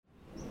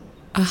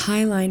a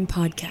Highline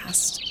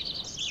podcast.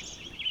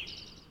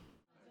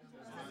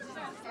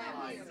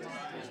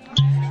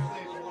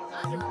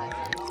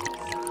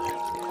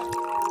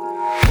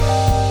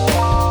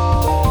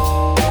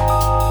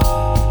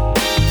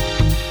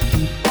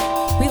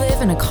 We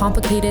live in a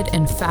complicated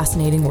and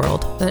fascinating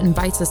world that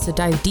invites us to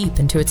dive deep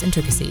into its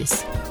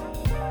intricacies.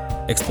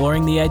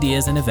 Exploring the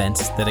ideas and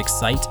events that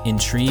excite,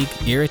 intrigue,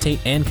 irritate,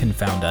 and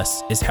confound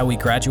us is how we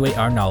graduate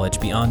our knowledge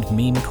beyond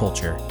meme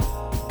culture.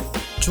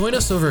 Join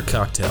us over a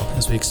cocktail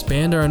as we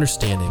expand our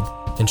understanding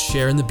and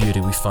share in the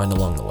beauty we find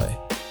along the way.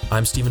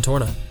 I'm Stephen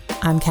Torna.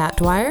 I'm Kat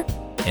Dwyer.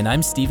 And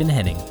I'm Stephen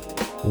Henning.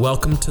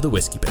 Welcome to the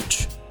Whiskey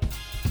Bench.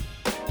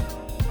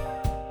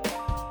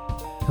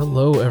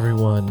 Hello,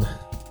 everyone.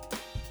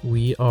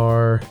 We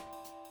are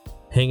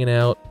hanging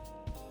out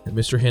at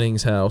Mr.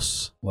 Henning's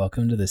house.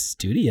 Welcome to the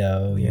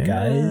studio, you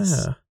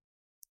guys.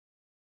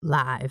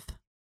 Live.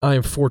 I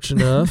am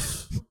fortunate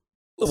enough.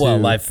 Well,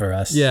 live for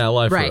us. Yeah,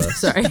 live Right. for us.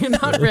 Sorry,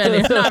 not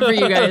ready. Not for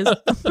you guys.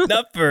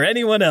 Not for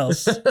anyone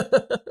else.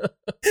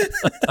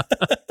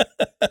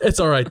 It's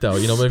all right, though.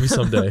 You know, maybe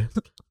someday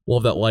we'll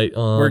have that light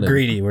on. We're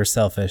greedy. We're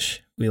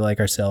selfish. We like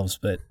ourselves,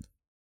 but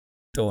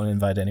don't want to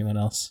invite anyone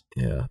else.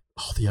 Yeah.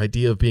 Oh, the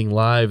idea of being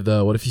live,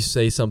 though. What if you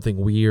say something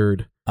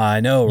weird?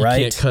 I know, You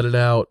right? can't cut it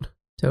out.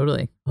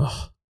 Totally.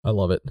 Oh, I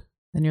love it.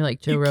 Then you're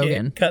like Joe You Rogan.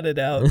 can't cut it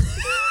out.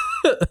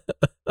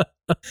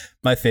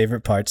 My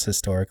favorite parts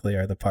historically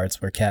are the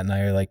parts where Kat and I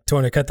are like,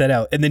 Torna, cut that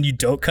out. And then you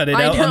don't cut it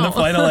I out on the don't.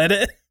 final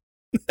edit.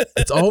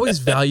 It's always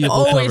valuable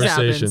Always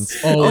conversations.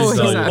 happens. Always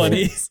so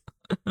valuable.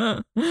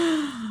 funny.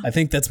 I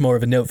think that's more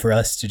of a note for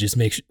us to just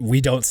make sure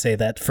we don't say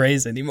that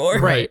phrase anymore.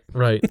 Right.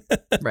 Right.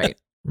 Right.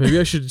 Maybe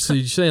I should. So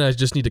you're saying I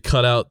just need to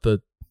cut out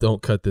the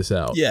 "don't cut this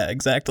out." Yeah,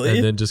 exactly.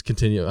 And then just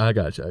continue. I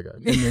got you.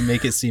 And then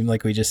make it seem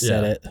like we just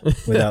said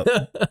it without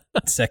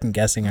second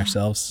guessing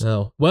ourselves.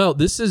 No. Well,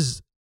 this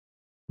is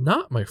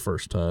not my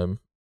first time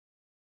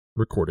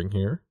recording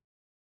here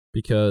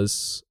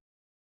because.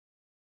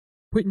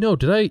 Wait, no.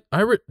 Did I?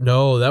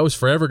 No, that was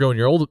forever ago. In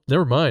your old.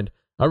 Never mind.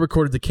 I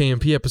recorded the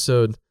KMP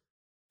episode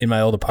In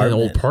my old apartment. In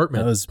an old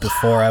apartment. That was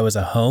before I was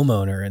a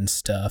homeowner and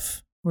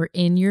stuff. We're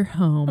in your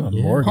home. I'm a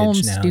Yeah. mortgage Home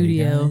now,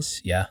 studio. you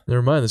guys. Yeah,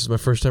 Never mind. This is my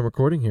first time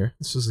recording here.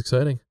 This is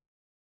exciting.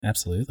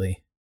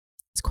 absolutely.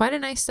 It's quite a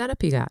nice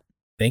setup you got.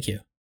 Thank you.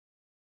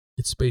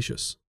 It's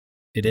spacious.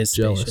 It is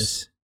Jealous.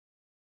 spacious.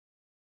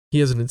 He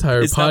has an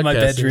entire It's podcast. not my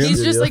bedroom.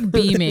 He's just like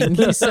beaming.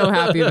 He's so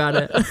happy about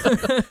it.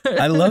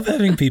 I love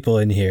having people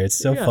in here. It's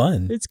so Yeah,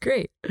 fun. It's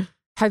great.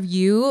 Have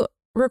you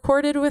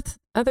recorded with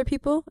other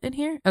people in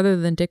here other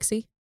than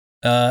Dixie?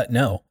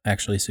 No,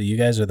 actually. So you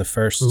guys are the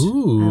first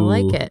Ooh. I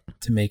like it.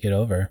 to make it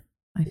over.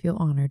 I feel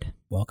honored.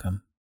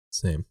 Welcome.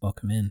 Same.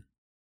 Welcome in.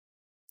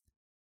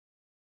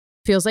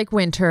 Feels like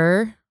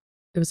winter.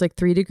 It was like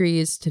 3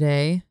 degrees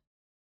today.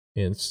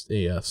 And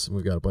yes,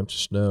 we've got a bunch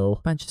of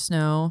snow. Bunch of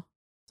snow.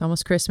 It's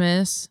almost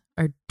Christmas.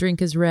 Our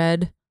drink is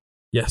red.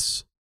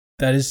 Yes.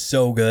 That is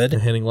so good.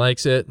 And Henning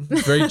likes it.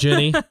 It's very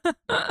ginny.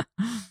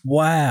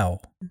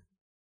 Wow.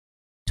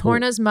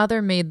 Torna's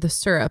mother made the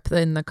syrup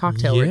in the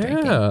cocktail we're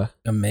drinking. Yeah.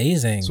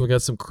 Amazing. So we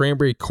got some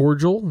cranberry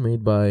cordial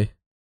made by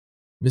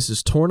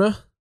Mrs. Torna.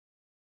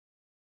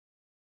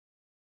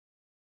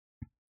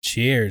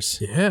 Cheers.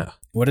 Yeah.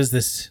 What is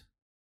this?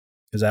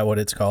 Is that what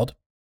it's called?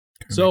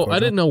 So I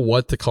didn't know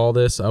what to call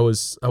this. I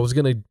was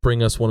gonna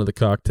bring us one of the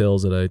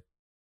cocktails that I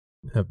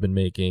have been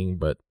making,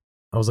 but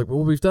I was like,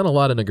 well, we've done a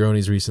lot of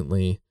Negronis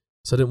recently,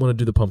 so I didn't want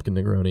to do the pumpkin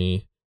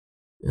Negroni.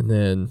 And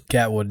then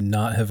Kat would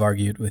not have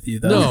argued with you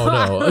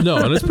though. no,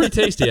 and it's pretty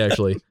tasty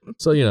actually.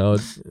 So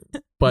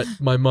but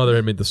my mother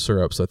had made the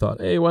syrup, so I thought,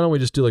 hey, why don't we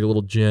just do like a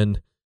little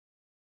gin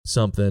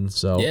something?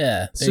 So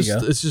Yeah, there you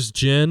go. It's just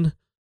gin,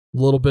 a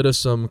little bit of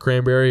some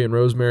cranberry and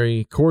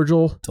rosemary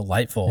cordial,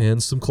 Delightful.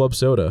 and some club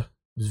soda.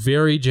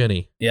 Very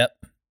ginny. Yep.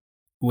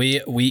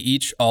 We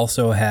each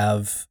also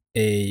have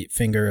a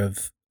finger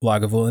of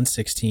Lagavulin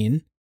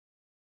 16.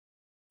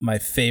 My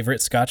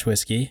favorite Scotch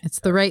whiskey. It's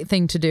the right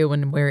thing to do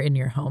when we're in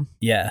your home.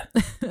 Yeah.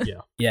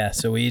 Yeah. Yeah,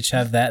 so we each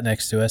have that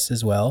next to us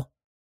as well.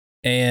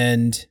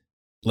 And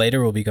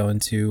later we'll be going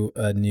to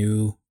a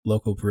new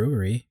local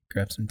brewery,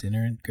 grab some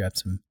dinner and grab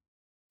some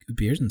good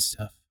beers and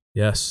stuff.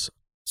 Yes.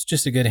 It's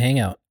just a good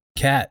hangout.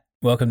 Kat,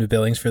 welcome to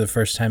Billings for the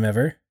first time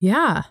ever.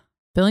 Yeah.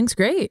 Billings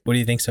great. What do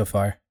you think so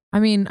far? I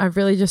mean, I've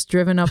really just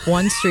driven up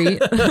one street.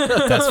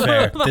 That's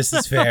fair. This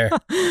is fair.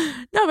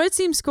 No, but it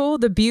seems cool.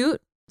 The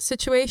Butte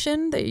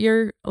situation that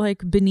you're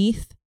like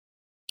beneath,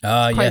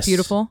 quite Yes.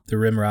 beautiful. The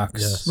Rim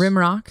Rocks. Yes. Rim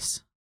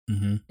Rocks.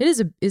 Mm-hmm. It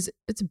is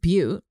it's a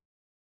butte,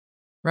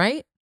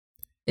 right?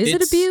 Is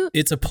it a butte?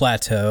 It's a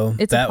plateau.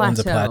 It's a that one's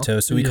a plateau. plateau.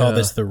 So we call Yeah.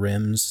 this the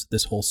Rims,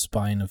 this whole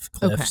spine of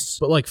cliffs.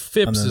 But like On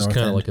Phipps the is north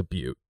kind of end. like a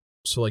butte.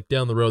 So like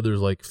down the road,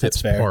 there's like That's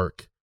Phipps fair.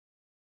 Park,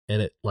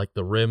 and it like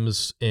the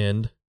rims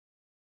end,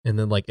 and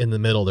then like in the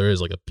middle there is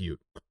like a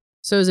butte,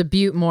 So is a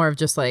butte more of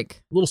just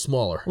like a little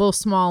smaller. a little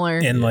smaller,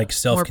 And like more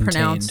self-contained.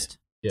 pronounced,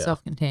 Yeah.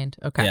 self-contained.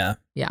 Okay. Yeah.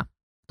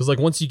 Because like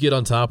once you get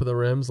on top of the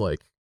rims,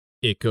 like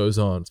it goes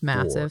on It's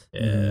massive.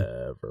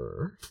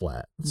 forever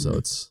flat. So Mhm.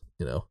 it's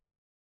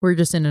We're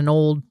just in an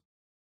old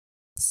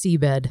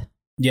Seabed.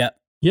 Yeah,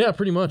 Yeah,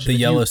 pretty much. the If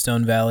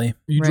Yellowstone Valley.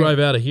 You Right. drive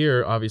out of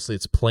here, obviously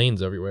it's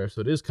plains everywhere,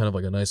 so it is kind of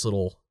like a nice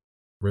little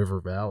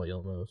river valley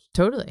almost.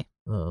 Totally.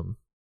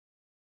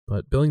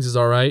 But Billings is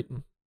all right.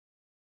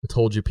 I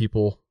told you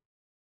people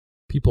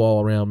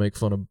all around make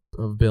fun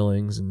of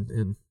Billings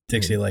and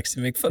Dixie likes to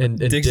make fun. and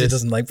Dixie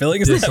doesn't like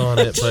Billings. diss that on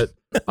it, much.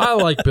 but I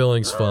like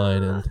Billings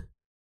fine, and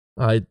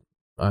I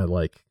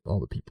like all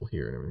the people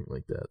here and everything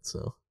like that.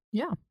 So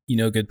you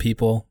know good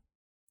people,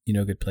 you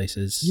know good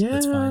places.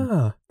 That's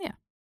fine. Yeah.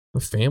 My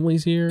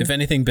family's here. If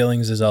anything,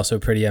 Billings is also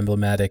pretty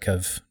emblematic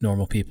of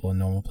normal people and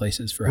normal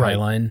places for Right,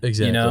 Highline.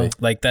 exactly. You know,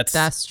 like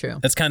that's true.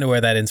 That's kind of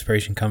where that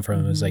inspiration come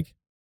from. It was Mhm. like,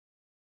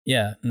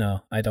 yeah,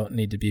 no, I don't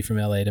need to be from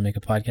LA to make a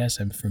podcast.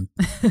 I'm from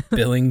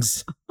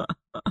Billings,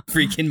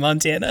 freaking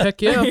Montana.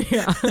 Heck yeah.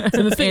 Yeah.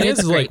 And the thing And is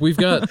it's like great. we've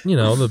got,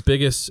 the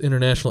biggest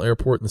international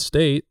airport in the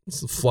state.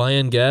 It's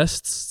fly-in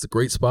guests. It's a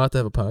great spot to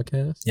have a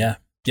podcast. Yeah.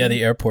 Yeah,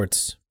 the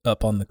airport's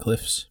up on the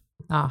cliffs.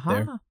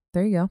 Aha.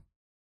 There you go.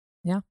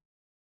 Yeah.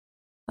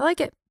 I like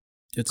it.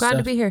 Good Glad stuff.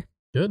 to be here.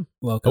 Good.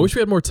 Welcome. I wish we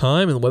had more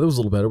time and the weather was a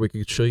little better. We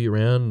could show you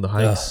around the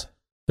hikes. Ugh.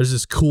 There's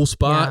this cool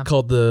spot Yeah.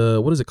 called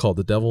what is it called?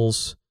 The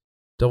Devil's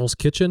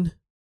Kitchen?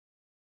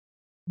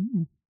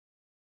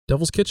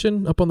 Devil's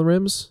Kitchen up on the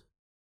rims.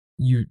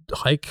 You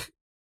hike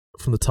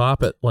from the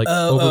top at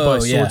over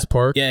by yeah. Swords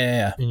Park.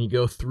 Yeah. And you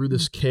go through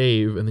this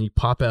cave and then you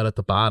pop out at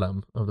the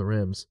bottom of the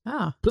rims.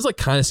 Oh. But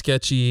it's kind of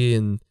sketchy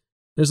and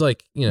there's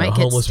Might get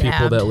homeless people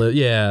that stabbed. live.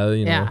 Yeah,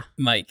 Yeah.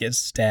 Might get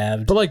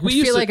stabbed. But like I we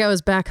used feel to like I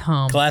was back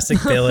home. Classic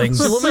Billings.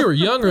 so when we were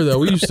younger though,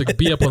 we used to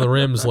be up on the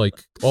rims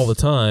all the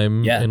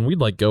time. Yeah. And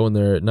we'd go in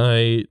there at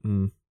night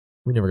and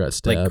we never got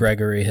stabbed. Like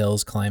Gregory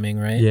Hills climbing,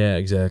 right? Yeah,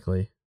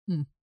 exactly.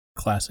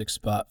 Classic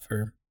spot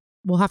for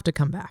We'll have to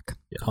come back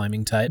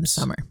climbing in the types.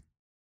 summer.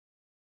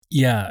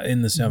 Yeah,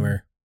 in the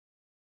summer.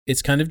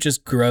 It's kind of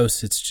just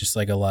gross. It's just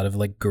like a lot of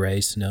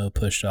gray snow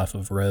pushed off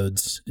of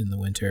roads in the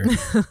winter.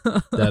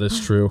 That is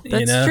true.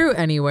 That's you know? true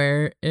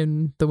anywhere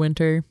in the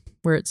winter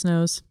where it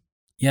snows.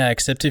 Yeah,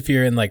 except if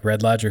you're in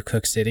Red Lodge or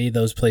Cook City,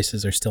 those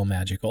places are still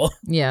magical.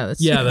 Yeah,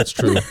 that's Yeah, true. that's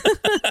true.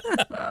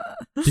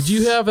 Did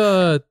you have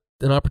an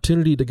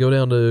opportunity to go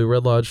down to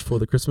Red Lodge for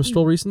the Christmas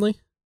stroll recently?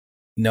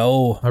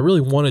 No, I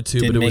really wanted to,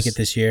 didn't but make it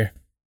this year.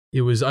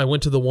 I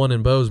went to the one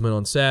in Bozeman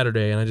on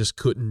Saturday and I just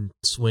couldn't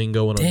swing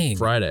going Dang. on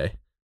Friday.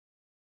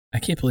 I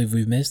can't believe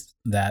we've missed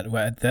that.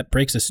 That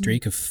breaks a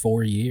streak of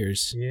 4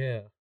 years. Yeah.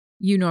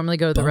 You normally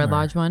go to the Red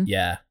Bummer. Lodge one?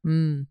 Yeah.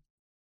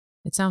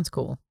 It sounds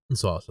cool.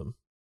 It's awesome.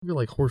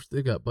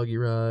 They got buggy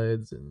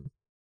rides and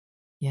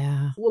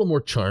Yeah, a little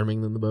more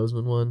charming than the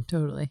Bozeman one.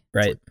 totally.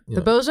 Right.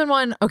 The Bozeman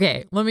one,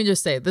 okay, let me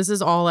just say, this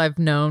is all I've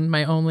known,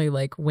 my only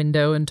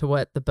window into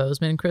what the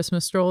Bozeman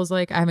Christmas stroll is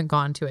like. I haven't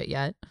gone to it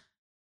yet.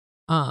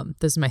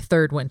 This is my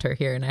third winter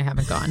here and I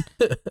haven't gone.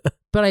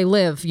 But I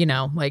live,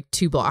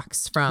 2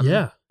 blocks from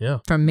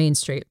from Main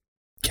Street.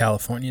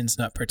 Californians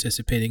not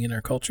participating in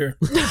our culture.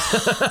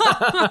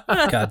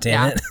 God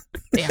damn Yeah. it.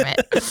 Damn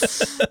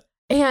it.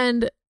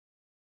 And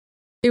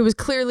it was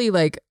clearly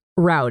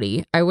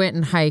rowdy. I went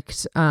and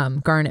hiked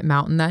Garnet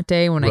Mountain that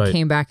day. When I Right.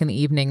 came back in the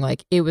evening,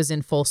 it was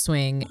in full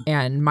swing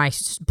and my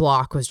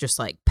block was just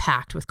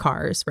packed with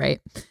cars,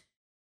 right?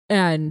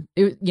 And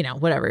it,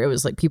 whatever. It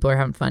was people are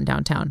having fun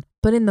downtown.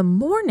 But in the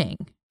morning,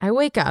 I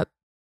wake up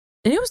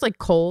and it was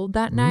cold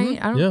that night.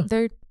 I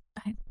don't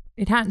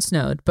it hadn't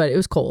snowed, but it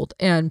was cold.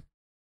 And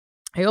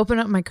I open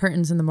up my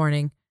curtains in the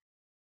morning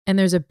and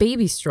there's a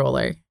baby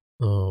stroller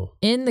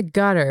in the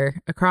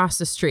gutter across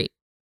the street.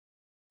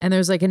 And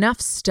there's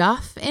enough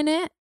stuff in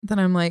it that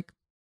I'm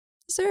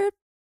is there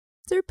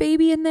a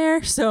baby in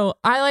there? So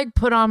I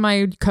put on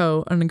my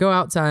coat and go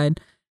outside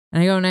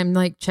and I go and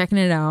I'm checking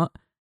it out.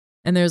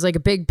 And there's a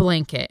big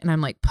blanket and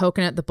I'm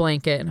poking at the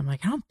blanket and I'm I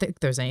don't think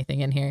there's anything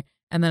in here.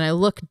 And then I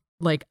look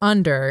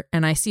under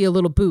and I see a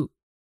little boot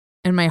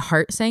and my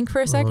heart sank for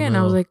a second. And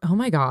I was oh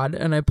my God.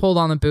 And I pulled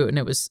on the boot and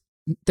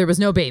there was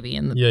no baby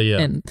in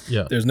the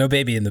Yeah. There's no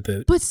baby in the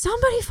boot. But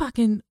somebody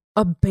fucking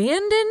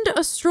abandoned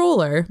a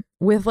stroller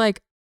with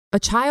a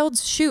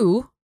child's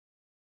shoe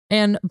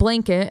and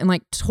blanket and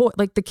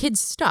the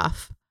kids'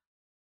 stuff.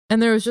 And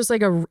there was just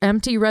a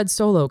empty red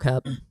Solo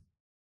cup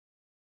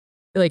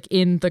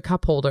in the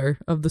cup holder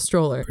of the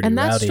stroller. Pretty and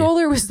that rowdy.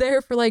 stroller was there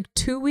for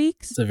 2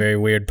 weeks. It's a very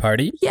weird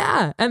party.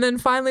 Yeah. And then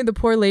finally the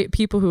poor late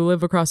people who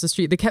live across the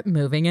street, they kept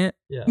moving it.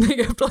 Yeah. They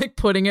kept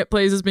putting it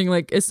places being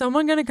is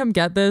someone going to come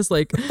get this?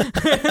 And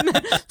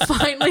then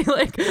finally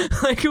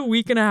a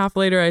week and a half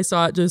later, I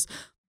saw it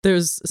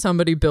there's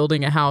somebody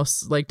building a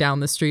house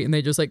down the street and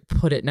they just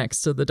put it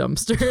next to the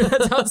dumpster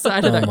that's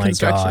outside of Oh that my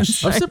construction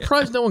gosh. I'm site.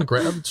 surprised no one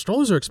grabbed.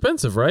 Strollers are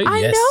expensive, right? I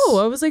Yes. know.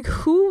 I was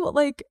who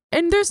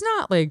and there's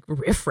not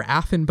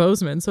riffraff in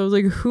Bozeman. So I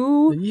was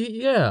who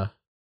Yeah.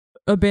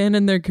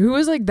 abandoned who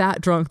was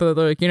that drunk that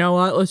they're you know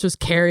what, let's just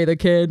carry the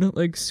kid,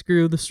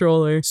 screw the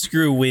stroller.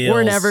 Screw wheels.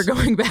 We're never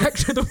going back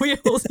to the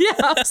wheels. Yeah,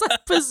 it was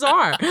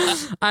bizarre.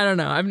 I don't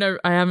know.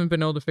 I haven't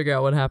been able to figure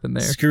out what happened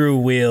there. Screw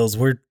wheels.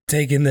 We're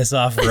taking this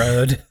off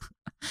road.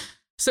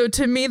 So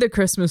to me, the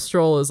Christmas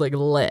stroll is like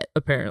lit,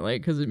 apparently,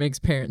 because it makes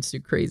parents do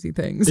crazy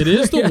things. It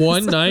is the Yes.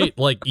 one night,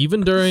 like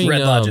even during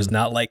Red Lodge is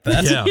not like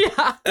that.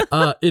 Yeah.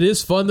 Yeah. It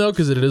is fun though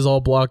because it is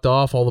all blocked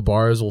off. All the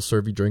bars will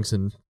serve you drinks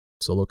in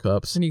solo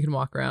cups. And you can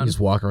walk You around, just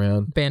walk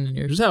around. abandon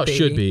your Just how it baby.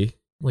 should be,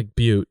 like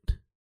Butte.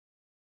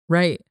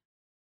 Right.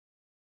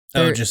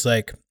 Oh, There- just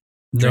like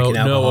No, drinking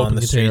alcohol on open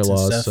the container streets and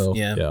laws. stuff. So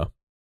Yeah.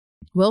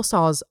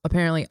 Wilsaw is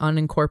apparently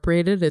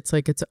unincorporated. It's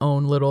like its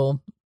own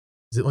little,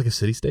 Is it like a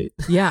city state?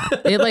 yeah,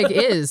 it like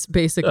is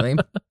basically.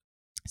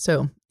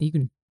 So you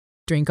can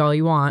drink all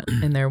you want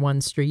in their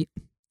one street.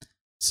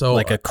 So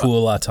like a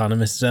cool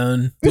autonomous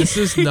zone this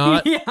is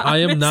not. Yeah, I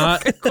am it's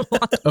not. like a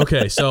lot.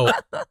 Okay, so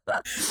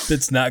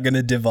that's not going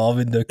to devolve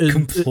into In-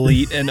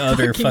 complete and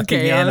utter Fucking fucking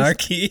chaos.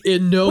 anarchy.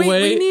 in no Wait,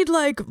 way. we need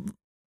like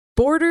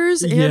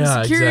borders and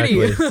Yeah,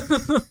 security.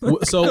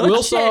 So Oh,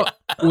 Wilsaw shit.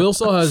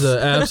 Wilsaw has an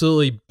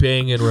absolutely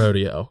banging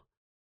rodeo,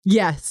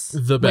 Yes.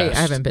 the Wait, best.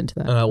 I haven't been to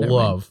that. and I Never mind.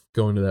 love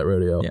going to that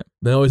rodeo. Yeah.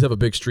 They always have a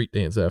big street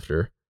dance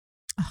after,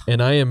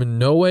 and I am in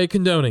no way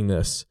condoning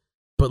this,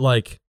 but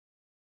like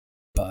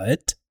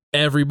But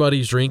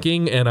everybody's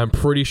drinking, and I'm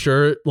pretty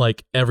sure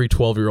like every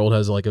 12-year-old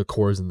has like a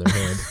Coors in their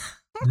hand.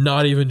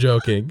 Not even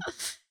joking.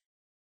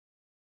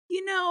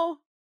 You know,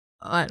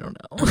 I don't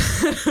know.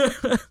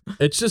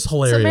 It's just It's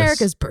hilarious.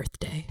 America's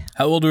birthday.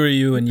 how old were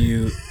you when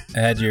you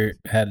had your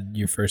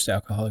first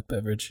alcoholic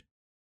beverage?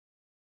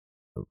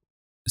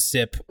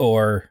 Sip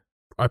or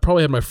I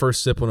probably had my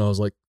first sip when I was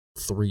like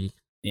 3.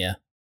 yeah,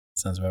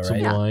 sounds about Some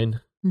right. Yeah.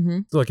 wine. Mm-hmm.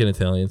 It's like an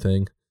Italian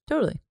thing.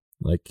 Totally.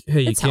 Like,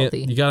 hey, It's you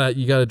healthy.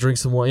 gotta drink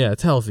some wine. Yeah,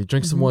 it's healthy.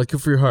 Drink some Mhm. wine.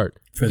 Good for your heart.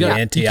 For You the got-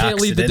 antioxidants. You can't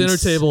leave the dinner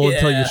table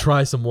until you Yeah.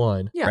 try some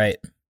wine. Yeah. Right.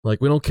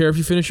 Like, we don't care if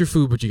you finish your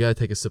food, but you gotta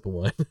take a sip of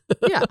wine.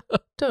 Yeah,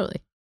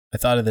 totally. I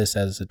thought of this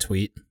as a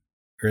tweet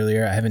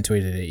earlier. I haven't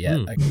tweeted it yet.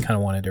 Hmm. I kind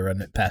of wanted to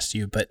run it past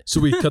you, but So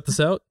we cut this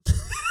out.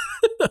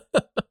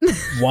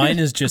 wine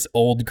is just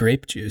old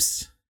grape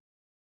juice.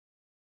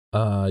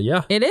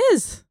 Yeah. It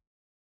is.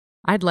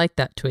 I'd like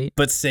that tweet.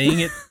 But saying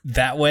it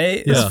that way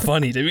is Yeah.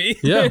 funny to me.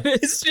 Yeah.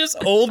 It's just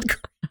old.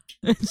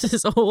 It's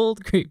just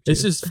old grape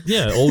juice. It's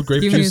just old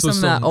grape Give me juice with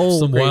some of that some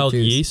old grape wild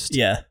juice. yeast.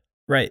 Yeah.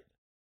 Right.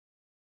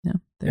 No,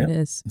 there it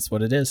is. That's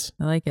what it is.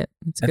 I like it.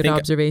 It's a I good think-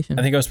 observation.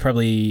 I think I was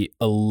probably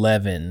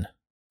 11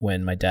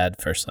 when my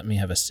dad first let me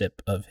have a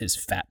sip of his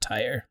Fat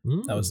Tire.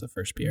 That was the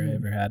first beer I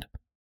ever had.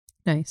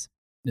 Nice.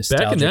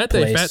 Back in that day,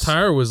 Nostalgic Fat place.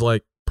 Tire was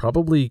like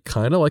probably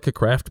kind of like a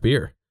craft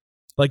beer.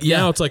 Like Yeah,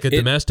 now it's like a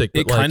domestic.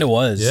 But It kind of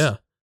was. Yeah.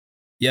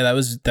 Yeah,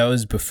 that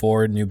was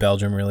before New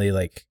Belgium really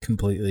like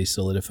completely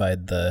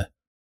solidified the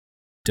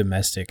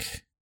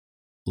domestic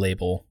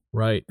label,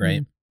 Right.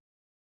 right?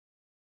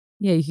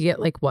 Yeah, you could get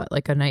like what,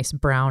 like a nice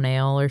brown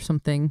ale or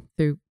something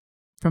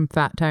from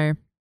Fat Tire,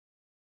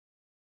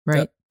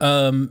 right?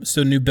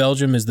 So New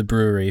Belgium is the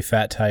brewery.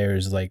 Fat Tire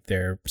is like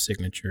their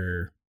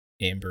signature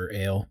amber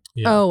ale.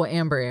 Yeah. Oh,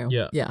 amber ale.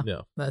 Yeah. yeah,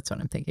 Yeah. that's what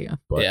I'm thinking of.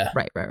 But Yeah,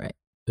 Right.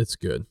 it's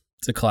good.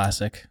 it's a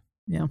classic.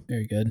 Yeah.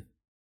 Very good.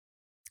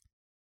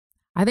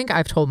 I think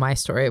I've told my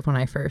story of when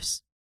I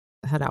first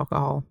had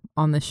alcohol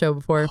on this show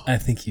before. I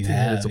think you Dude,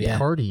 have. it's a yeah.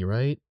 party,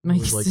 right? My It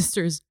was like,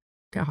 sister's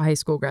high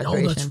school oh,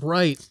 graduation. that's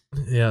right.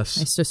 Yes.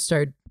 I just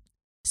started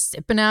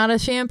sipping out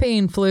of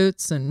champagne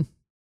flutes, and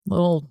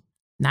little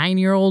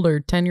 9-year-old or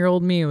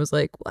 10-year-old me was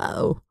like,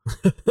 "Whoa,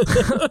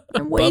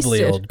 I'm wasted."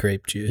 Bubbly old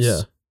grape juice.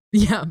 Yeah.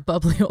 Yeah,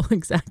 bubbly old,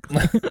 exactly.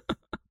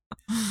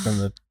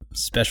 From a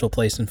special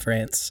place in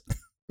France.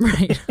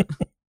 Right.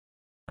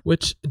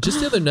 Which just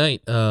the other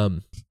night,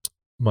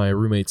 my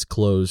roommates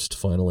closed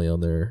finally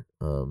on their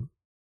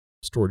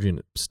storage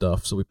unit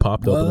stuff, so we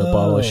popped open a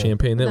bottle of Whoa.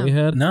 champagne that we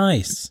had.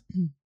 Nice.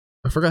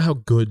 I forgot how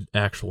good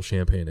actual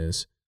champagne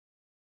is.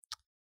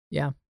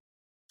 Yeah.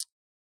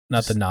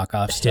 Not the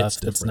knockoff Hits stuff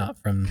that's different. not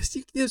from. Because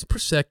there's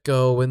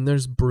Prosecco and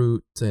there's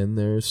Brut and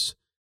there's,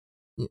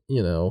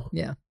 you know.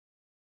 Yeah.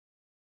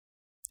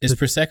 Is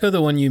Prosecco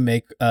the one you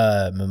make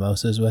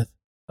mimosas with?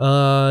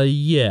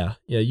 Yeah,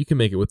 you can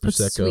make it with That's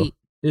Prosecco. sweet.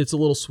 It's a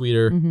little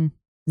sweeter. Mm-hmm.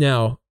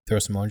 Now, Throw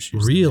some orange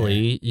juice. in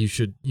really, you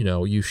should,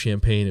 use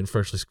champagne and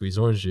freshly squeezed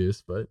orange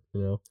juice, but,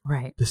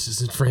 Right. this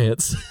is in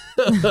France.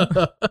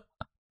 there.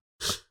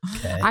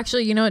 Okay.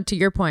 Actually, you know what? To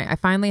your point, I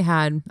finally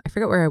had, I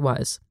forget where I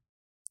was,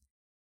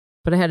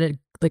 but I had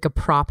a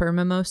proper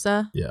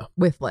mimosa Yeah.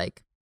 with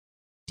like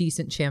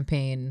decent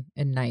champagne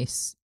and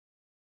nice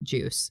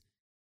juice.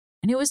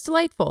 And it was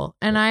delightful.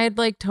 And I had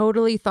like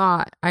totally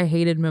thought I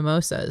hated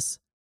mimosas,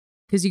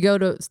 because you go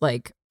to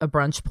like a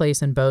brunch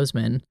place in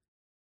Bozeman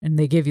and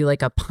they give you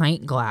like a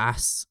pint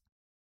glass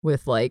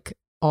with like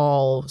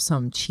all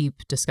some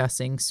cheap,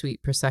 disgusting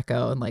sweet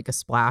Prosecco and like a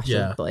splash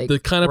Yeah. of like the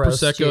kind of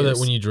gross Prosecco that juice.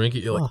 when you drink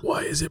it, you're like, Ugh.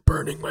 why is it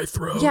burning my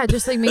throat? Yeah,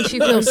 just like makes you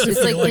feel, Does it it's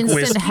like feel like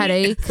instant whiskey?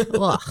 headache.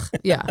 Ugh.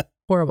 Yeah,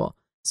 horrible.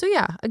 So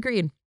yeah,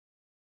 agreed.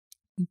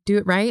 Do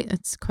it right.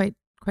 It's quite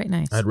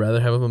nice. I'd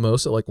rather have a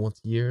mimosa like once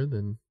a year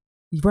than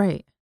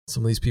Right.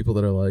 some of these people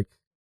that are like,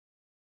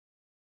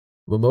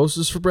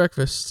 mimosas for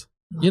breakfast.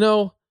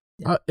 Yeah.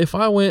 If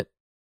I went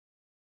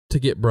to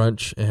get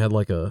brunch and had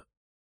like a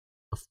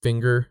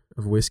finger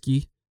of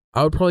whiskey,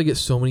 I would probably get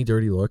so many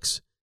dirty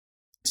looks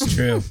It's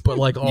true. But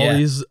like all Yeah.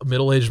 these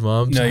middle-aged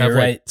moms No, have you're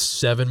like right.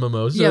 7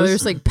 mimosas. Yeah,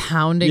 there's like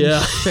pounding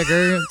Yeah.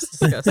 sugar. It's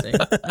disgusting.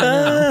 I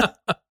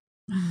know.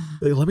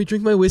 Like, let me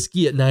drink my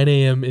whiskey at 9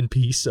 a.m. in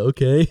peace,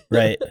 okay?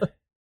 Right.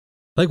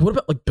 Like, what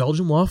about like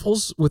Belgian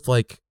waffles with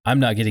like, I'm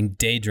not getting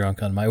day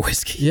drunk on my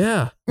whiskey.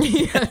 yeah.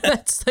 Yeah,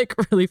 that's like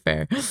really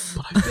fair.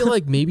 But I feel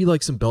like maybe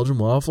like some Belgian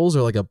waffles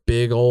or like a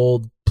big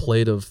old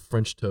plate of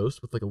French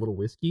toast with like a little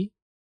whiskey.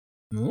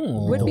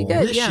 Ooh. Would be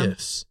good, yeah.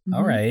 Delicious.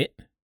 All right.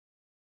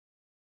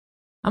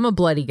 I'm a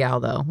bloody gal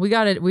though. We've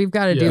got to Yeah.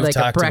 do We've like a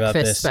talked about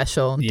breakfast this.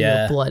 special and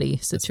Yeah, do a bloody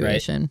right.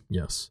 situation.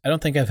 Yes. I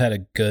don't think I've had a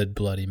good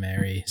Bloody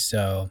Mary,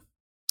 so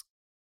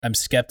I'm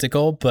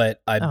skeptical,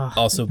 but I Oh,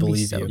 also it can be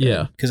believe so you. good.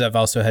 Yeah. Because I've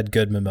also had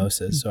good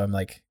mimosas, so I'm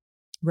like,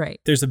 Right.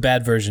 there's a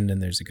bad version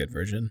and there's a good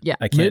version. Yeah.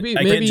 I can't, Maybe-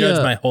 I can't maybe, judge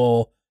uh, my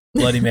whole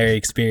Bloody Mary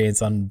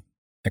experience on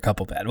a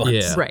couple bad ones.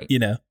 Yeah. Right. You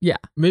know?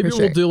 Maybe For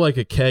we'll sure. do like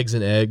a kegs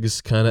and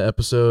eggs kind of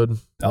episode.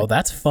 Oh,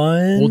 that's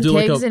fun. We'll do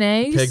Kegs like a and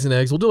eggs. kegs and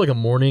eggs. We'll do like a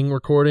morning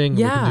recording.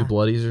 We Yeah. can do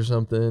bloodies or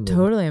something. and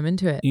Totally, I'm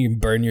into it. You can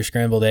burn your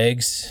scrambled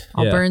eggs.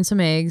 I'll Yeah. burn some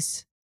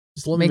eggs.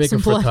 Just let me Make make a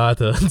some blood.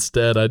 frittata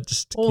instead. I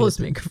just Always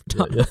can't make a do-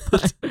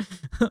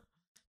 frittata.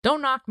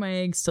 Don't knock my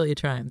eggs till you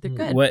try them. They're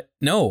good. What?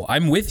 No,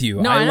 I'm with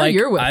you. No, I know like,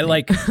 you're with I me.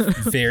 like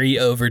very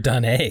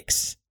overdone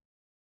eggs.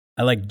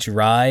 I like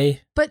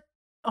dry. But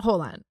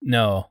hold on.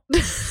 No,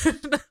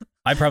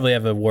 I probably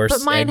have a worse.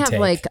 But mine egg have take.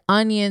 like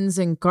onions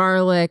and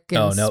garlic and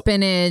Oh, nope.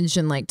 spinach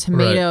and like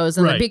tomatoes,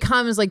 and right. it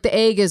becomes like the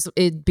egg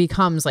it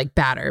becomes like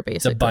batter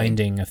It's basically. a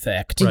binding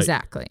effect. Right.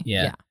 Exactly.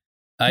 Yeah. Yeah.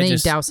 I And then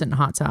just you douse it in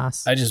hot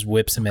sauce. I just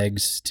whip some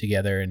eggs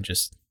together and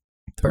just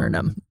Burn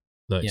them.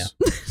 Nice.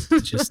 Yeah.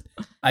 Just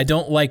I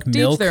don't like To each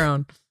milk. their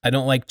own. I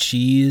don't like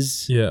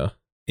cheese Yeah.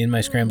 in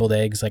my scrambled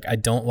eggs. Like I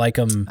don't like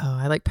them. Oh,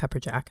 I like pepper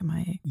jack in my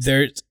egg.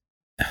 There's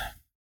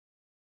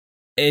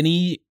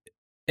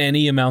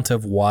any amount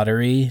of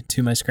watery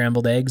to my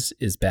scrambled eggs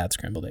is bad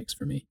scrambled eggs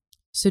for me.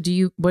 So do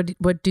you what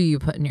do you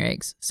put in your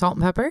eggs? Salt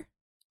and pepper?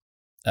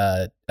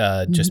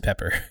 Just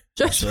pepper.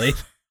 Just Actually,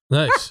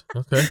 Nice.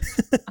 Okay.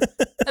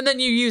 and then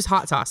you use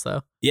hot sauce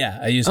though. yeah,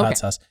 I use Okay. hot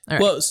sauce. All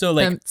right. Well, so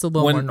like That's a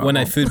little more when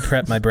I normal. food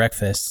prep my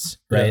breakfasts,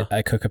 right? Yeah.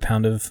 I cook a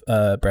pound of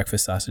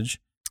breakfast sausage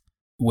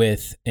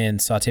and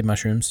sauteed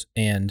mushrooms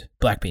and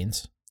black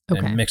beans,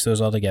 Okay. and mix those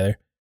all together.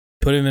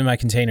 Put them in my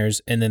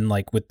containers, and then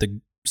like with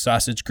the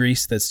sausage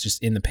grease that's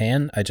just in the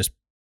pan, I just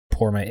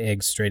pour my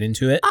eggs straight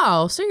into it.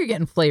 Oh, so you're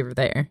getting flavor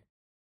there.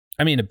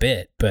 I mean, a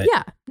bit, but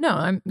Yeah. No,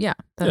 I'm Yeah.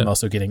 I'm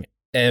also getting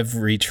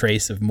every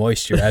trace of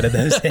moisture out of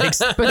those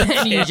eggs. But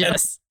then you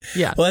just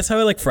yeah. Well, that's how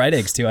I like fried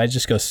eggs too. I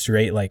just go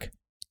straight like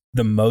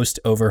the most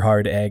over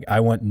hard egg. I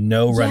want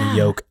no runny Yeah.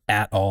 yolk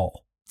at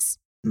all.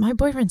 My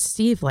boyfriend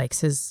Steve likes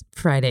his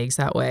fried eggs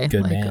that way,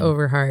 Good like man.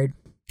 over hard.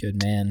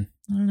 Good man.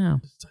 I don't know.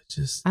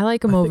 I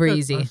like them I think over I've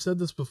easy. said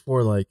this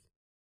before. Like,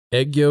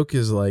 egg yolk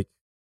is like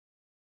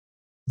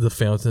the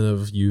fountain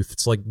of youth.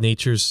 It's like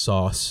nature's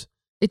sauce.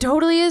 It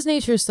totally is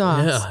nature's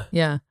sauce. Yeah.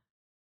 Yeah.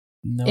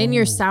 No. In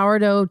your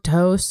sourdough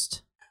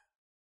toast.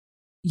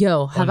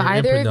 Yo, have On your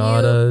either of you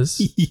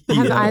empanadas.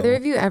 have Yo. either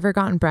of you ever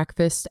gotten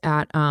breakfast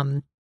at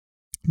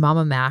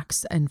Mama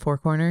Mac's and Four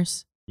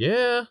Corners?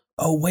 Yeah.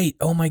 Oh wait!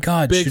 Oh my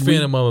God! Big should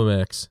fan of Mama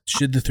Max.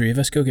 Should the three of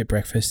us go get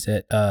breakfast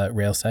at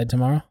Railside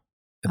tomorrow at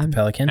the I'm-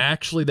 Pelican?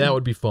 Actually, that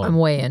would be fun. I'm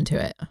way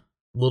into it.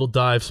 Little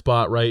dive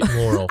spot right in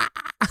Laurel.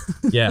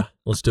 Yeah,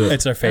 let's do it.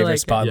 It's our favorite like it.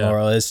 spot in Yeah.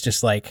 Laurel. It's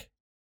just like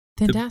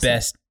Fantastic. the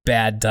best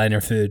bad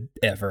diner food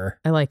ever.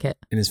 I like it.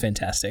 It is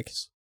fantastic.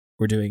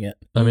 We're doing it.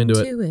 I'm into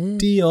it. it.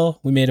 Deal.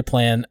 We made a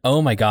plan.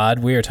 Oh my God,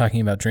 we are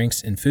talking about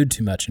drinks and food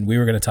too much, and we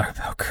were going to talk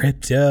about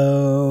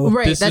crypto.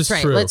 Right, This that's is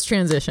right. true. Let's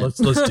transition. Let's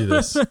do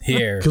this.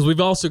 Here Because we've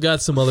also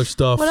got some other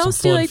stuff. What some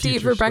else do you fun like to eat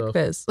future for stuff.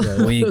 breakfast?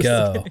 Yeah. we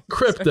go.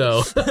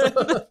 Crypto.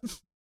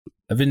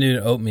 I've been doing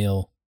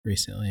oatmeal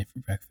recently for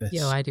breakfast.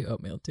 Yo, I do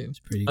oatmeal too. It's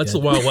pretty That's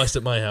good. the Wild West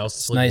at my house.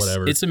 It's It's like nice.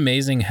 whatever. It's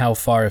amazing how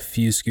far a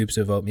few scoops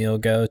of oatmeal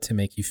go to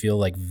make you feel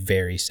like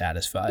very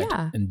satisfied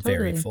Yeah, and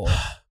very totally. full.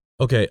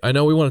 Okay, I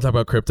know we want to talk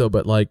about crypto,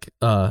 but like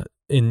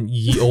in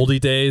ye oldie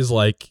days,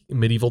 like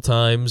medieval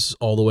times,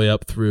 all the way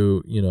up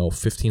through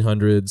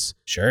 1500s,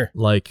 Sure.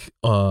 like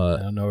I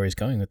don't know where he's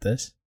going with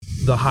this.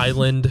 the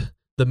Highland,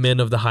 the men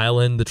of the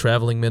Highland, the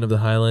traveling men of the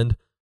Highland,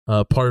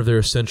 part of their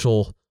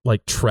essential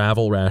like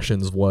travel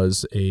rations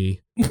was a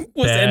Was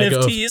Bag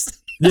of- NFTs?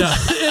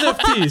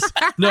 NFTs.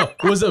 No,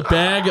 was a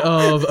bag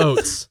of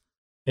oats.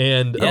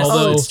 And Yes,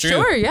 although it's true.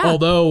 Sure, yeah.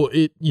 although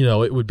it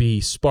it would be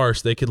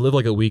sparse, they could live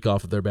like a week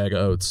off of their bag of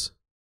oats.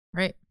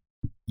 Right.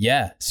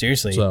 Yeah,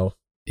 seriously. So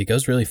It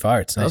goes really far.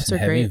 It's nice Oats and are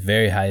heavy, great.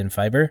 very high in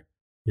fiber.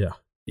 Yeah.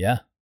 Yeah.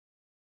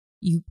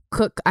 You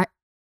cook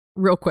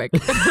real quick.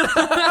 Dice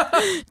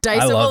I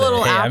up a love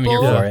little it. Hey, I'm here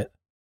apple, for it.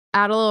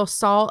 add a little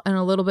salt and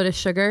a little bit of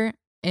sugar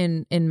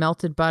in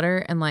melted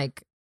butter, and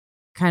like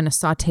kind of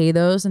saute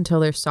those until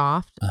they're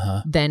soft.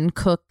 Uh-huh. Then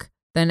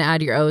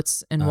add your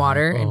oats and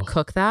water and Oh.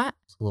 cook that.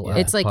 it's a little Yeah.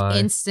 apple It's like pie.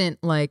 instant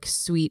like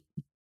sweet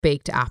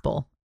baked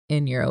apple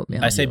in your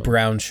oatmeal. I say Yeah.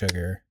 brown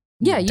sugar.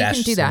 Yeah, you Dash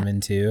can do that. cinnamon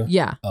too.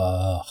 Yeah.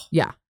 Oh,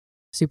 Yeah.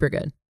 Super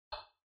good.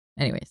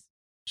 Anyways.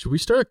 Should we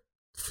start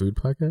food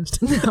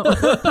podcast?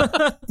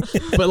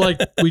 No. But like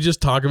we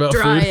just talk about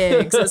Dry food.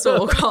 eggs, that's what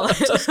we'll call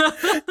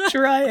it.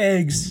 Dry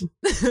eggs.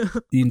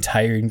 The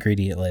entire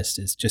ingredient list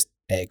is just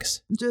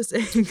eggs. Just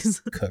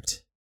eggs.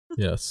 Cooked.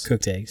 Yes.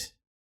 Cooked eggs.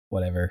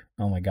 Whatever.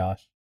 Oh my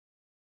gosh.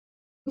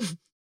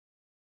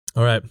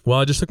 All right. Well,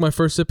 I just took my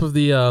first sip of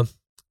the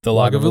The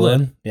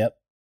Lagavulin. Yep.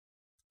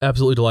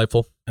 absolutely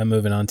delightful. I'm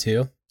moving on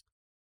to.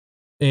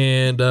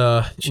 And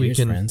Cheers, we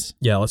can friends.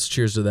 Yeah, let's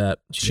cheers to that.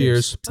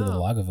 Cheers. To the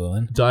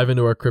Lagavulin. Dive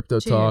into our crypto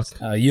Cheers.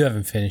 talk. You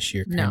haven't finished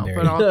your No, cranberry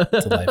but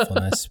I'll-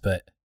 delightfulness,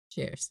 but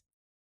Cheers.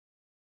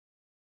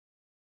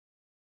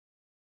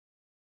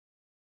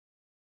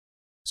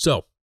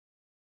 So,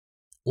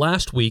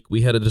 last week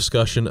we had a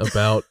discussion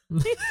about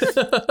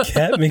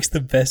Kat makes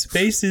the best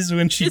faces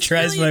when she It's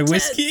tries really my intense.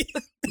 whiskey.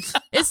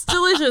 It's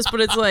delicious,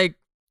 but it's like,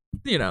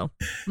 I'm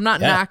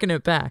not Yeah. knocking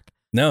it back.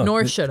 No,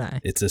 Nor should I.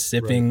 it's a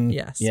sipping. Right.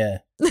 Yes. Yeah.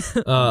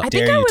 I dare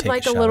think I you would take a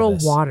like a shot of little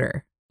this.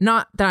 water.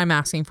 Not that I'm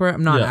asking for it.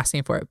 I'm not Yeah.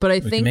 asking for it. But I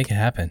We can think make it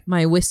happen.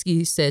 my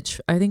whiskey sitch,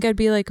 I think I'd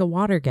be like a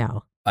water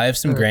gal. I have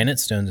some Or- granite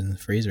stones in the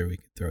freezer. We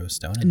could throw a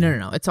stone in No, there.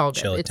 no, no. It's all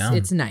good. Chill it down.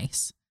 It's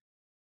nice.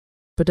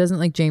 But doesn't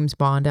like James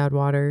Bond add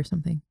water or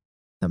something?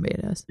 Somebody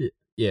does.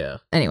 yeah,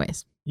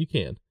 Anyways, you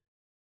can.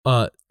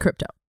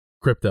 crypto.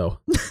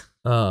 Crypto.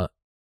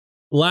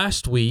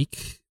 Last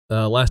week,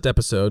 last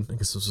episode, I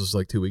guess this was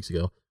like 2 weeks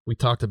ago, we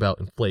talked about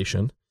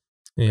inflation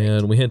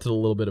and we hinted a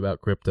little bit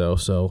about crypto.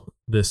 So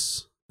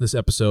this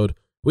episode,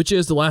 which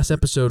is the last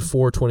episode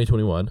for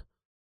 2021,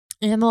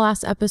 And the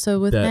last episode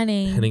with that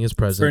Henning. Henning is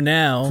present. For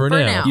now. For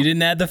now. You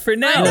didn't add the for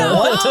now. I know.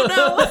 What? Oh,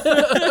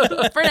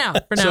 no. For now.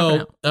 For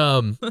now.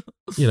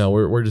 So,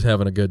 we're just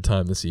having a good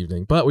time this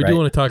evening. But we do Right.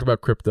 want to talk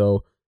about crypto,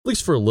 at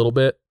least for a little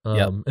bit.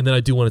 Yep. And then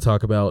I do want to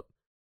talk about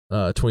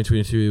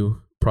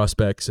 2022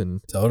 prospects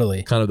and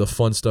Totally. kind of the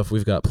fun stuff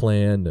we've got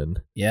planned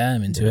and Yeah,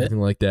 I'm into it. everything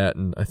like that.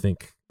 And I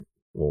think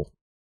we'll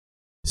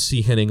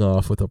see Henning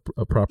off with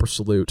a proper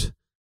salute.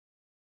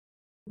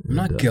 I'm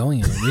not And,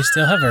 going anywhere. We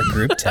still have our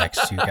group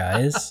text, you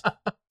guys.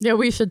 Yeah,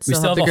 we should We still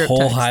still have the a group whole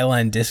text.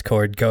 Highline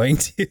Discord going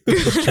to.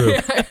 true.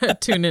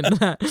 Tune into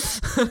that.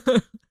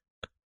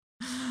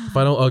 If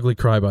I don't ugly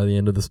cry by the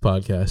end of this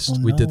podcast,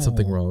 Oh, we did no.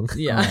 something wrong.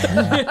 Yeah.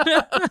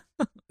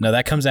 No,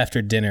 that comes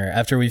after dinner.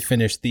 After we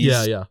finish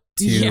these Yeah.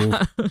 two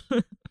Yeah.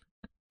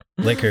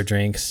 liquor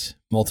drinks,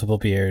 multiple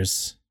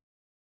beers.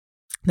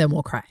 Then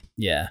we'll cry.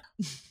 Yeah.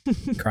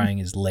 Crying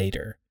is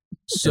later.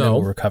 And then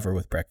we'll So, recover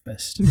with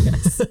breakfast.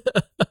 Yes.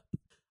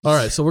 all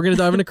right. So we're going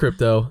to dive into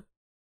crypto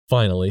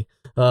finally.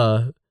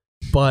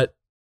 But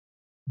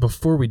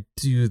before we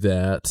do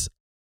that,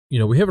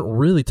 we haven't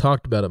really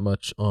talked about it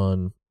much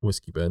on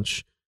Whiskey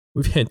Bench.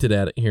 We've hinted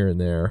at it here and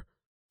there,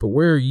 but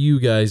where are you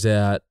guys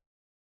at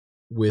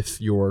with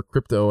your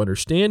crypto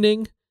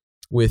understanding,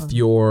 with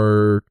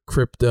your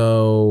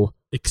crypto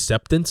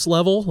acceptance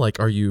level? Like,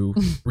 are you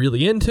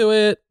really into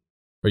it?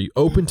 Are you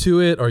open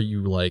to it? Are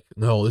you like,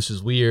 no, this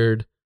is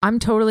weird? I'm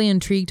totally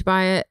intrigued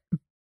by it,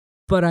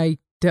 but I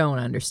don't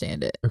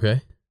understand it.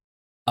 Okay.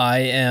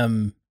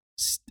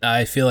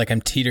 I feel like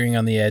I'm teetering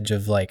on the edge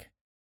of like,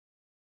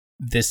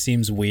 this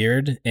seems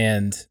weird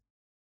and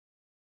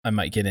I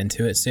might get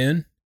into it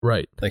soon.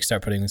 Right. Like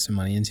start putting some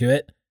money into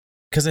it.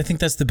 Because I think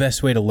that's the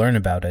best way to learn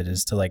about it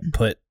is to like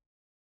put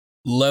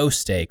low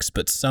stakes,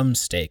 but some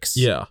stakes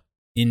Yeah.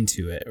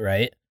 into it,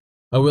 right?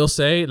 I will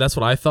say that's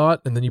what I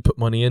thought. And then you put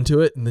money into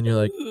it and then you're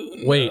like,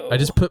 wait, I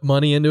just put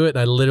money into it and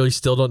I literally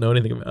still don't know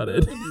anything about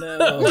it.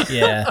 No.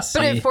 Yeah. But See,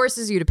 it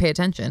forces you to pay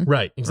attention.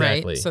 Right.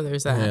 Exactly. Right? So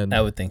there's that. And,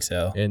 I would think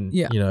so. and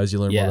Yeah. as you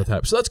learn more Yeah. about the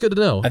type. So that's good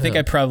to know. I think Yeah.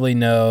 I probably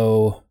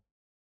know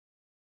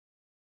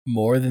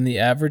more than the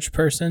average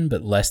person,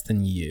 but less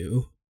than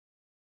you.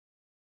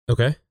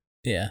 Okay.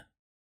 Yeah.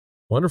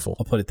 Wonderful.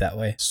 I'll put it that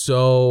way.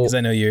 So Because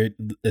I know you're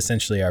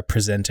essentially our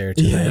presenter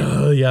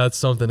today. yeah, it's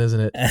something,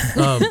 isn't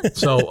it?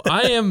 So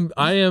I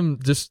am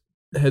just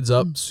heads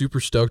up, super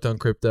stoked on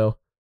crypto.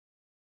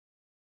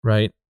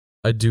 Right?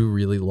 I do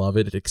really love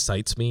it. It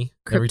excites me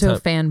every Crypto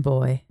time.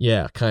 fanboy.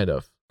 Yeah, kind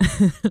of.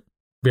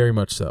 Very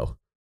much so.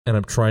 And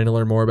I'm trying to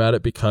learn more about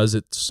it because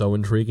it's so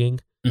intriguing.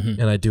 Mhm.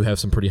 And I do have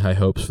some pretty high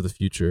hopes for the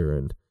future.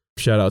 And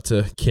shout out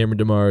to Cameron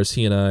DeMars.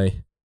 He and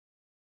I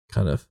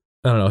kind of,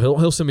 I don't know,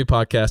 he'll send me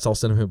podcasts. I'll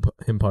send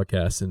him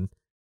podcasts. And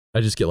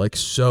I just get like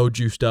so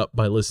juiced up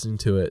by listening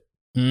to it.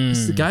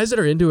 Mm. The guys that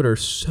are into it are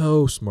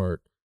so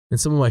smart. And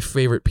some of my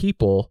favorite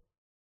people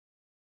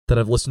that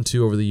I've listened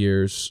to over the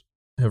years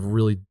have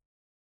really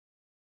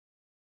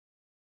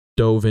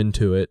dove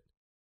into it.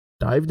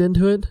 Dived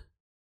into it?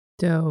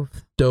 Dove.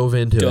 Dove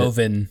into it.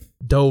 Dovin.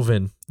 Dove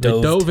in. They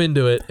Doved. dove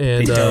into it.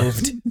 And They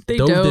doved. They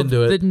Doved dove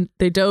into it.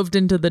 They doved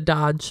into the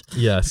Dodge.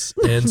 yes.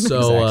 And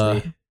so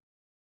Exactly.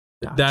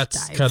 Dodge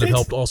that's dive. kind of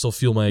helped also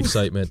fuel my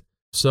excitement.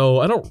 So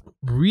I don't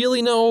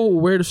really know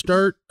where to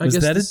start. I Was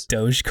guess that this- a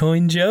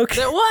Dogecoin joke?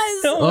 That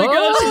was. Oh my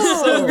gosh,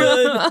 it's so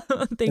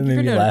good. Thank That you made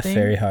for me laugh noticing.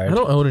 very I hard.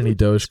 don't own any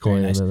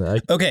Dogecoin. nice. And I,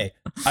 Okay,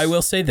 I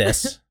will say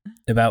this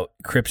about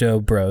crypto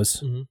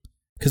bros. Mhm.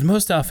 Because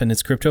most often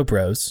it's crypto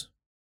bros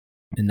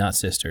and not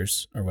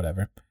sisters or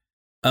whatever.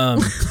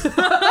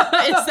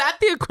 that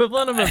the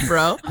equivalent of a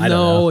bro? I don't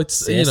know. It's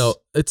Sis?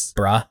 it's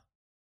Bruh.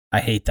 I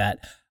hate that.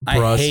 I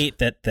Brus. hate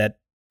that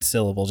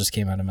syllable just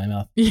came out of my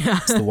mouth. Yeah.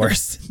 It's the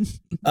worst.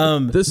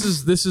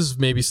 this is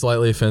maybe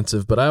slightly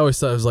offensive, but I always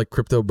thought it was like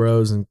crypto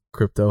bros and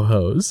crypto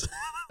hoes.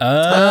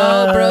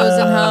 Oh, bros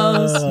and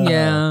hoes.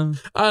 Yeah.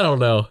 I don't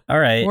know. All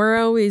right. We're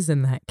always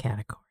in that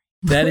category.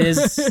 That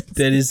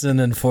is an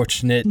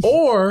unfortunate.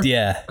 Or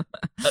Yeah.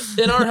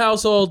 in our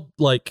household,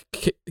 like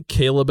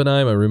Caleb and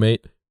I, my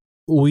roommate,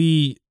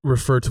 we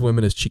refer to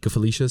women as Chica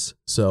Felicias.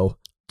 So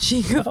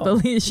Chica Oh.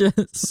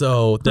 Felicias.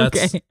 so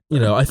that's Okay.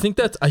 I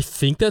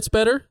think that's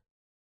better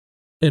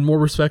and more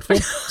respectful.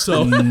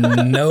 So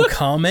No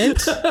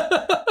comment.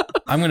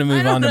 I'm going to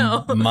move I on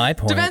don't to know. my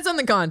point. Depends on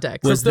the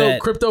context. Was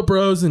crypto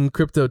bros and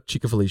crypto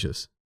Chica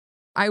Felicias.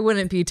 I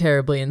wouldn't be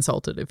terribly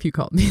insulted if you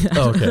called me that.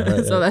 Oh, okay,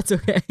 right, So right. that's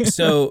okay.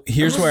 So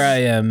here's where I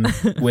am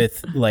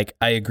with, like,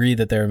 I agree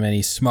that there are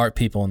many smart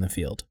people in the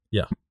field.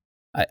 Yeah.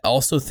 I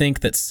also think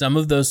that some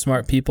of those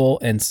smart people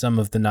and some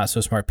of the not so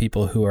smart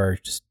people who are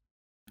just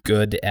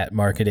good at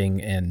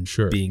marketing and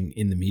Sure. being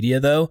in the media,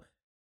 though,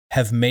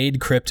 have made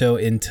crypto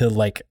into,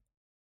 like,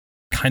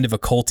 kind of a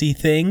culty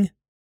thing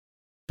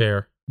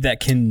Fair.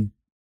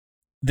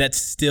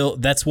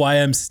 that's why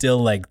I'm still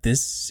like,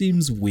 this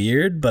seems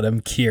weird, but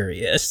I'm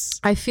curious.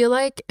 I feel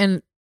like,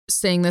 and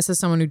saying this as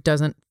someone who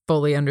doesn't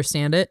fully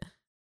understand it,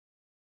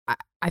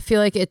 I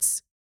feel like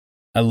it's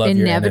I love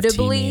your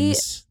Inevitably- NFT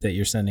memes that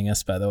you're sending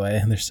us, by the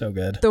way. They're so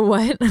good. the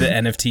what? The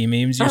NFT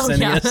memes you're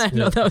sending yeah, us. I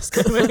know that was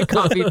kind of a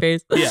copy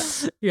paste. Yeah.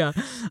 Yeah.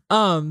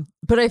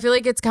 But I feel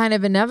like it's kind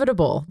of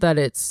inevitable that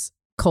it's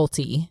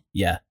culty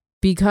Yeah.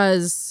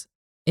 because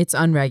it's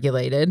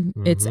unregulated.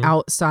 It's Mhm.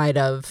 outside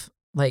of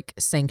like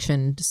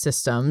sanctioned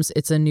systems.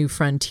 It's a new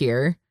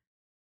frontier.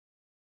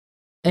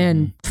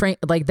 And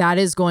like that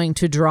is going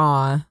to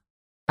draw,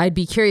 I'd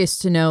be curious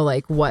to know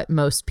like what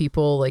most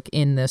people like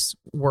in this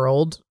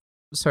world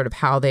sort of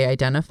how they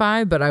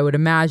identify, but I would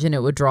imagine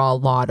it would draw a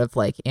lot of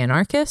like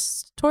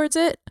anarchists towards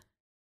it.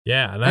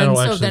 Yeah, and I And don't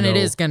so actually then know. it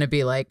is going to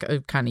be like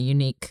a kind of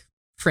unique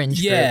fringe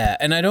Yeah.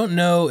 And I don't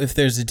know if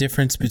there's a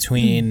difference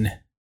between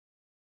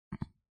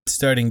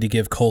starting to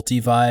give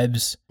culty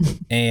vibes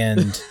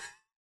and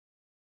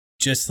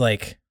just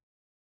like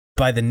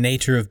by the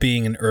nature of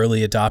being an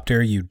early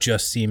adopter, you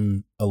just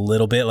seem a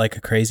little bit like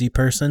a crazy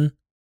person.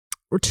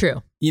 group.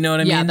 True. You know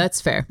what I Yeah, mean?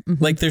 that's fair.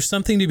 Mhm. Like there's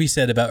something to be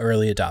said about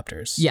early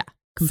adopters. Yeah,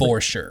 completely.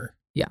 For sure.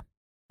 Yeah.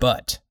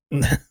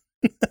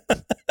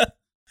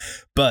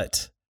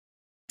 But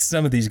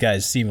some of these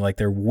guys seem like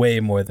they're way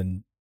more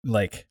than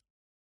like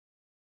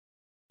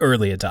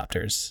early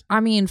adopters. I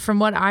mean, from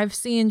what I've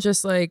seen,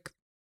 just like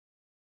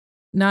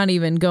not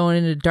even going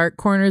into dark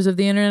corners of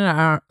the internet.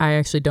 I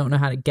actually don't know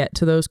how to get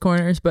to those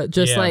corners, but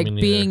just Yeah, like me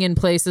neither. being in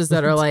places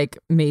that are like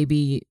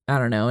maybe, I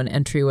don't know, an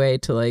entryway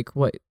to like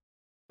what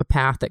a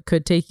path that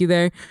could take you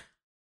there.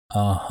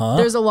 Uh-huh.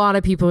 There's a lot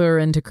of people who are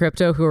into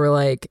crypto who are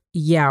like,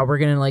 yeah, we're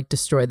going to like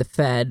destroy the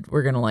Fed.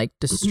 We're going to like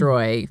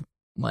destroy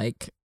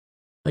like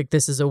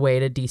this is a way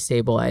to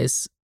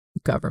destabilize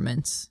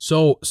governments.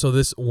 So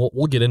this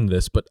we'll get into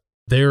this, but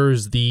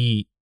there's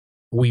we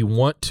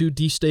want to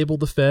destable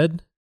the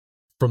Fed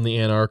from the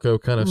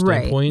anarcho kind of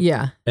standpoint. Right.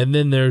 Yeah. And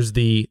then there's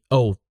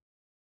it's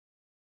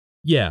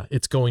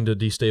going to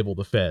destable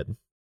the Fed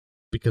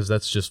because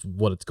that's just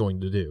what it's going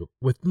to do.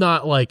 With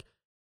not like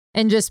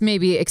And just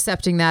maybe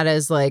accepting that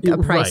as like a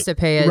price Right, to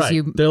pay as right.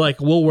 you They're like,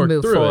 we'll work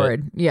move through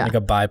forward. Yeah. like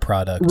a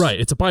byproduct. it. Right.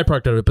 It's a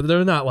byproduct of it, but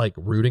they're not like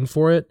rooting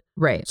for it.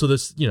 Right. So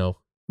this,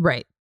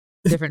 Right.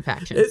 Different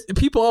factions.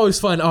 people always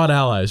find odd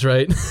allies,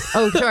 right?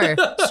 Oh, sure.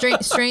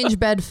 Strange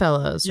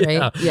bedfellows,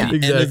 right? Yeah.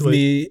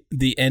 Exactly.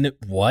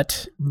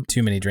 What?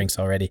 Too many drinks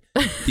already.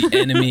 The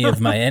enemy of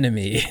my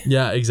enemy.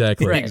 Yeah,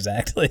 exactly. Right.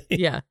 Exactly.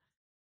 Yeah.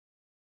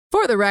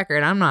 For the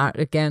record, I'm not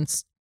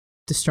against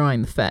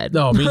destroying the Fed.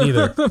 No, me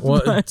neither.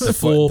 What, But- it's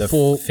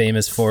full.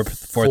 Famous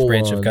fourth full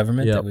branch on. of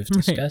government Yep. that we've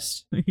Right.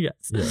 discussed.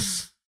 Yes. Yeah.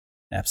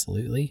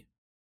 Absolutely.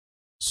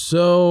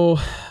 So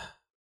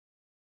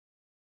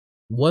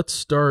let's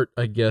start,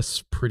 I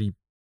guess, pretty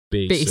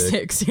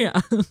Basics,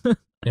 yeah.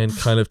 and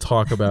kind of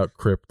talk about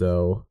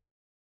crypto.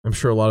 I'm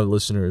sure a lot of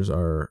listeners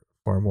are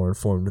far more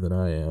informed than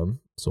I am,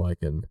 so I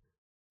can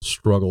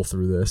struggle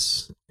through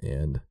this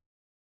and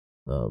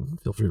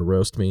feel free to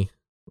roast me.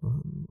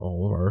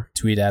 All of our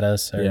Tweet at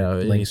us.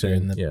 Our links are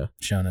in the yeah.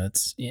 show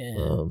notes.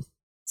 Yeah.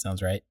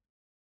 Sounds right.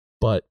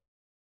 But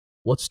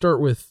let's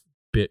start with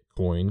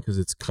Bitcoin because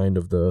it's kind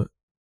of the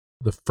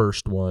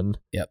first one.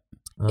 Yep.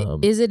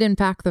 Is it in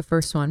fact the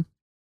first one?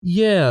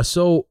 Yeah,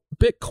 so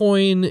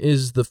Bitcoin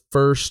is the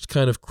first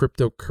kind of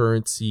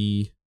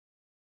cryptocurrency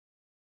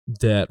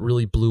that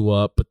really blew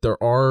up, but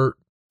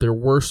there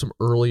were some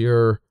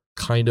earlier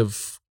kind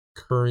of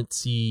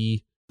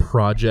currency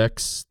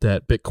projects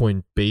that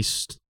Bitcoin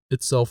based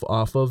itself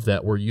off of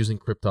that were using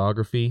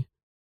cryptography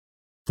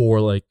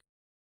for like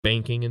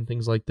banking and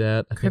things like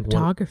that. I think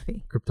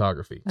Cryptography.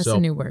 cryptography. That's So, a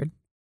new word.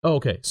 oh,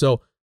 okay.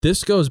 So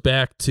this goes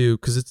back to,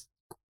 because it's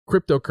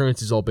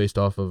cryptocurrency is all based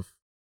off of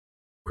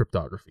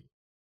cryptography.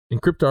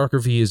 And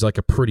cryptography is like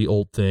a pretty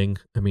old thing.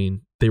 I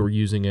mean, they were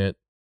using it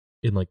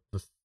in like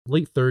the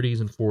late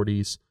 30s and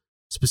 40s,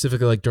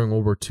 specifically like during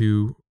World War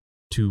II,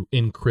 to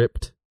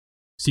encrypt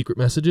secret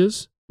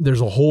messages.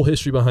 There's a whole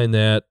history behind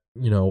that.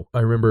 I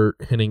remember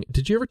Henning.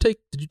 Did you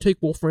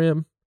take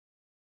Wolfram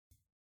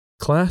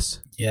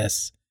class?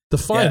 Yes. The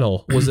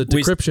final was a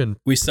decryption.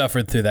 We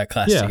suffered through that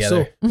class Yeah,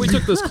 together. so we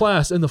took this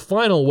class, and the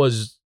final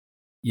was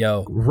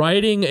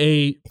writing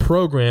a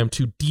program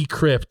to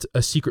decrypt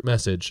a secret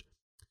message.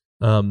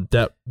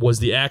 That was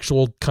the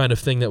actual kind of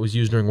thing that was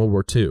used during World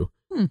War II.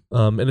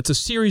 And it's a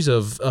series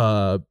of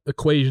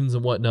equations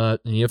and whatnot,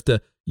 and you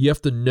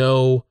have to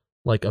know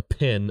like a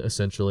pin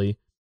essentially,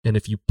 and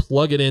if you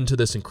plug it into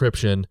this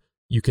encryption,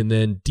 you can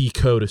then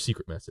decode a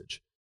secret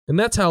message, and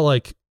that's how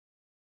like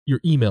your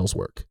emails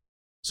work.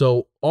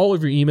 So all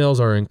of your emails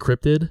are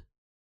encrypted,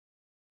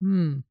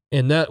 and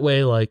that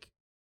way, like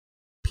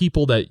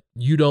people that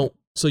you don't,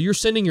 so you're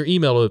sending your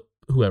email to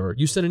whoever,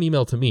 you send an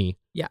email to me,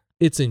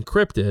 it's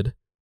encrypted,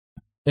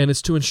 and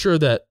it's to ensure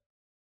that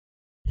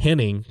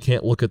Henning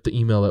can't look at the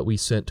email that we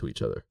sent to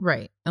each other.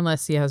 Right.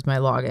 Unless he has my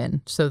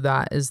login. So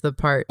that is the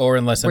part. Or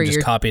unless I'm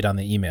just copied on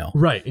the email.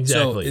 Right,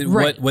 exactly. So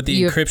what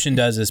the encryption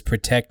does is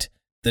protect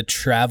the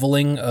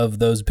traveling of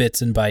those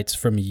bits and bytes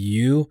from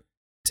you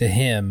to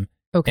him.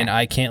 Okay. And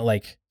I can't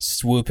like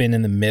swoop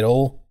in the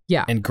middle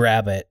and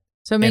grab it.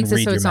 So it makes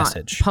it so it's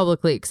message. not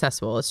publicly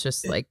accessible. It's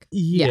just like,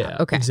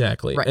 okay.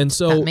 Exactly. Right. And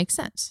so that makes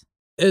sense.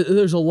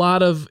 There's a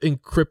lot of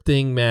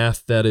encrypting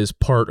math that is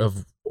part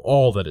of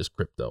all that is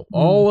crypto.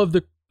 All of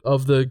the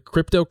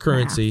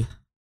cryptocurrency.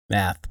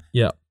 Math.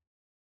 Yeah.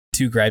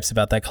 2 gripes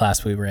about that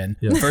class we were in.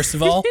 Yeah. First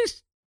of all,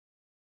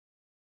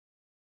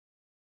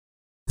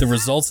 the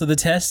results of the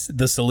test,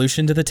 the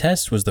solution to the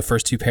test was the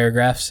first 2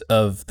 paragraphs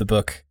of the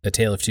book, A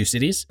Tale of Two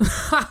Cities.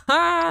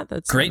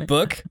 That's great funny.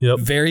 book. Yep.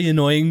 Very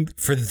annoying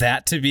for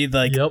that to be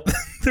like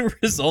the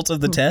result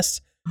of the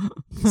test.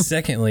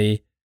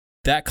 Secondly,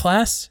 that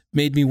class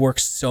made me work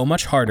so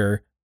much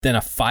harder than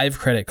a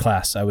 5-credit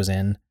class I was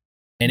in.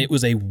 And it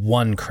was a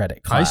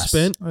 1-credit class. I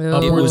spent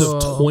upwards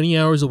of 20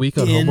 hours a week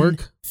on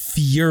homework.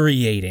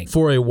 Infuriating.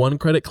 For a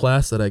 1-credit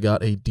class that I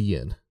got a D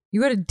in.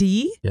 You got a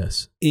D?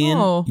 Yes.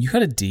 You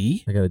got a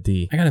D? I got a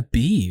D. I got a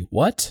B.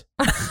 What?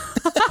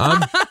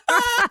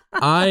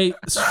 I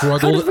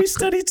struggled. How did we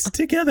study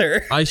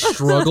together? I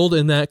struggled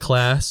in that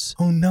class.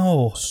 Oh,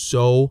 no.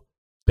 So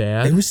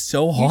bad. It was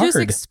so hard. You just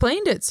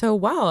explained it so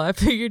well. I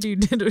figured you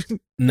did a good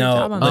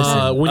job on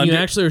listen, when you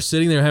actually are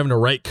sitting there having to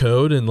write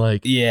code and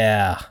like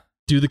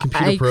do the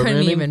computer programming. I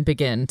couldn't even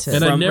begin to.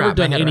 And I've never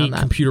done any that.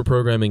 computer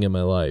programming in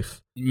my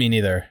life. Me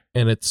neither.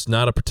 And it's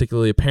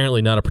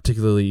apparently not a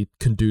particularly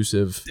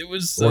conducive it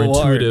was so or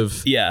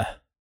intuitive hard.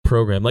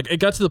 program. Like it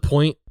got to the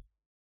point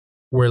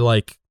where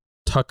like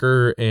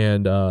Tucker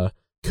and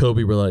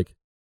Kobe were like,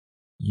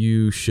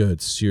 you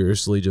should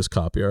seriously just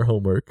copy our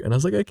homework. And I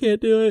was like, I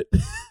can't do it. I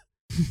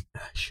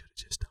should have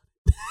just done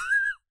it.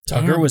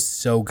 Tucker was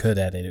so good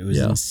at it. It was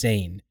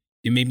insane.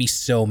 It made me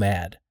so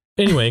mad.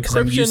 Anyway, because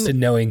I'm used to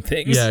knowing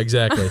things. Yeah,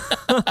 exactly.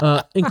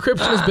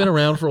 Encryption has been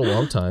around for a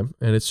long time,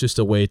 and it's just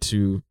a way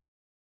to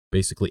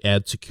basically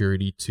add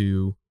security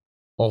to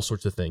all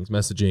sorts of things,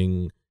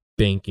 messaging,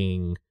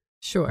 banking.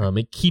 Sure.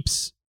 It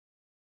keeps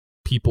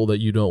people that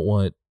you don't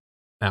want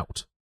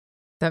out.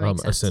 That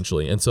makes sense.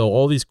 Essentially. And so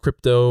all these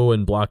crypto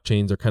and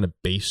blockchains are kind of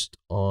based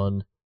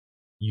on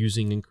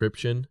using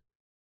encryption.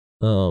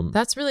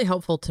 That's really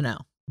helpful to know.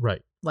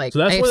 Right. Like, so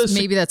that's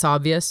maybe that's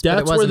obvious, but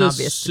it wasn't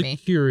obvious to me.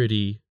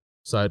 Security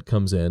side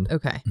comes in.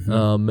 Okay.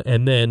 Mm-hmm.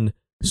 And then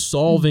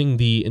solving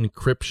the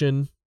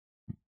encryption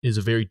is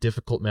a very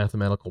difficult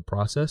mathematical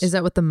process. Is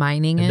that what the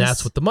mining is? And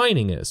that's what the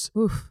mining is.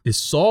 Oof. Is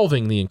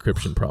solving the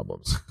encryption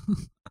problems.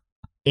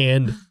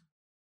 And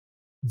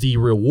the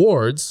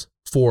rewards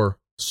for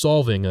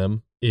solving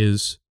them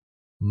is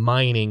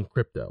mining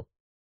crypto.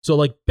 So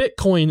like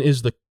Bitcoin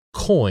is the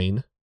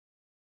coin,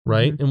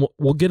 right? Mm-hmm. And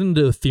we'll get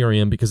into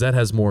Ethereum because that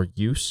has more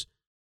use.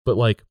 But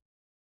like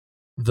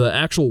the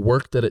actual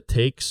work that it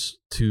takes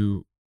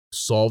to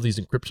solve these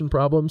encryption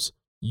problems,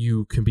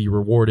 you can be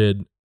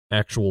rewarded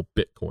actual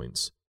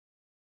Bitcoins.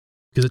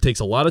 Because it takes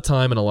a lot of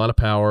time and a lot of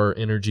power,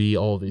 energy,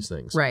 all of these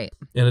things. Right.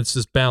 And it's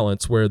this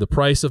balance where the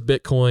price of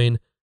Bitcoin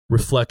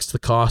reflects the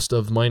cost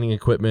of mining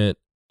equipment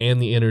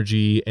and the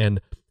energy.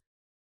 And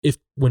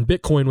when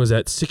Bitcoin was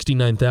at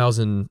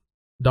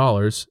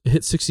 $69,000, it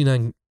hit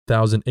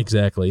 $69,000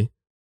 exactly.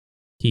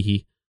 Hee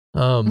hee.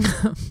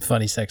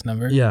 Funny sex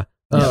number. Yeah.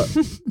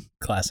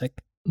 Classic.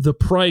 The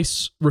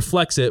price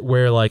reflects it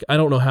where like, I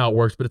don't know how it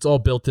works, but it's all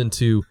built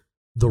into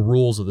the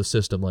rules of the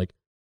system. Like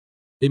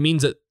it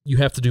means that you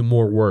have to do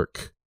more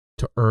work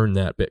to earn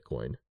that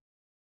Bitcoin.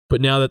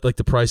 But now that like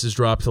the price has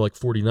dropped to like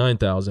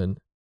 49,000,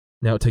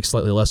 now it takes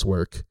slightly less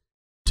work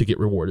to get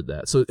rewarded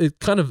that. So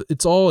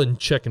it's all in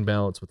check and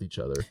balance with each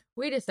other.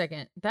 Wait a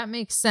second. That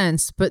makes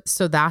sense. But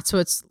so that's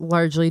what's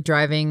largely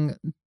driving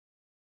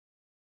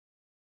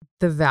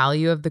the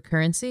value of the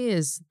currency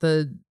is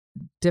the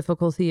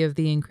difficulty of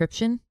the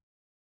encryption?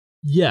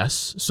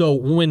 Yes. So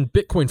when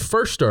Bitcoin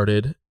first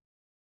started,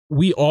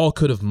 we all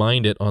could have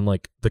mined it on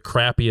like the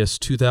crappiest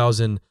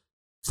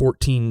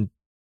 2014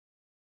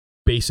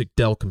 basic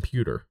Dell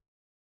computer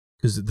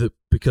because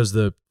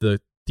the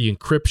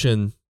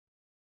encryption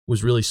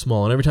was really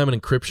small, and every time an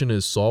encryption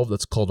is solved,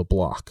 that's called a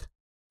block.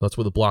 That's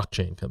where the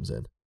blockchain comes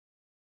in.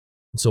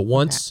 And so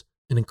once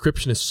an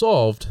encryption is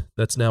solved,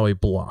 that's now a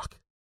block.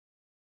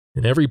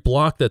 And every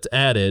block that's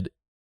added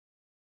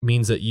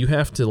means that you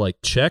have to like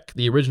check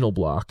the original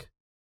block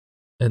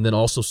and then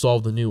also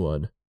solve the new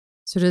one.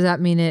 So does that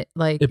mean it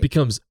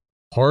becomes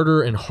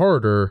harder and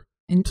harder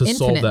to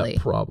solve infinitely?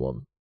 that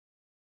problem?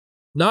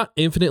 Not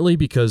infinitely,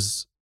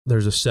 because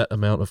there's a set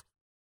amount of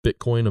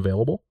Bitcoin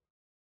available.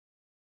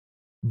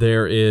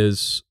 There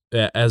is,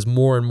 as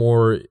more and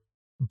more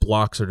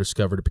blocks are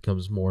discovered, it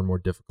becomes more and more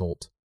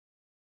difficult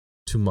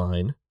to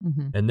mine.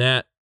 Mm-hmm. And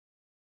that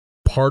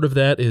part of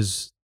that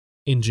is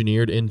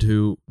engineered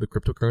into the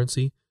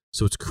cryptocurrency.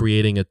 So it's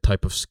creating a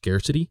type of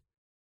scarcity.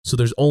 So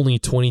there's only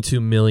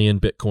 22 million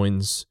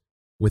Bitcoins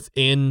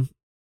within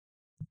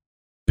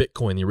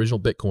Bitcoin, the original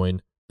Bitcoin,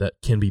 that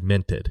can be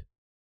minted.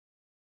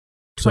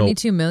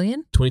 22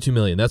 million? 22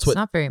 million. That's what. It's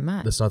not very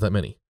much. That's not that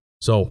many.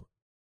 So,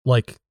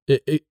 like,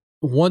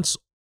 once,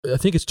 I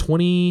think it's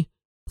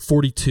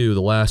 2042,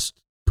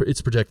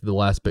 it's projected the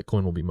last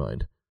Bitcoin will be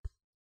mined.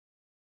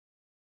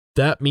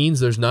 That means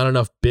there's not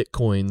enough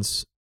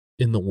Bitcoins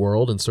in the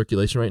world in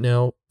circulation right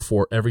now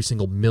for every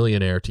single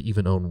millionaire to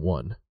even own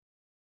one.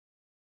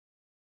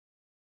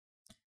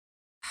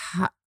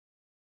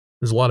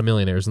 There's a lot of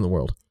millionaires in the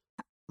world.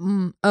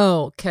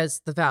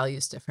 Because the value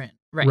is different.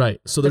 Right.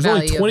 Right. So there's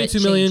only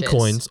 22 million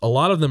coins. A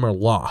lot of them are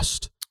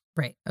lost.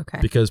 Right. Okay.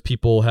 Because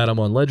people had them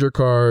on ledger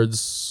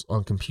cards,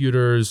 on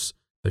computers.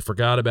 They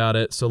forgot about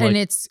it. So and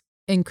it's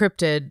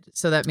encrypted,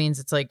 so that means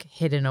it's like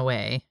hidden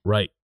away.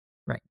 Right.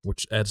 Right.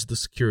 Which adds to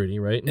security,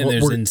 right? And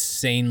there's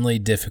insanely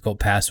difficult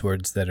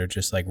passwords that are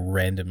just like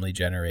randomly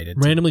generated.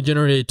 Randomly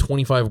generated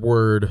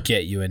 25-word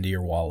get you into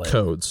your wallet.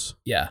 Codes.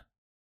 Yeah.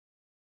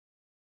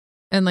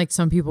 And like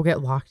some people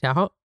get locked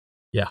out.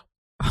 Yeah.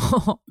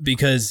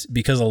 Because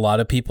a lot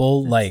of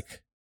people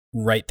like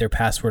write their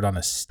password on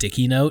a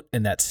sticky note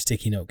and that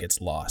sticky note gets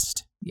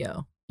lost.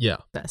 Yo. Yeah.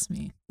 That's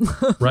me.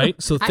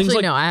 Right? So things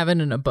Actually, no, I have it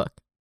in a book.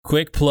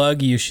 Quick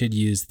plug, you should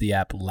use the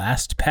app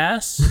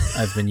LastPass.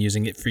 I've been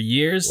using it for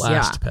years.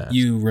 LastPass.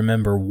 You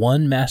remember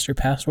one master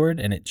password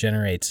and it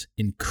generates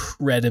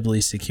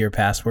incredibly secure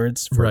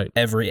passwords for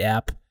every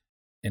app,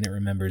 and it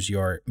remembers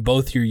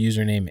both your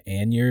username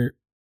and your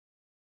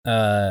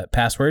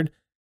password.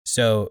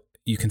 So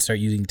you can start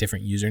using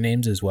different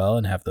usernames as well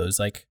and have those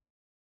like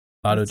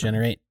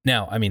auto-generate.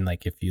 Now, I mean,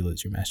 like if you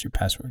lose your master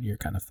password, you're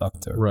kind of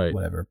fucked or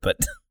whatever, but...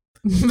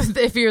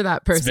 if you're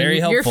that person,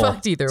 you're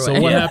fucked either way. So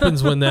what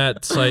happens when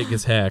that site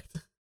gets hacked?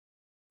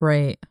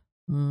 Right.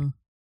 And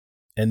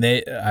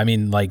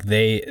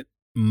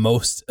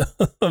most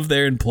of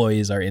their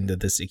employees are into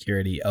the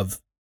security of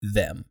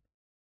them.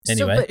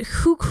 Anyway. So, but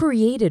who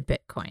created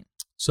Bitcoin?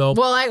 So,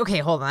 okay,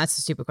 hold on. That's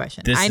a stupid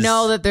question. I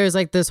know that there's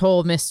like this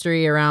whole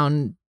mystery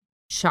around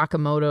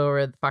Sakamoto,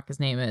 or the fuck his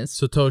name is.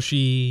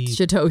 Satoshi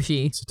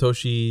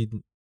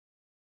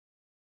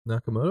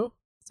Nakamoto?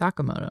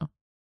 Sakamoto.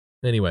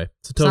 Anyway,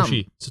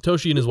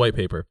 Satoshi in his white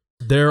paper.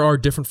 There are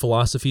different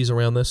philosophies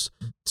around this.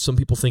 Some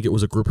people think it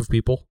was a group of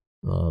people.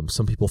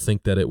 Some people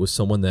think that it was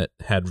someone that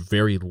had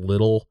very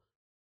little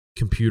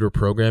computer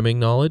programming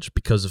knowledge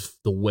because of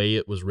the way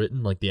it was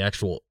written, like the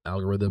actual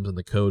algorithms and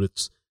the code.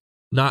 It's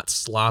not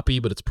sloppy,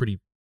 but it's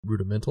pretty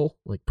rudimental,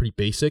 like pretty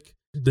basic.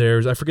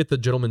 I forget the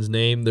gentleman's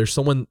name. There's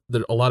someone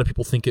that a lot of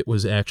people think it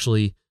was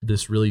actually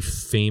this really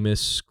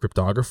famous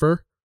cryptographer.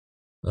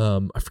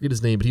 I forget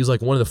his name, but he was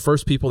like one of the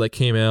first people that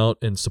came out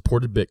and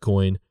supported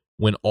Bitcoin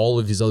when all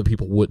of these other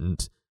people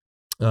wouldn't.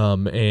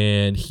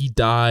 And he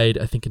died,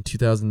 I think, in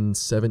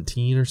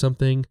 2017 or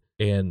something.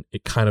 And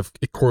it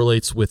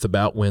correlates with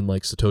about when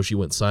like Satoshi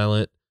went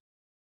silent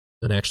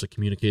and actually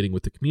communicating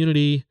with the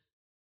community.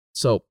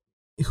 So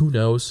who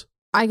knows?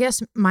 I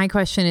guess my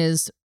question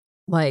is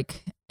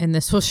like, and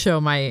this will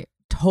show my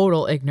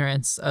total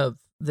ignorance of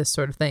this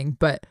sort of thing,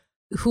 but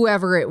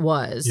whoever it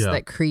was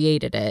that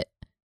created it,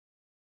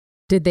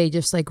 did they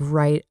just like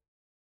write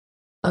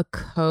a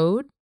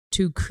code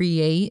to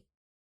create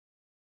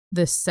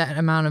this set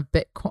amount of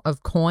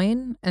of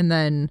coin, and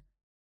then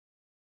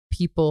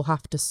people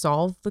have to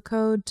solve the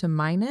code to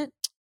mine it?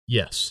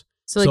 Yes.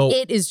 So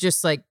it is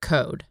just like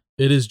code.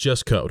 It is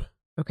just code.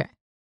 Okay.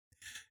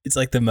 It's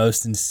like the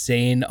most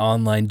insane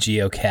online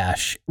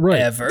geocache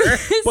ever.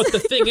 But the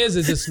thing is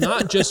it's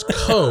not just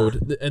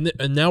code. And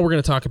now we're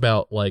going to talk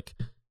about like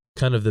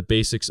kind of the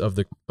basics of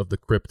the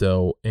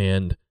crypto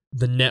and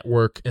the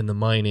network and the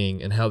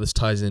mining and how this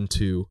ties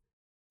into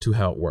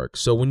how it works.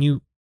 So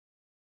when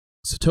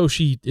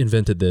Satoshi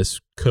invented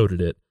this,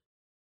 coded it,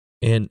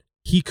 and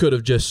he could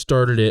have just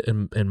started it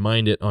and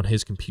mined it on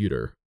his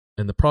computer.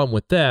 And the problem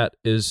with that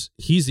is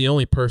he's the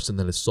only person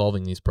that is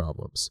solving these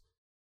problems.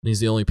 And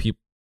he's the only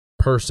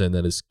person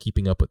that is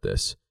keeping up with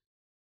this.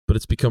 But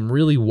it's become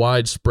really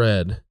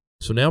widespread.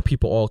 So now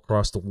people all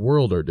across the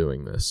world are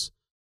doing this.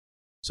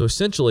 So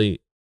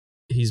essentially,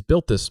 he's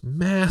built this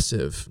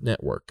massive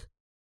network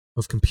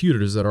of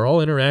computers that are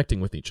all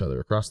interacting with each other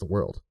across the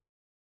world.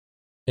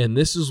 And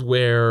this is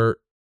where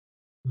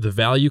the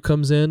value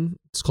comes in.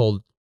 It's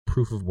called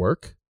proof of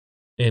work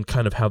and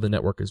kind of how the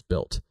network is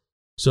built.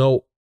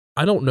 So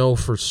I don't know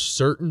for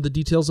certain the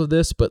details of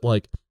this, but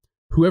like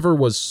whoever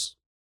was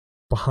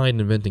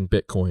behind inventing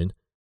Bitcoin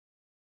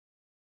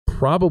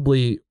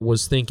probably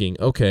was thinking,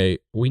 okay,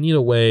 we need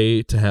a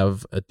way to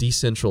have a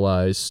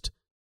decentralized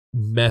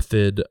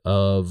method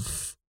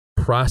of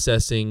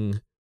processing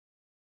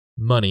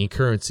money,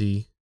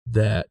 currency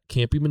that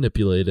can't be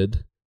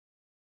manipulated,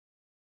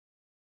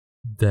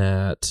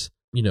 that,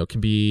 you know,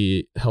 can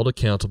be held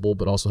accountable,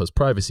 but also has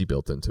privacy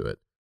built into it.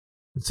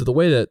 And so the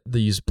way that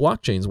these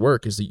blockchains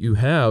work is that you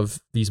have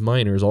these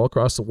miners all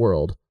across the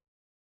world,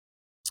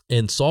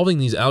 and solving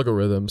these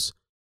algorithms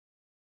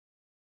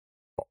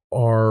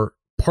are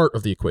part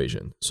of the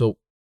equation. So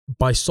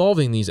by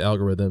solving these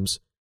algorithms,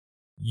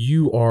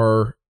 you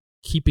are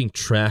keeping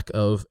track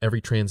of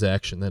every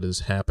transaction that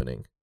is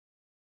happening.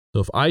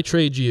 So if I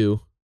trade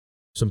you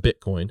some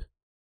Bitcoin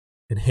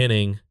and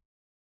Henning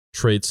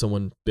trades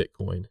someone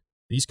Bitcoin,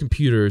 these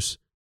computers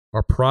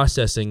are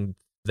processing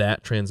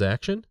that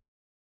transaction.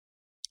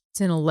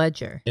 It's in a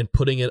ledger. And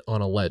putting it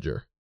on a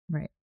ledger.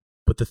 Right.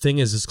 But the thing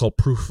is, it's called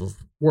proof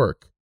of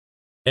work.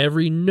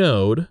 Every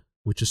node,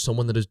 which is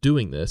someone that is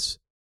doing this,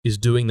 is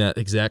doing that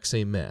exact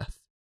same math.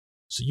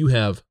 So you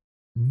have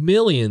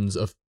millions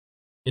of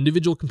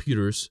individual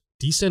computers,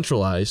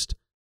 decentralized,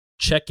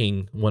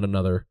 checking one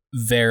another,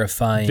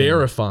 verifying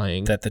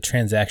that the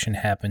transaction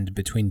happened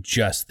between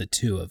just the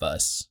two of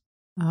us.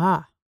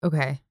 Ah,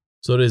 okay.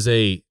 So it is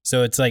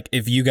So it's like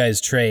if you guys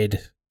trade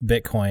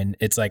Bitcoin,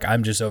 it's like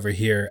I'm just over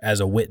here as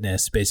a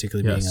witness,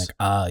 basically being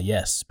like,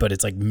 yes. But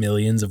it's like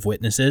millions of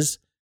witnesses,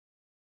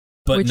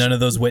 but none of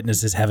those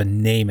witnesses have a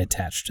name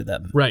attached to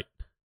them. Right.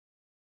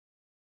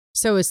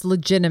 So it's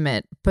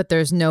legitimate, but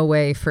there's no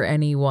way for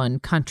any one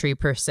country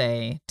per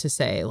se to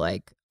say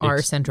like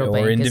our central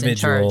bank is in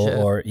charge of.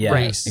 Or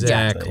right.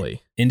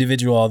 Exactly.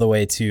 Individual all the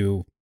way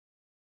to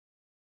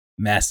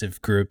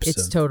massive groups.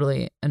 It's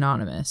totally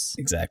anonymous.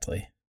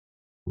 Exactly.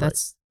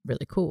 That's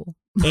really cool.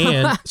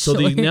 And so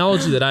the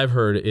analogy that I've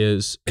heard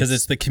is because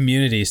it's the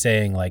community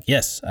saying like,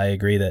 yes, I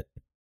agree that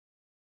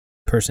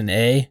person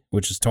A,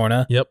 which is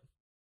Torna,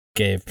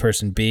 gave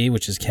person B,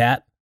 which is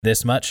Cat,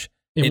 this much.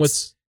 And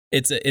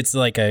it's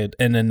like an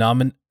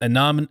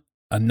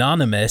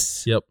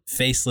anonymous,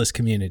 faceless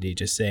community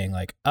just saying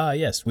like,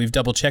 yes, we've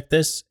double checked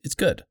this. It's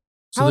good.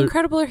 So how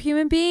incredible are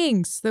human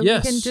beings that we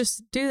can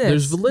just do this?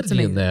 There's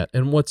validity in that.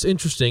 And what's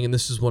interesting, and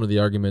this is one of the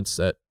arguments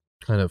that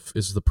kind of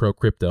is the pro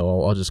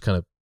crypto, I'll just kind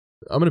of,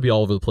 I'm going to be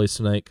all over the place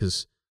tonight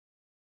because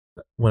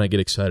when I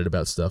get excited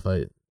about stuff,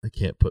 I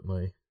can't put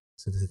my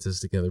sentences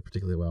together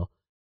particularly well.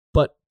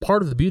 But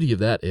part of the beauty of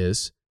that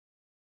is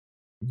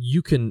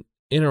you can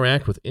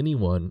interact with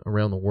anyone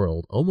around the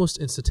world almost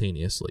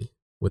instantaneously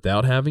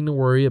without having to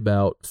worry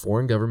about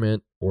foreign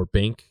government or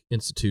bank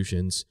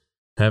institutions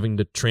having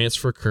to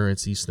transfer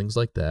currencies, things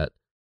like that.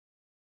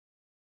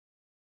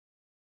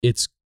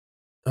 It's,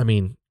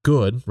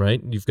 good,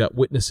 right? You've got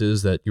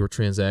witnesses that your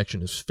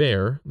transaction is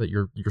fair, that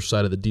your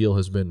side of the deal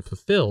has been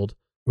fulfilled,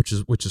 which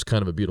is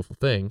kind of a beautiful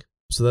thing.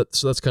 So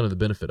that's kind of the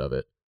benefit of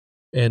it.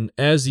 And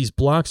as these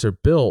blocks are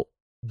built,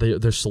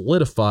 they're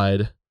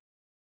solidified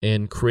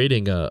and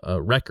creating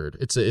a record.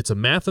 It's a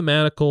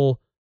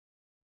mathematical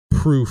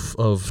proof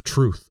of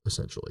truth,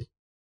 essentially.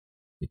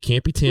 It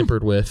can't be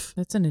tampered with.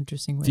 That's an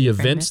interesting way. The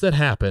events that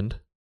happened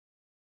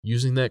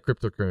using that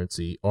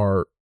cryptocurrency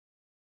are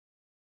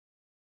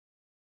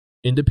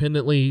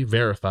independently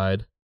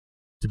verified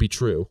to be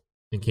true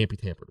and can't be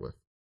tampered with.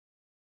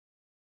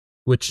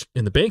 Which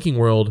in the banking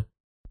world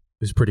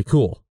is pretty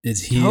cool.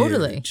 It's huge.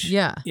 Totally.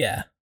 Yeah.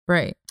 Yeah.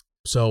 Right.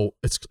 So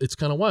it's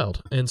kind of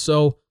wild. And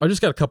so I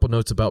just got a couple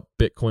notes about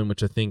Bitcoin,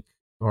 which I think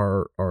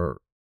are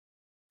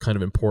kind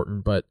of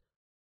important. But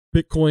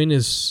Bitcoin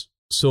is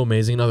so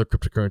amazing in other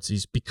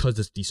cryptocurrencies because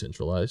it's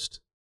decentralized.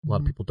 A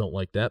lot of people don't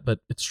like that, but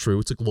it's true.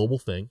 It's a global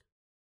thing,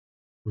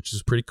 which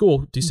is pretty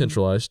cool.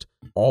 Decentralized.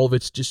 All of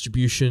its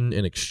distribution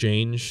and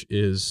exchange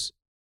is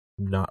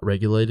not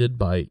regulated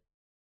by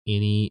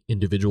any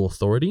individual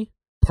authority.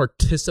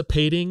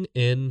 Participating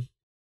in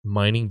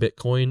mining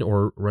Bitcoin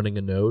or running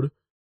a node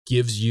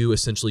gives you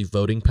essentially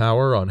voting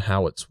power on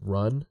how it's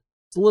run.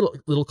 It's a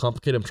little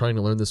complicated. I'm trying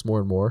to learn this more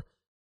and more,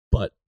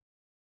 but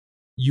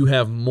you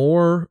have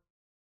more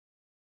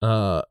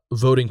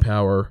voting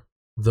power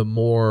the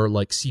more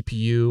like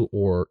CPU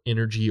or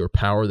energy or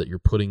power that you're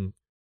putting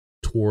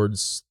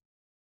towards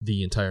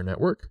the entire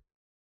network.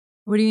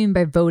 What do you mean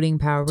by voting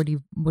power? What are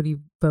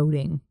you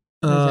voting?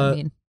 What does that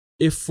mean?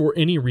 If for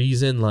any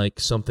reason like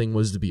something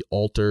was to be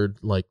altered,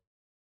 like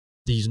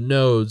these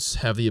nodes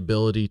have the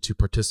ability to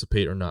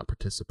participate or not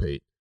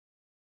participate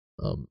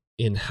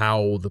in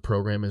how the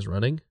program is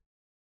running.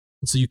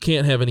 And so you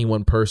can't have any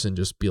one person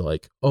just be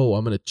like, oh,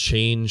 I'm going to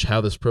change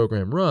how this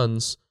program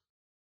runs,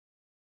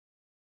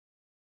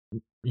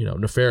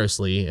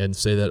 nefariously and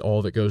say that all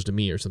of it goes to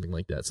me or something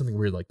like that, something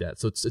weird like that.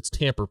 So it's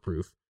tamper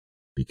proof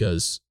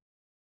because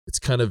it's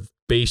kind of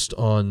based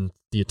on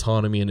the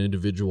autonomy and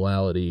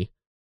individuality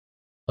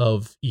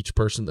of each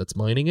person that's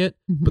mining it,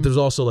 Mm-hmm. but there's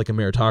also like a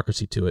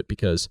meritocracy to it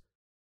because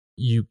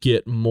you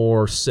get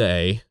more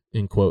say,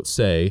 in quote,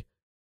 say,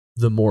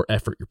 the more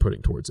effort you're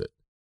putting towards it.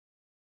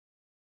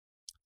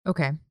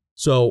 Okay.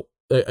 So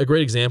a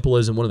great example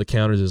is, in one of the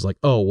counters is like,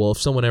 oh, well,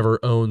 if someone ever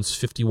owns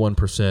 51%,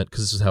 because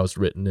this is how it's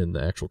written in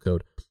the actual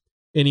code,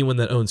 anyone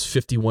that owns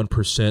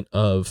 51%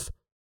 of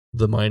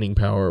the mining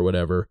power or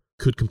whatever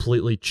could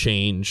completely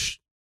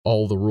change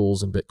all the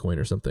rules in Bitcoin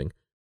or something,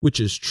 which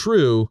is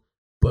true,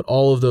 but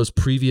all of those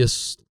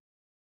previous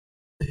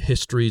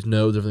histories,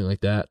 nodes, everything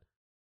like that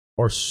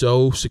are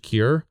so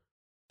secure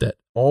that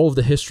all of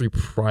the history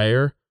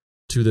prior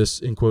to this,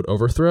 in quote,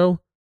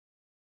 overthrow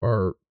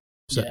are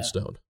set in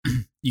stone.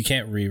 You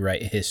can't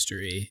rewrite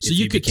history. So if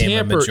you could became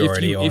tamper a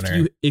majority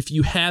owner. if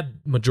you had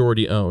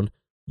majority own,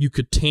 you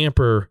could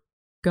tamper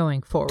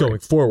Going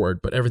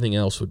forward. but everything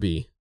else would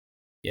be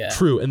Yeah.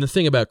 true. And the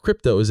thing about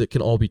crypto is it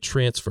can all be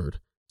transferred.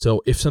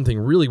 So if something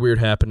really weird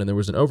happened and there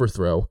was an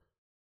overthrow,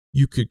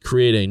 you could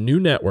create a new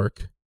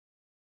network.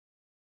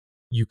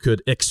 You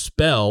could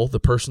expel the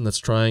person that's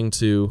trying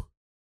to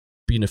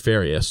be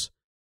nefarious,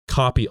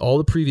 copy all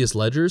the previous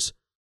ledgers,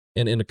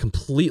 and in a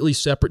completely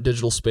separate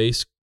digital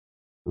space,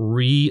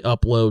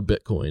 re-upload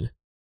Bitcoin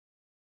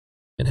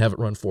and have it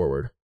run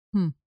forward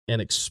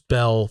and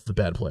expel the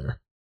bad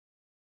player.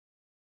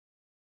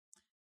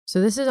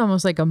 So this is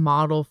almost like a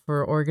model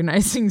for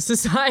organizing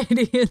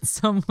society in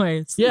some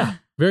ways. Yeah,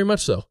 very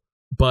much so.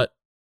 But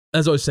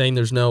as I was saying,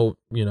 there's no,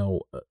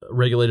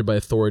 regulated by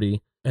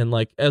authority. And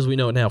like, as we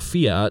know it now,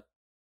 fiat,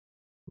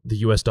 the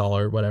US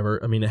dollar,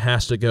 whatever, I mean, it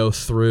has to go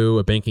through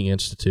a banking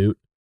institute.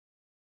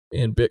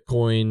 And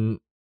Bitcoin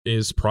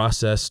is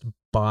processed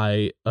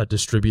by a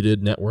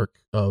distributed network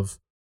of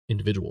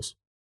individuals.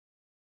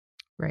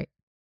 Right.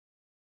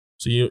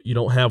 So you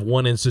don't have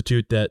one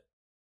institute that,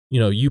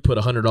 you put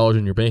 $100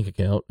 in your bank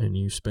account and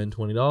you spend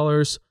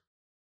 $20.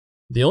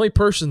 The only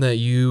person that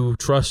you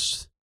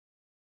trust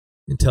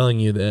in telling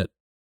you that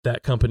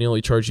that company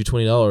only charged you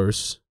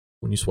 $20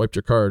 when you swiped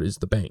your card is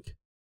the bank.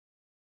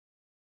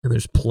 And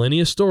there's plenty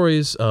of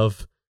stories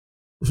of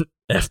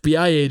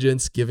FBI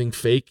agents giving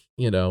fake,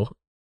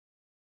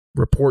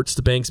 reports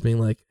to banks being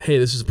like, hey,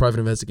 this is a private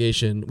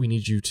investigation. We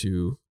need you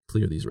to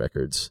clear these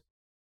records.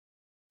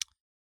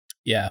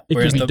 Yeah. It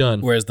can be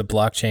done. Whereas the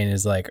blockchain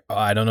is like, oh,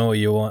 I don't know what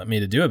you want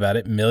me to do about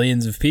it.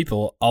 Millions of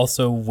people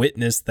also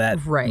witnessed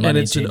that. Right. Money And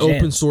it's an change open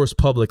hands. source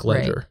public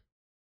ledger. Right.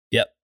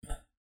 Yep.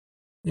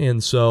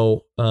 And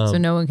so... so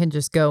no one can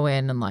just go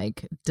in and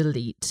like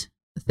delete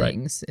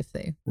things if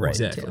they Right.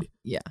 want Exactly. to.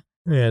 Yeah.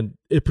 And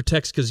it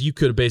protects because you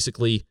could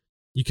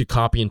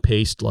copy and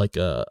paste like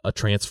a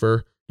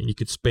transfer, and you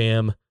could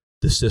spam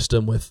the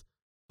system with,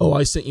 oh,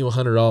 I sent you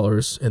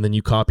 $100, and then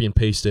you copy and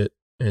paste it,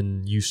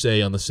 and you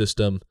say on the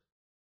system,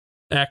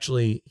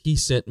 actually, he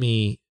sent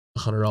me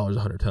 $100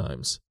 100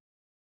 times.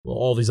 Well,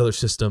 all these other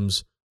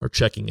systems are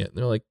checking it. And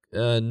they're like,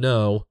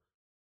 no.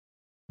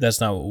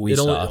 That's not what we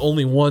saw.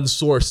 Only one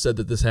source said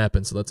that this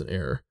happened, so that's an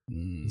error.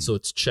 Mm. So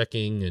it's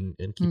checking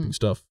and keeping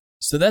stuff.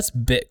 So that's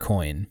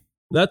Bitcoin.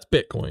 That's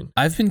Bitcoin.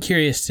 I've been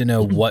curious to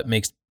know what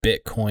makes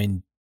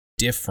Bitcoin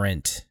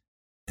different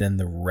than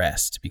the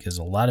rest, because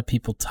a lot of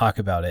people talk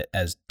about it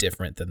as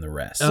different than the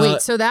rest. Wait,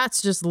 so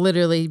that's just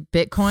literally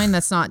Bitcoin?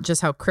 That's not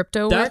just how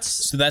crypto works?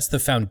 So that's the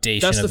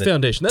foundation. That's of the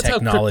foundation. That's how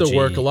crypto technology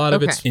work. A lot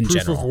of it's in proof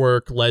general. of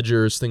work,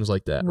 ledgers, things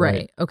like that.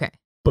 Right. Okay.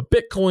 But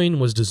Bitcoin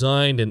was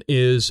designed and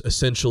is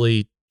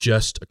essentially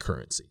just a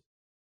currency.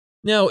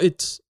 Now,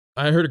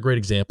 I heard a great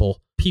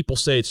example. People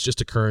say it's just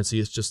a currency.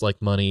 It's just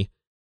like money.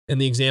 And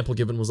the example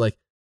given was like,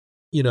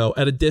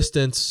 at a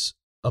distance,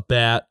 a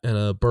bat and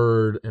a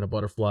bird and a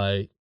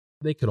butterfly,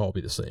 they could all be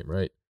the same,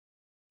 right?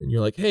 And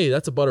you're like, hey,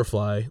 that's a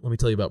butterfly. Let me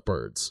tell you about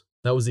birds.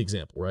 That was the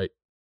example, right?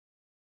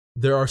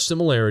 There are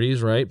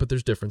similarities, right? But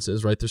there's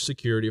differences, right? There's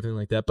security, everything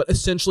like that. But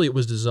essentially, it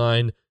was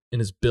designed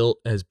and is built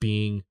as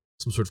being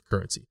some sort of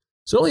currency.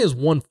 So it only has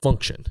one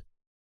function.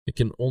 It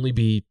can only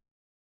be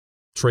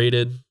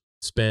traded,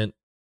 spent,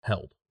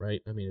 held,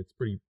 right? I mean, it's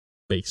pretty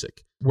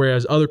basic.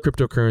 Whereas other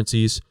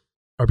cryptocurrencies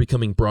are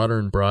becoming broader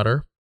and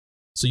broader.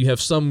 So you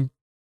have some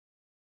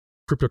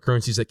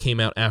cryptocurrencies that came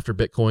out after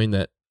Bitcoin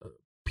that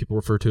people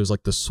refer to as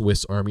like the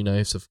Swiss Army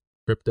knives of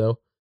crypto.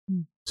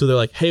 So they're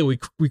like, hey, we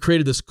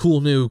created this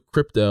cool new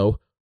crypto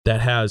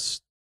that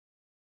has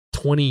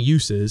 20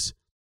 uses.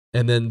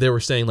 And then they were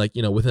saying like,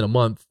 within a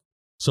month,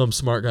 some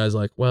smart guy's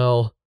like,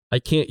 well, I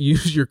can't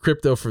use your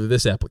crypto for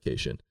this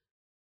application.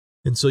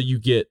 And so you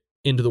get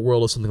into the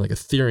world of something like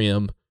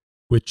Ethereum,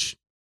 which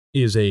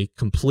is a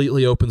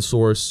completely open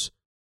source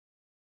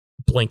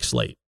blank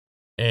slate.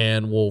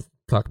 And we'll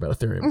talk about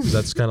Ethereum because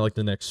that's kind of like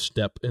the next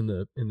step in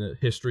the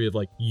history of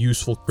like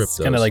useful cryptos. It's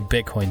kind of like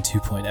Bitcoin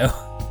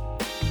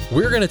 2.0.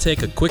 We're going to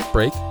take a quick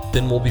break,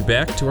 then we'll be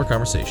back to our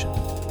conversation.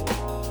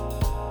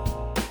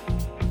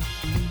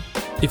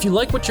 If you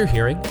like what you're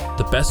hearing,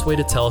 the best way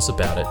to tell us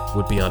about it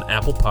would be on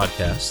Apple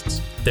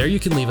Podcasts. There you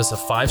can leave us a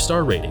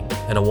 5-star rating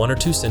and a 1 or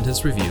 2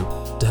 sentence review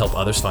to help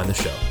others find the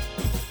show.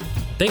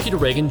 Thank you to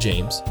Reagan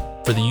James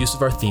for the use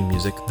of our theme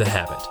music, The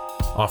Habit,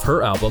 off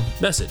her album,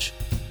 Message.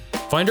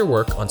 Find her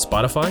work on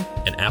Spotify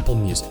and Apple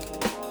Music.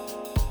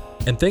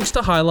 And thanks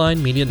to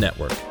Highline Media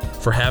Network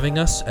for having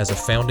us as a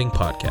founding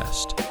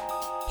podcast.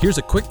 Here's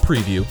a quick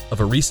preview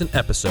of a recent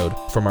episode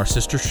from our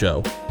sister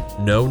show,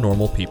 No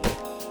Normal People.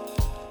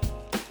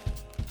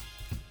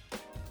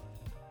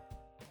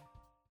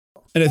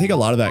 And I think a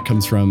lot of that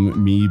comes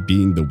from me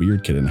being the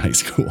weird kid in high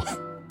school.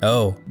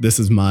 Oh, This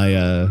is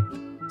my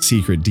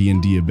secret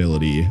D&D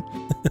ability.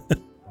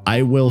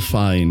 I will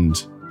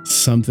find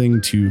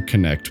something to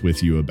connect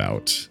with you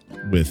about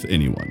with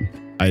anyone.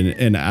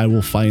 And I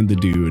will find the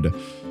dude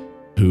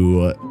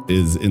who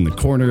is in the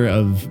corner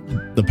of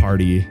the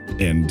party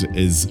and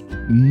is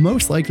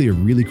most likely a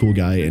really cool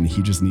guy, and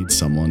he just needs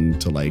someone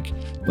to like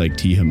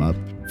tee him up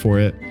for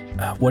it.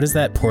 what is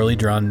that poorly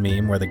drawn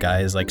meme where the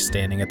guy is like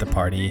standing at the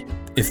party?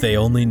 If they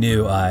only knew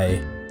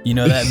you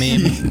know that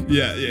meme?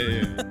 Yeah.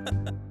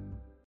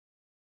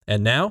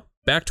 And now,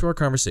 back to our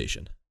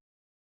conversation.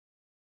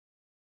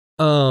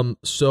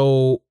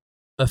 So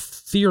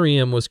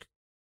Ethereum was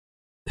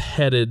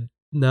headed.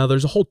 Now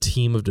there's a whole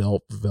team of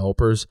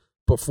developers,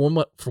 but from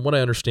what I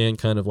understand,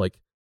 kind of like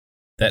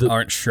that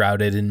aren't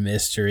shrouded in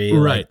mystery,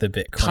 right? Like the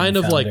Bitcoin kind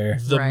of founder.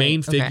 like the Right, main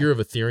okay. figure of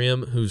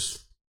Ethereum,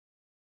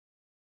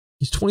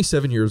 he's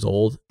 27 years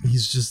old.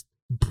 He's just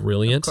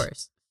brilliant. Of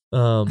course.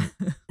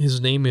 His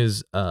name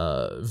is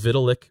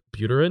Vitalik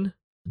Buterin.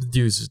 The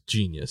dude's a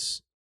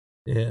genius,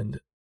 and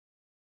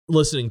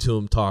listening to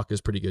him talk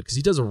is pretty good because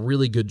he does a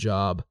really good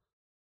job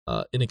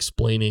in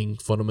explaining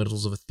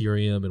fundamentals of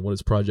Ethereum and what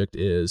his project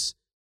is,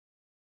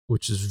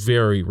 which is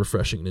very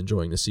refreshing and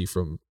enjoying to see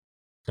from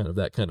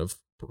that kind of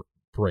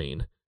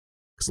brain.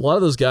 Because a lot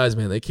of those guys,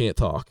 man, they can't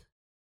talk.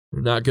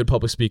 They're not good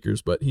public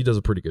speakers, but he does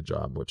a pretty good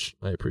job, which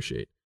I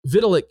appreciate.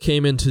 Vitalik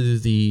came into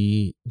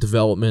the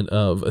development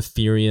of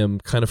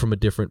Ethereum kind of from a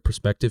different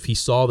perspective. He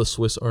saw the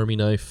Swiss Army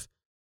knife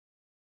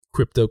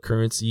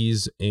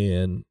cryptocurrencies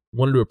and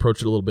wanted to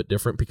approach it a little bit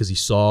different because he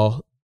saw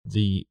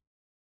the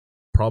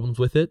problems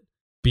with it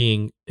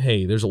being,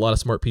 hey, there's a lot of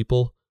smart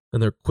people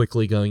and they're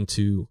quickly going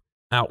to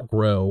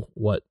outgrow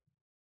what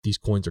these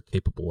coins are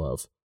capable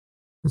of.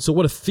 And so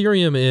what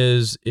Ethereum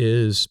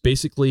is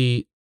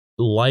basically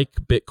like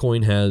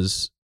Bitcoin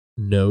has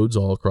nodes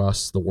all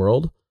across the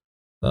world.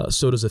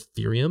 So does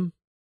Ethereum,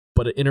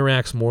 but it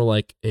interacts more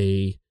like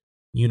a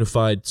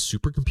unified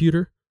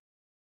supercomputer.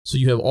 So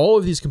you have all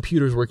of these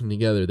computers working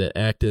together that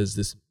act as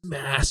this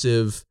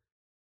massive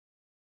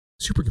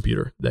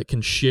supercomputer that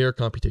can share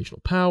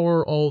computational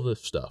power, all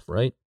this stuff,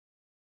 right?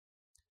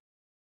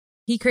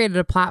 He created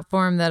a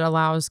platform that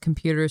allows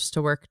computers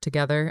to work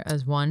together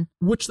as one.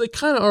 Which they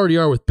kind of already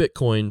are with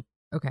Bitcoin,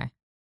 Okay.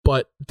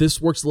 but this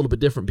works a little bit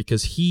different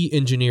because he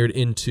engineered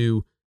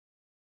into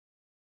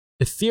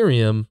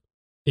Ethereum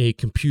a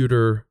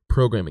computer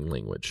programming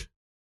language.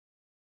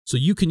 So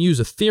you can use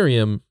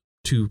Ethereum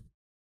to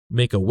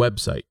make a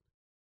website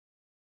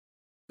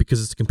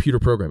because it's a computer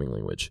programming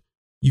language.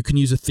 You can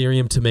use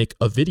Ethereum to make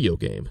a video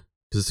game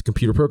because it's a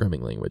computer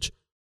programming language.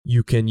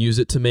 You can use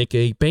it to make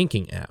a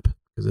banking app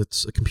because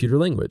it's a computer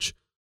language.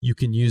 You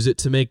can use it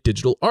to make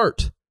digital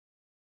art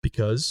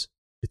because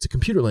it's a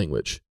computer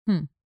language.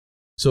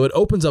 So it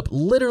opens up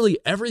literally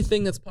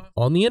everything that's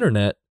on the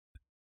internet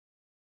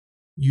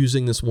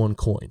using this one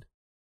coin.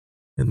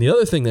 And the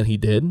other thing that he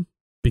did,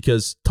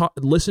 because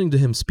listening to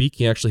him speak,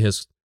 he actually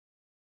has,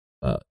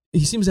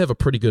 he seems to have a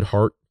pretty good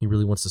heart. He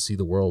really wants to see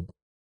the world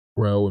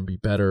grow and be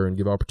better and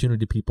give opportunity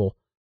to people.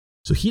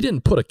 So he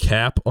didn't put a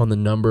cap on the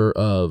number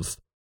of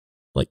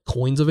like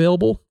coins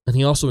available. And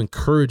he also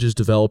encourages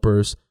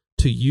developers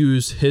to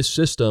use his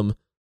system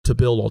to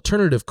build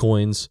alternative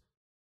coins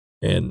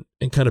and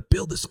kind of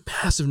build this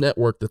massive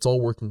network that's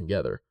all working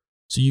together.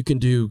 So you can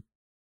do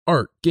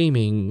art,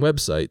 gaming,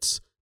 websites,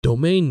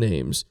 domain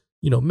names,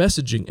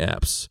 messaging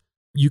apps.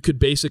 You could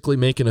basically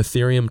make an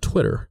Ethereum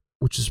Twitter,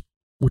 which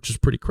is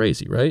pretty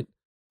crazy, right?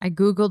 I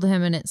Googled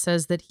him and it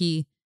says that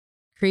he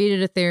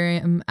created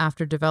Ethereum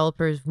after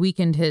developers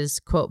weakened his,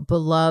 quote,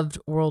 beloved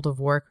World of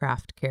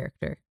Warcraft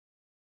character.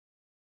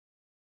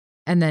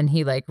 And then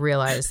he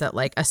realized that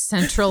a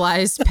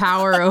centralized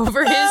power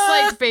over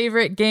his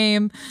favorite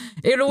game,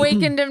 it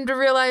awakened him to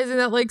realizing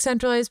that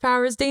centralized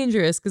power is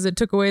dangerous because it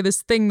took away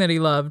this thing that he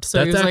loved.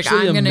 So he That's was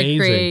actually I'm going to amazing.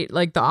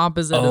 create the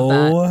opposite of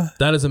that.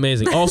 That is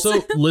amazing. Also,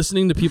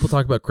 listening to people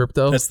talk about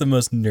crypto, That's the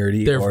most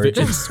nerdy They're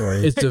origin story.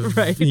 it's a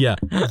Right.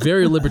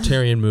 very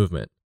libertarian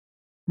movement.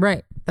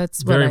 Right.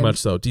 That's what Very much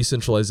so.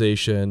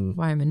 Decentralization,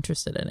 why I'm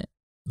interested in it.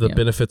 the Yeah.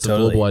 benefits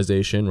Totally. of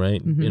globalization,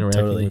 right? Mhm.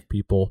 Interacting Totally. with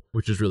people,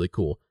 which is really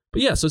cool.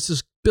 But yeah, so it's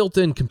this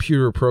built-in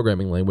computer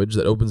programming language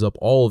that opens up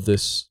all of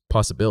this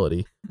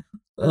possibility.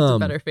 That's a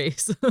better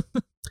face.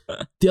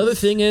 The other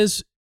thing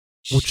is,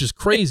 which is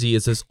crazy,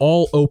 is it's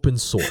all open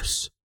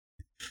source.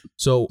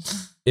 So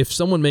if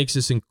someone makes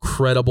this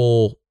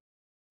incredible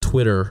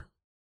Twitter,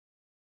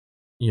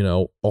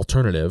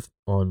 alternative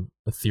on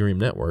Ethereum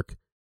network,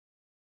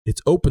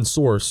 it's open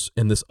source,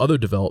 and this other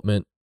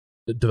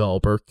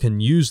developer can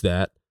use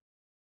that,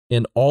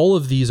 and all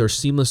of these are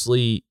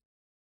seamlessly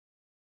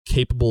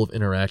capable of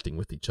interacting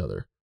with each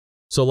other.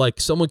 So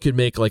someone could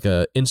make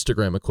a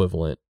Instagram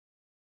equivalent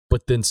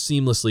but then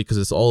seamlessly, because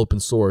it's all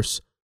open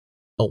source,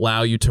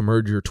 allow you to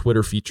merge your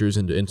Twitter features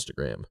into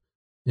Instagram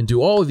and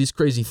do all of these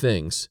crazy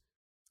things.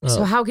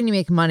 So how can you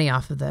make money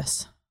off of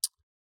this?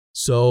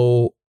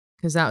 So,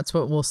 because that's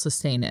what will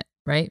sustain it,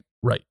 right?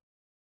 right.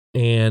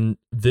 And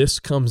this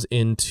comes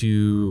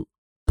into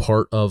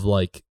part of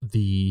like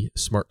the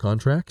smart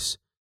contracts,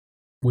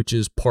 which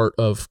is part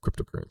of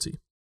cryptocurrency.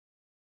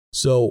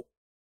 So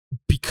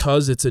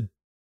because it's a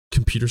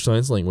computer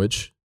science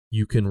language,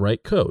 you can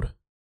write code.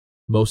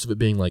 Most of it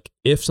being like,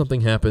 if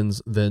something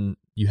happens, then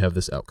you have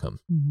this outcome.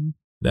 Mm-hmm.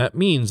 That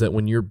means that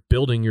when you're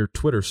building your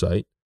Twitter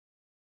site,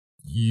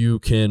 you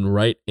can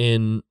write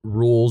in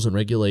rules and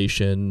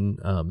regulation,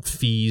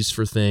 fees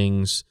for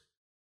things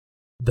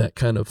that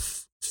kind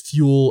of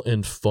fuel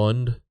and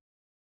fund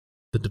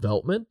the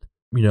development.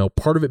 You know,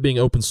 part of it being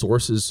open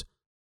source is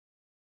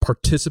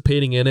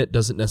participating in it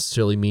doesn't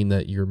necessarily mean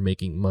that you're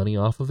making money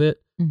off of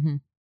it. Mm-hmm.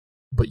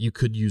 But you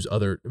could use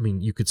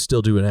you could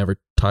still do an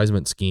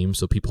advertisement scheme,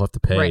 so people have to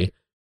pay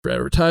for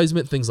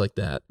advertisement, things like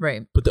that.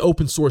 Right. But the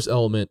open source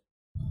element,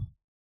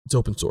 it's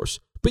open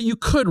source. But you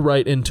could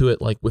write into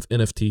it like with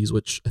NFTs,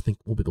 which I think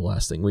will be the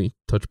last thing we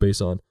touch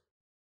base on.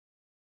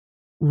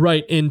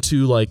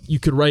 You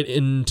could write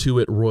into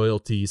it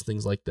royalties,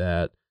 things like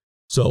that.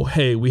 So,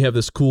 hey, we have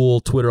this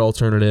cool Twitter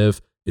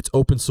alternative. It's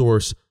open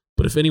source,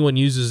 but if anyone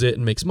uses it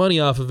and makes money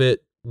off of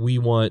it, we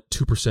want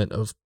 2%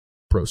 of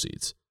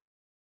proceeds.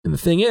 And the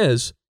thing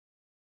is,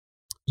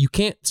 you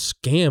can't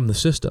scam the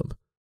system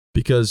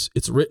because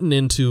it's written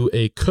into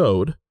a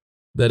code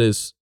that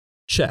is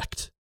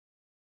checked.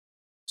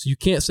 So you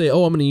can't say,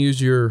 oh, I'm going to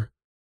use your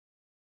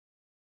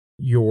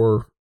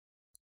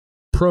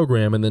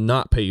program and then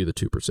not pay you the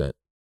 2%,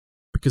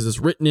 because it's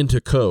written into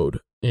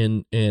code.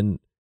 And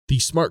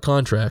these smart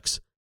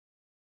contracts,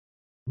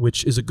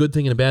 which is a good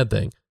thing and a bad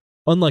thing,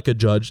 unlike a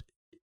judge,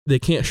 they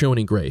can't show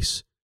any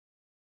grace.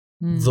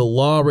 The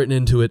law written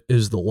into it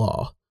is the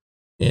law,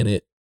 and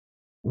it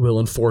will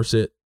enforce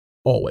it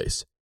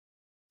always.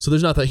 So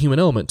there's not that human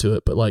element to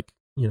it, but like,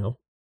 you know,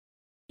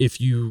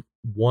 if you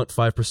want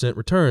 5%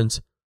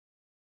 returns,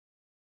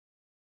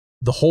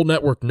 the whole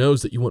network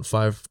knows that you want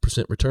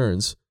 5%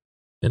 returns,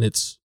 and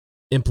it's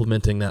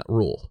implementing that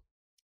rule.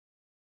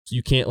 So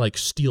you can't like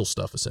steal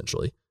stuff,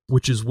 essentially,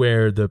 which is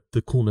where the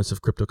coolness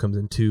of crypto comes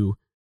into.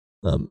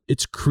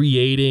 It's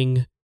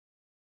creating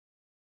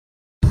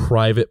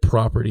private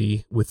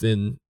property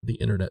within the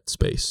internet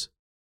space.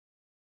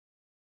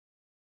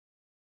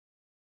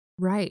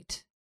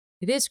 Right.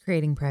 It is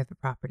creating private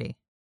property.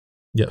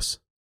 Yes.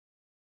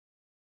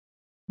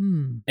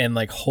 And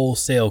like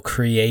wholesale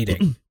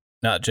creating,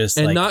 not just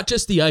And like not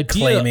just the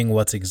idea, claiming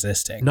what's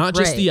existing. not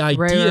just the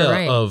idea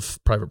Right. of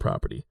private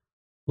property.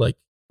 Like,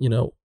 you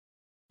know,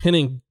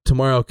 Henning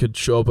tomorrow could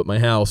show up at my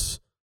house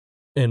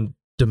and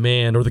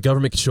demand, or the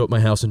government could show up at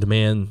my house and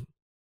demand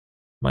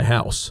my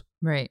house.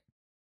 Right.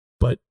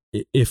 But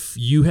if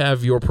you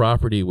have your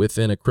property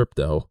within a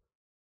crypto,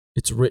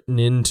 it's written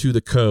into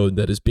the code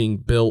that is being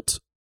built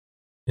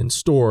and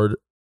stored.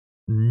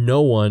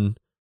 No one,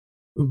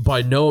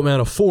 by no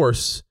amount of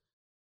force,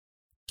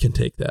 can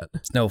take that.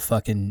 There's no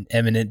fucking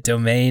eminent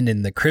domain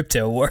in the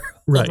crypto world.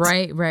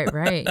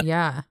 Right.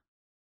 Yeah.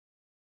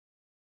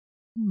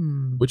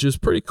 Which is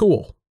pretty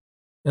cool.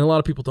 And a lot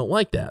of people don't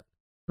like that.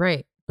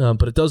 Right.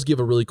 But it does give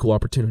a really cool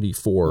opportunity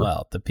for...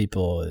 Well, the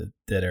people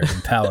that are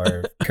in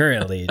power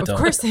currently Of don't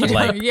course they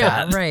like don't.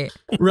 Yeah, that. right.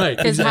 Right,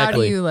 Because how do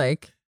exactly. you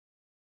like...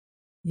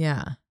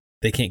 Yeah.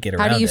 They can't get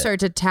around How do you it. start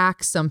to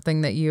tax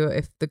something that you,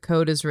 if the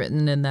code is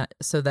written in that,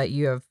 so that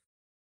you have,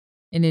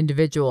 an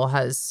individual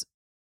has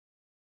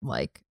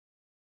like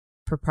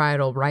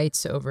proprietal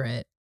rights over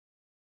it?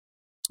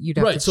 You'd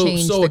have to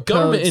change so the a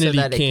government code so entity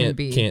that it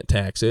can can't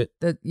tax it,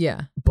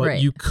 yeah. but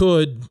right. you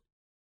could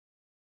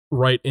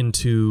write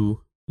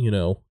into, you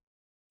know,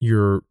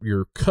 your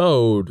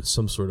code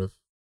some sort of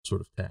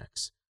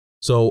tax.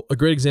 So a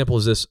great example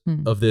is this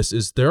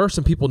there are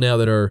some people now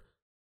that are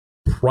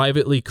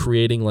privately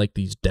creating like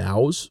these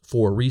DAOs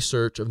for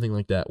research, everything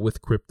like that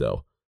with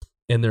crypto.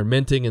 And they're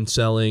minting and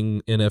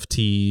selling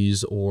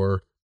NFTs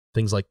or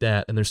things like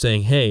that. And they're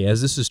saying, hey,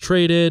 as this is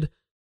traded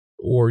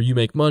or you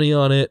make money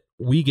on it,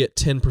 we get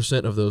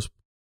 10% of those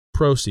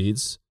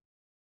proceeds.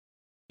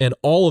 And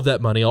all of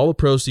that money, all the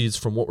proceeds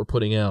from what we're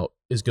putting out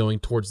is going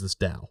towards this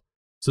DAO.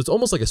 So it's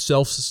almost like a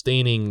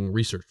self-sustaining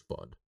research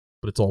fund,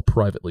 but it's all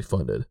privately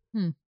funded.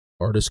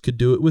 Artists could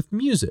do it with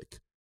music.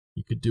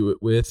 You could do it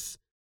with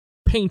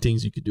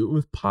paintings. You could do it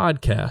with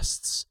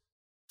podcasts.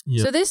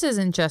 So this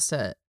isn't just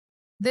a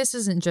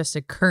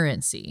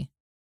currency.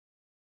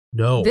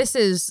 No. This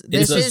is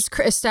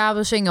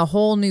establishing a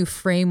whole new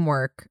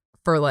framework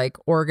for like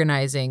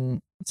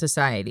organizing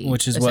society,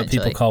 which is what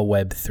people call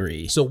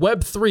Web3. So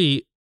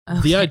Web3,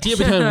 the idea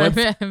behind Web,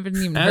 I haven't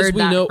even heard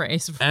that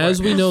phrase before.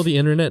 As we know the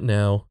internet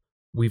now,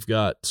 we've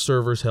got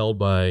servers held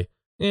by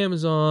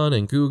Amazon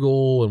and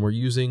Google, and we're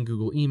using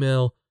Google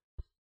email.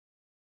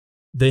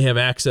 They have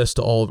access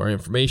to all of our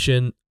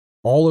information.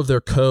 All of their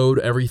code,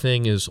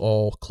 everything is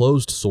all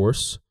closed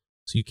source.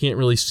 So you can't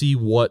really see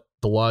what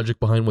the logic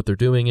behind what they're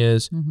doing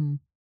is.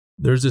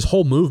 there's this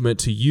whole movement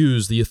to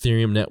use the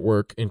Ethereum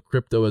network and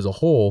crypto as a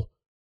whole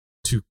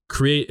to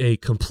create a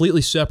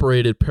completely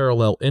separated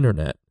parallel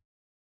internet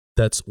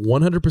that's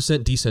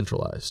 100%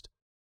 decentralized.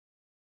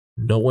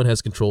 No one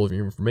has control of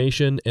your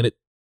information, and it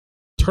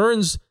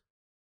turns,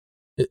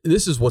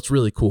 this is what's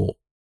really cool.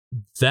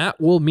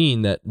 That will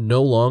mean that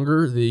no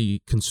longer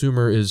the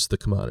consumer is the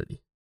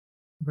commodity.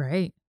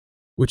 Right.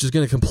 Which is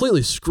going to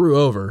completely screw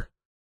over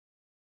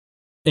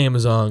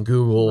Amazon,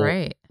 Google,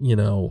 Right.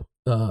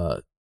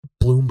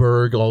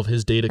 Bloomberg, all of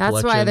his data collection.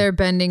 That's why they're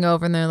bending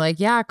over and they're like,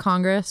 yeah,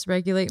 Congress,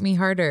 regulate me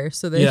harder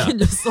so they can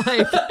just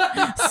like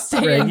stay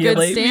in good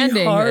Regulate me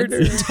standing.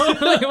 harder. It's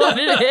totally what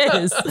it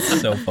is.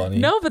 So funny.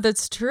 No, but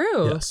that's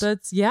true.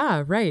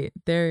 Yes. Right.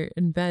 They're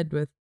in bed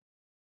with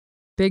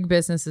big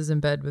businesses, in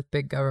bed with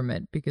big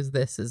government, because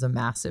this is a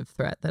massive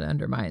threat that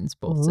undermines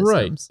both systems.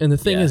 Right. And the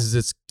thing Yeah.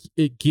 is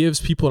it gives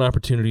people an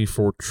opportunity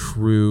for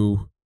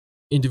true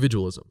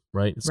individualism,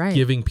 right? It's Right.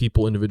 giving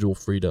people individual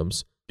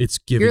freedoms. It's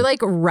giving. You're like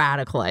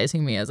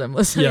radicalizing me as I'm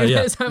listening Yeah, to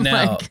yeah. this. I'm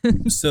Now, like,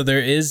 so there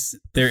is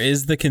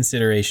the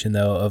consideration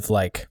though of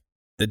like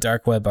the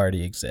dark web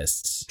already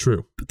exists,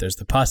 True. but there's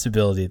the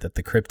possibility that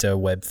the crypto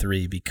web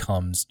 3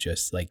 becomes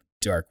just like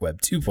dark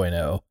web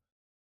 2.0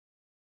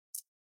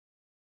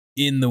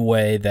 in the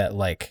way that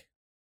like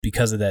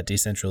because of that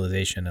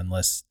decentralization,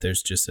 unless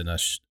there's just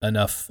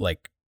enough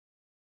like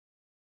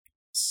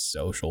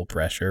social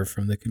pressure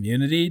from the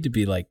community to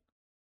be like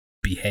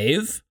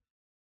behave.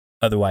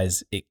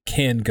 Otherwise, it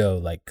can go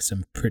like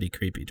some pretty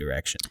creepy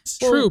directions.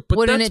 True, but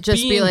wouldn't that's it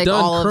just be being like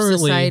done all of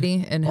currently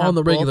society and have on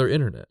the both? regular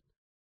internet.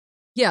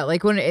 Yeah,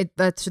 like when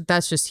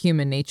that's just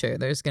human nature.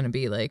 There's going to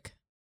be like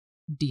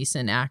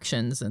decent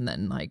actions and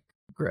then like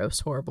gross,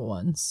 horrible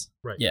ones.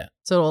 Right. Yeah.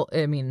 So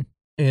I mean,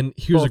 And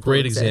here's a Both will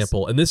great exist.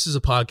 example. And this is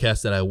a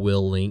podcast that I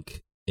will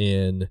link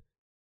in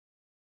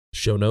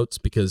show notes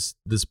because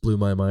this blew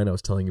my mind. I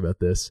was telling you about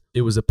this.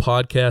 It was a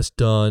podcast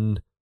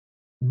done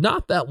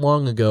not that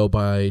long ago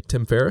by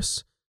Tim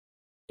Ferriss.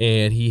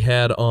 And he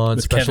had on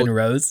With special. Kevin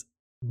Rose.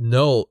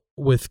 No,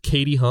 with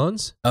Katie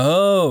Hans.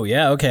 Oh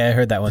yeah, okay, I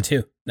heard that one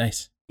too.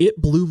 Nice. It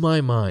blew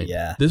my mind.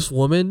 Yeah. This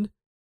woman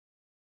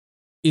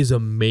is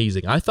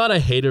amazing. I thought I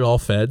hated all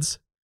feds.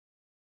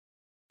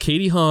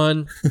 Katie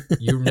Hahn,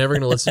 you're never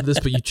going to listen to this,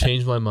 but you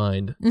changed my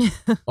mind.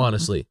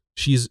 Honestly,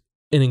 she's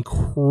an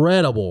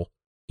incredible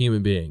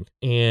human being,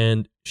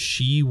 and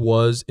she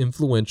was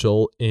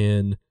influential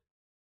in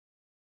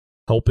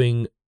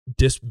helping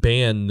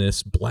disband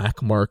this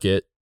black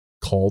market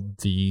called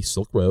the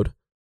Silk Road.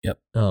 Yep.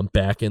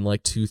 Back in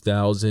like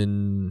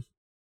 2000,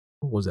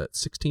 what was that?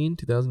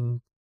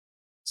 2017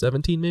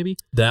 maybe.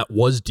 That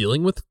was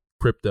dealing with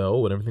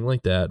crypto and everything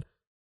like that,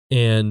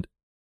 and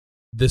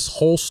this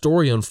whole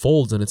story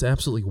unfolds, and it's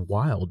absolutely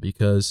wild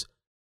because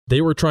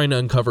they were trying to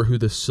uncover who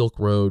the Silk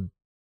Road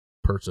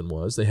person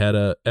was. They had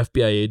a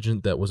FBI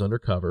agent that was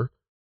undercover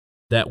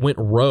that went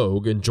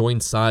rogue and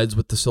joined sides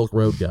with the Silk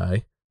Road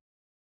guy,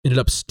 ended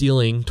up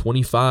stealing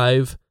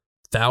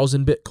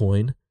 25,000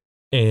 Bitcoin,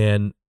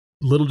 and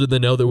little did they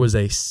know there was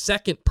a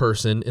second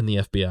person in the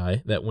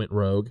FBI that went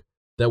rogue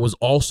that was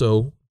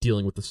also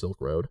dealing with the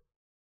Silk Road.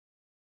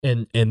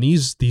 And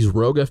these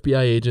rogue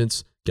FBI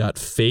agents got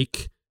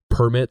fake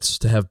permits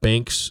to have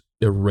banks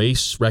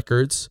erase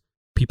records.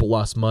 People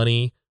lost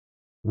money.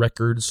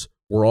 Records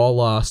were all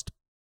lost.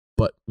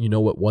 But you know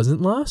what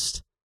wasn't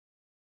lost?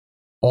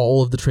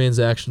 All of the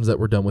transactions that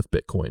were done with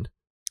Bitcoin.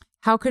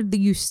 how could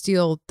you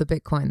steal the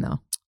Bitcoin though?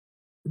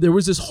 There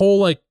was this whole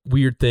like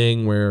weird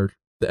thing where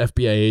the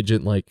FBI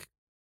agent like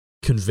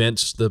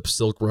convinced the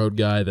Silk Road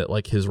guy that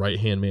like his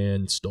right-hand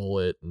man stole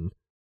it, and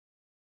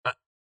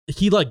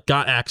he like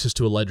got access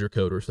to a ledger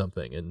code or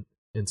something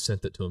and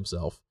sent it to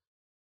himself.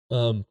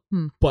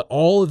 But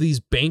all of these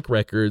bank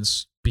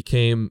records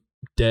became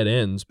dead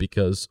ends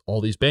because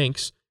all these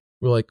banks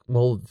were like,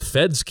 well, the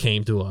feds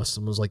came to us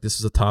and was like, this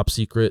is a top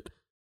secret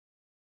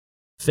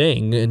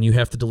thing and you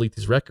have to delete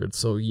these records.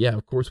 So yeah,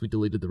 of course we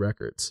deleted the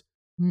records.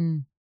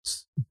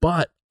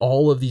 But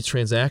all of these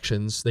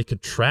transactions, they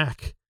could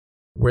track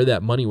where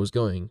that money was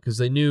going because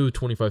they knew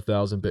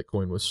 25,000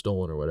 Bitcoin was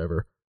stolen or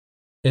whatever.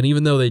 And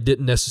even though they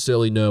didn't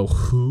necessarily know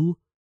who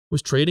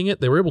was trading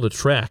it, they were able to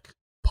track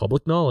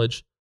public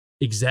knowledge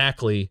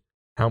exactly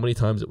how many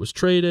times it was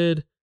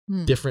traded,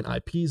 different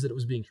IPs that it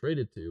was being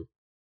traded to.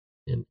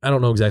 And I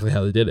don't know exactly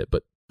how they did it,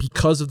 but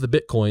because of the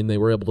Bitcoin, they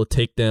were able to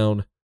take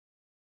down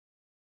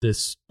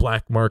this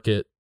black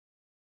market.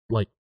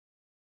 Like,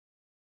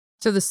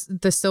 So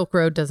the Silk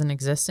Road doesn't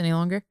exist any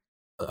longer?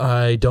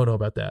 I don't know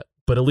about that,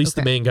 but at least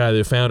the Okay. main guy,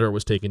 the founder,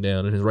 was taken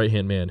down, and his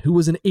right-hand man, who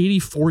was an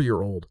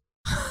 84-year-old,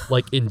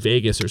 like in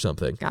Vegas or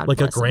something, God like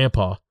a bless him.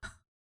 grandpa.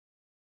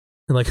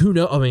 And like, who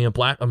knows?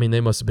 I mean,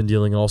 they must have been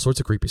dealing all sorts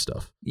of creepy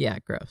stuff. Yeah,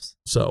 gross.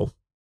 So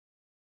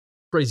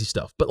crazy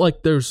stuff. But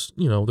like, there's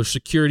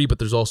security, but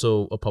there's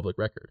also a public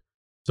record.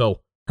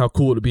 So how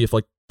cool would it be if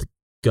like the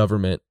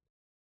government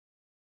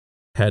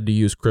had to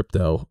use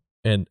crypto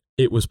and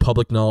it was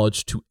public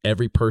knowledge to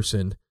every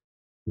person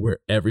where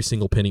every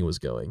single penny was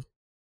going?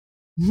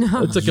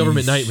 No. It's a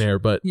government Yeesh. nightmare,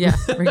 but Yeah,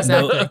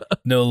 exactly.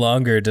 No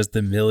longer does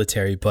the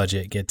military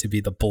budget get to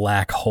be the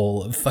black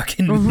hole of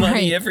fucking Right.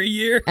 money every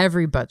year.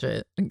 Every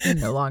budget can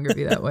no longer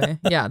be that way.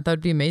 Yeah,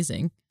 that'd be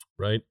amazing.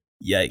 right.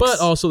 Yikes. But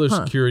also there's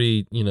Huh.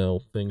 security,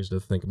 things to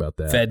think about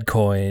that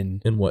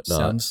FedCoin and whatnot.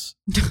 sounds.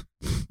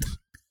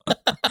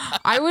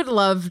 I would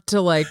love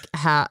to like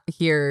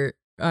hear,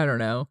 I don't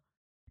know,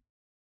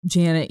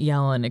 Janet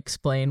Yellen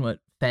explain what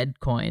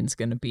FedCoin's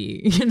going to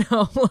be,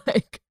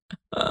 like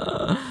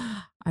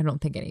I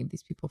don't think any of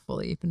these people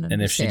fully even understand.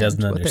 And if she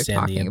doesn't what they're understand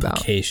the talking about.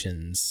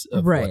 implications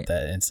of Right. what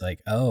that, it's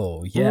like,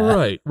 oh yeah,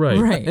 Right.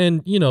 Right.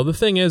 And the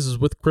thing is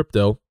with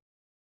crypto,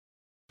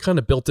 kind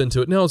of built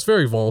into it. Now it's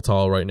very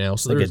volatile right now,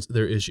 so Like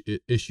there is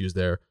issues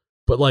there.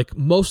 But like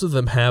most of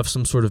them have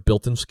some sort of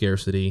built-in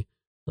scarcity.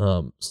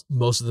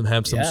 Most of them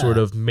have some Yeah. sort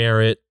of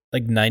merit.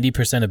 like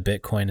 90% of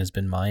Bitcoin has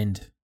been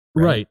mined,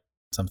 Right.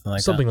 Something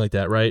like Something that. like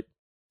that, right?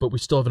 But we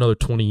still have another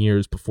 20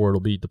 years before it'll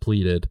be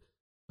depleted.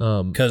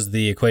 Because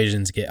the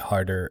equations get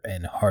harder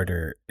and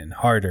harder and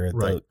harder the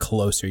Right.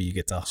 closer you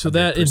get to 100%. So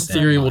that in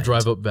theory will mined.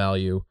 drive up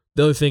value.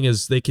 The other thing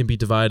is they can be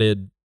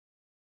divided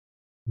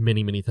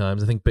many, many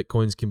times. I think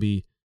Bitcoins can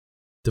be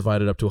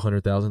divided up to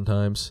 100,000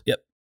 times. Yep.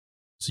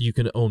 So you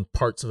can own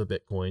parts of a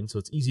Bitcoin, so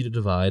it's easy to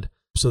divide.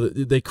 So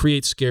they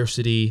create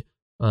scarcity.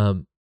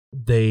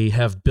 They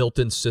have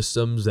built-in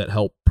systems that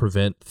help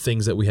prevent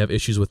things that we have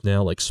issues with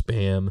now, like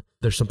spam.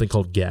 There's something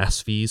called gas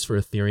fees for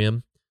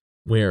Ethereum,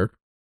 where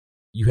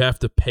you have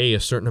to pay a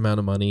certain amount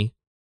of money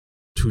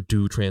to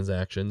do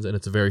transactions, and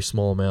it's a very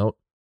small amount,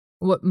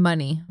 What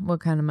money?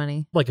 What kind of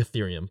money? like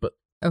Ethereum. But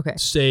Okay.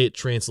 say it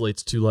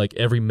translates to like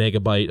every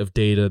megabyte of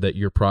data that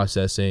you're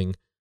processing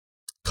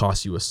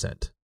costs you a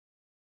cent.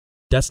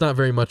 That's not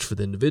very much for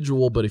the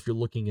individual, but if you're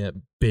looking at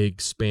big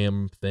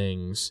spam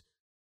things,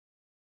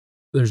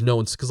 there's no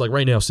one's, because like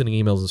right now sending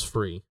emails is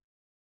free.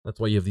 That's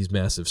why you have these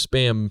massive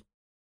spam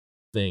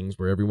things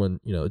where everyone,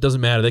 it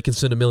doesn't matter. They can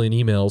send 1 million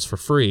emails for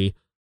free,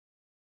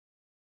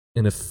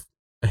 and if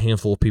a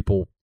handful of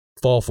people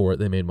fall for it,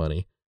 they made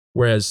money.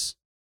 Whereas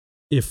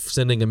if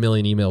sending 1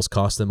 million emails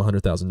cost them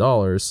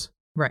 $100,000,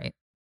 Right.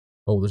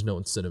 there's no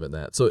incentive in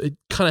that. So it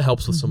kind of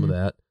helps with some of Mhm.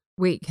 that.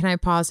 Wait, can I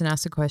pause and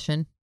ask a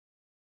question?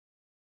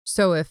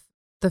 So if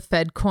the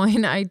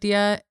FedCoin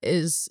idea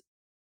is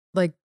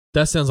like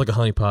That sounds like a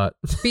honeypot.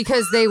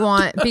 because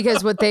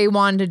what they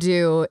want to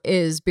do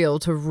is be able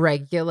to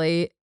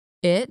regulate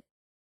it,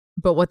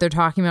 but what they're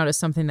talking about is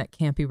something that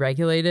can't be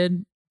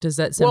regulated. Does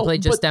that simply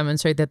just but-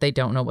 demonstrate that they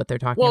don't know what they're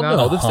talking Well, about?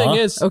 no, the thing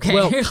is, Okay.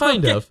 well,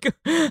 kind of. Okay.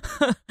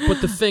 But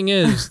the thing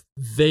is,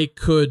 they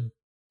could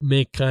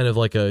make kind of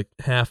like a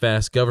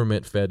half-ass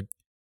government-fed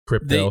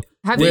crypto.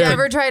 Have They you could-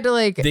 ever tried to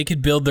like They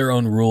could build their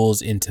own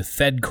rules into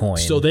FedCoin,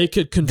 So they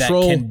could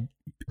control.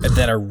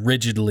 that are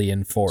rigidly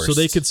enforced. So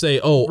they could say,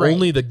 Right.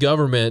 only the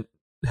government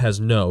has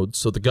nodes,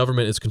 so the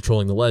government is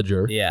controlling the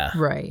ledger. yeah,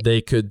 right?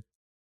 They could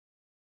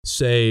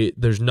say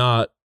there's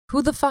not.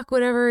 Who the fuck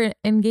would ever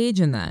engage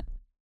in that?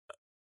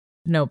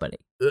 Nobody.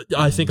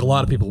 I think a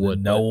lot of people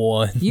would. No but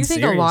one. You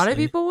think a lot of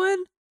Seriously. people would?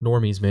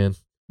 normies, man.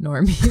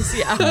 Normies,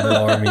 yeah.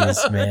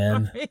 Normies,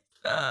 man.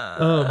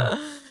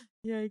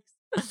 Yikes.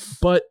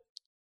 But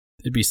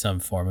There'd be some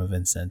form of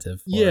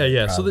incentive. For yeah.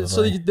 it, So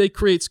probably. they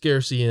create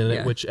scarcity in it,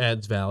 Yeah. which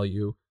adds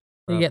value.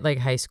 You get like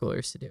high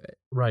schoolers to do it.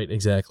 Right,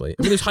 exactly.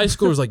 I mean, there's high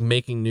schoolers like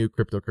making new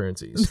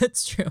cryptocurrencies,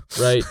 That's true.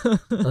 right?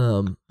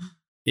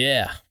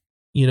 yeah.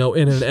 In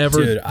an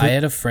ever. Dude, I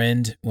had a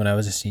friend when I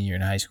was a senior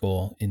in high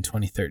school in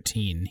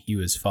 2013. He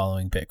was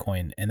following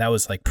Bitcoin, and that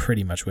was like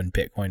pretty much when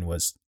Bitcoin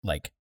was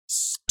like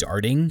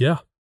starting. Yeah,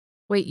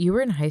 Wait, you were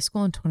in high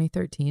school in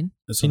 2013?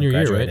 That's when I senior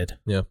year, graduated.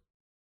 right? Yeah.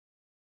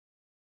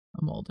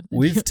 I'm older than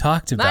We've you.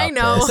 talked about I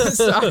know. this.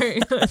 Sorry.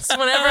 It's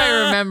whenever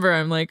I remember,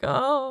 I'm like,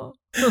 oh.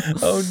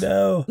 Oh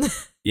no.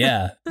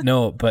 Yeah.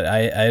 No, but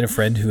I had a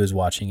friend who was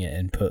watching it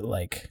and put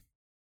like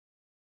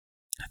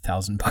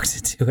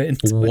 $1,000 into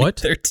it in What?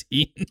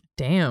 2013.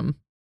 Damn.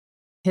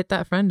 Hit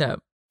that friend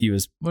up. He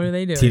was What are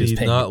they doing? He Did was he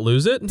paying- not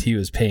lose it? he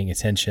was paying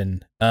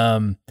attention.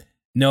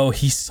 No,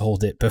 he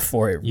sold it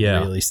before it Yeah.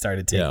 really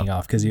started taking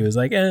off because he was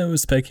like, it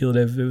was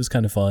speculative. It was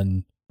kind of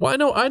fun. Well,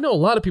 I know a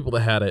lot of people that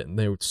had it and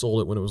they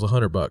sold it when it was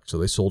 $100, so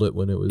they sold it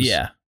when it was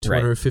Yeah.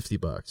 Right.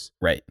 $250.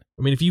 Right.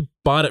 I mean, if you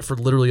bought it for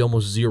literally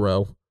almost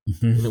zero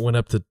Mhm. and it went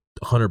up to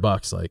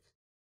 $100, like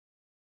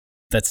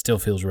That still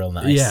feels real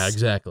nice. yeah,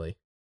 exactly.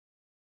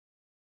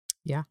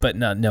 But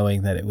not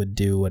knowing that it would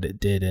do what it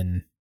did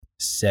in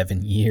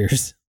 7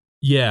 years.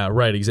 Yeah,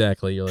 right,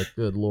 exactly. You're like,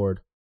 good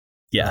lord.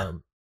 Yeah.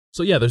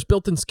 So yeah, there's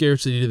built-in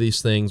scarcity to these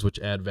things which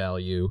add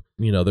value.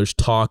 There's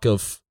talk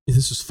of,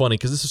 this is funny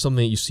because this is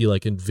something that you see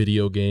like in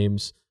video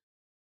games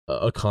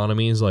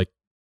economies, like,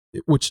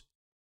 which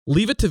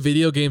leave it to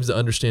video games to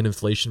understand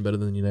inflation better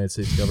than the United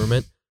States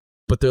government.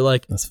 But they're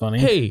like, That's funny.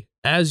 hey,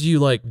 as you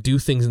like do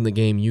things in the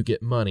game, you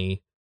get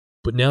money,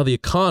 but now the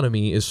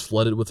economy is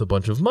flooded with a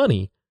bunch of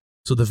money.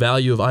 So the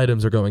value of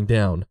items are going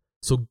down.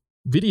 So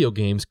video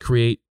games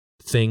create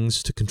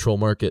things to control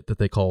market that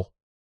they call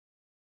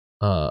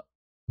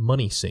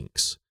money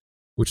sinks,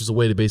 which is a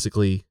way to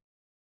basically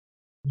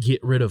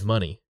get rid of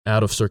money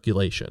out of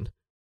circulation.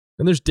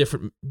 And there's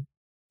different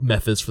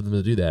methods for them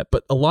to do that.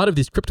 But a lot of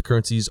these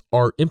cryptocurrencies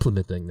are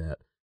implementing that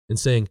and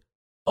saying,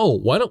 oh,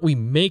 why don't we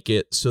make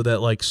it so that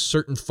like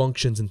certain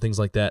functions and things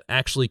like that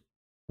actually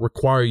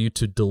require you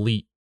to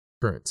delete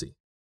currency.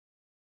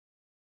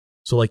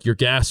 So like your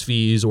gas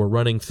fees or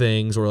running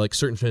things or like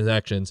certain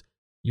transactions,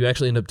 you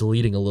actually end up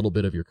deleting a little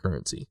bit of your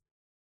currency.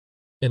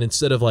 And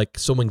instead of like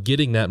someone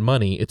getting that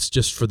money, it's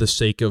just for the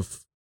sake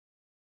of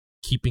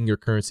keeping your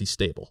currency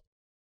stable.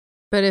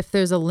 But if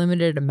there's a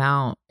limited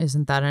amount,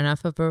 isn't that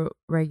enough of a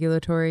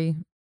regulatory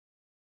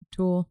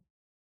tool?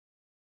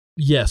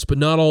 Yes, but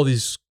not all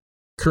these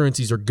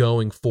currencies are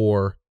going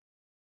for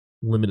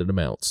limited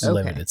amounts. Okay.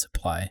 Limited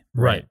supply.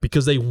 Right,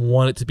 because they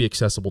want it to be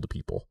accessible to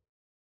people,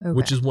 Okay.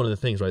 which is one of the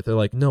things, right? They're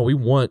like, no, we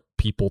want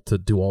people to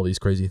do all these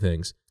crazy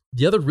things.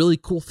 The other really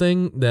cool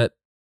thing that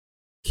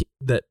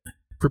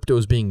crypto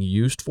is being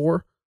used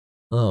for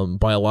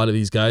by a lot of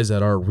these guys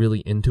that are really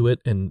into it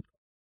and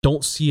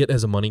don't see it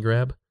as a money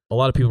grab. A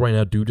lot of people right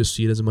now do just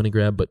see it as a money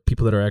grab, but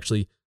people that are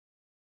actually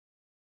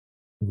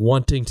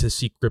wanting to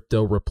see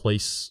crypto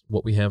replace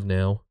what we have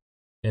now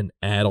and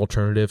add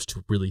alternatives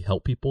to really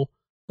help people.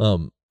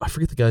 I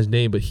forget the guy's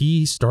name, but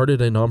he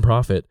started a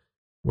nonprofit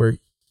where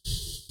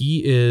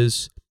he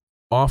is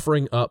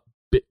offering up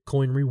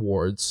Bitcoin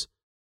rewards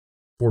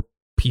for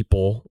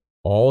people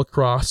all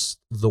across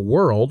the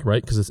world,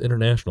 right? Because it's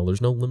international.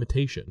 There's no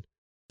limitation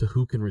to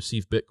who can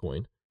receive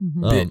Bitcoin.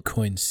 Mhm.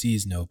 Bitcoin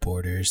sees no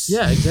borders.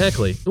 Yeah,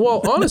 exactly.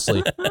 Well,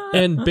 honestly,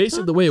 and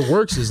basically the way it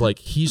works is like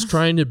he's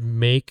trying to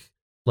make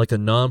like a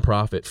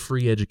nonprofit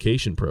free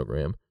education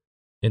program.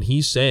 And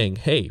he's saying,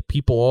 hey,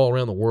 people all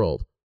around the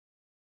world,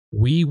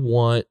 we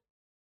want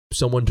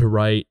someone to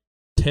write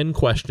 10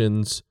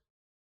 questions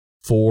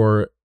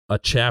for a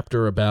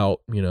chapter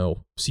about,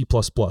 C++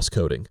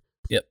 coding.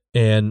 Yep.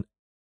 And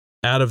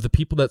out of the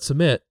people that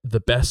submit, the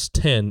best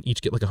 10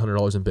 each get like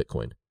 $100 in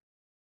Bitcoin.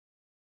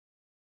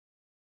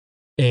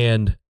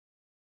 And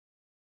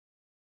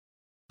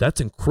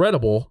that's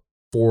incredible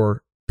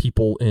for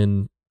people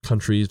in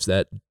countries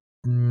that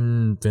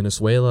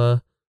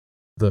Venezuela,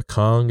 the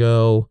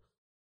Congo,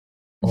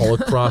 all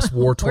across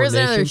war-torn Where's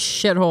another nations.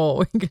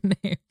 shithole we can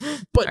name?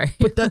 Sorry.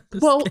 But that,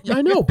 well,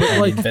 I know, but I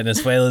like, mean,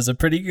 Venezuela's a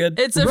pretty good.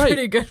 It's a Right.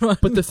 pretty good one.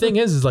 but the thing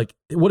is like,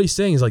 what he's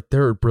saying is like,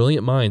 there are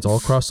brilliant minds all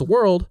across the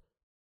world.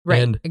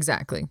 right, and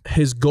exactly.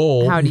 His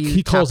goal, How do you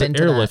he calls tap it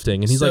into that? airlifting.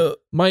 And he's So- like,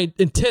 my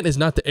intent is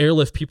not to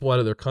airlift people out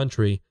of their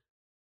country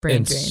Brain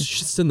and drain.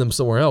 send them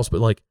somewhere else,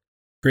 but like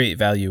Create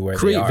value where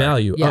create they are.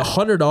 value. Yeah.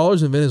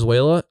 $100 in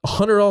Venezuela,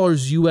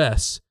 $100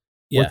 US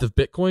Yeah. worth of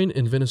Bitcoin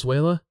in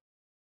Venezuela.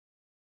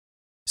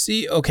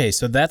 See, okay,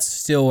 so that's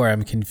still where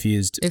I'm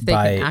confused If they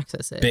by can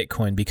access it.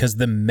 Bitcoin, because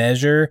the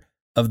measure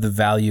of the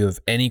value of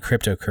any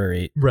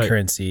cryptocurrency Right.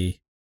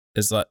 currency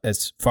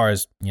as far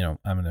as, I'm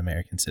an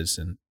American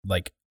citizen,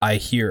 like I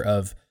hear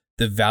of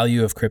the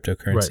value of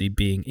cryptocurrency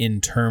being in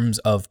terms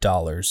of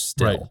dollars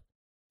still. Right.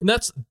 And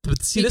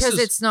but see, because this is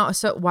it's not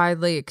so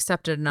widely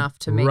accepted enough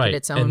to make right. it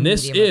its own and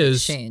this medium of is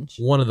exchange.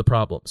 one of the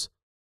problems.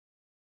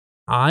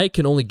 I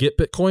can only get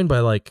Bitcoin by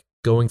like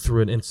going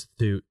through an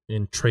institute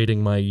and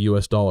trading my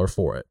US dollar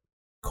for it.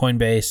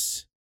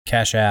 Coinbase,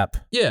 Cash App,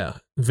 Yeah.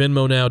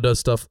 Venmo now does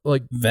stuff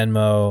like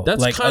Venmo.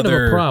 that's like kind of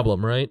a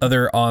problem, right?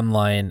 Other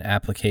online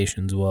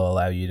applications will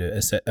allow you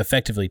to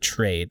effectively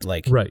trade,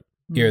 like Right.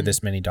 here are Mhm.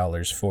 this many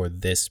dollars for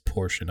this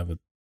portion of a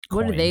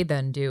What do coin. they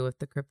then do with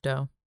the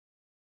crypto?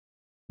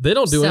 They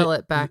don't do Sell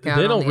it back out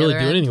They on don't the really other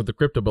do end? anything with the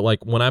crypto, but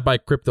like when I buy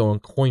crypto on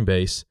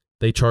Coinbase,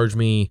 they charge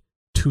me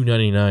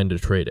 $2.99 to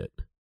trade it.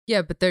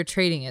 Yeah, but they're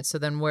trading it. So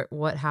then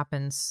what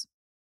happens?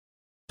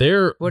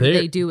 What What do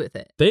they do with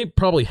it? They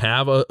probably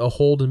have a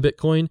hold in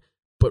Bitcoin,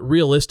 but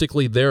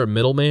realistically, they're a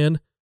middleman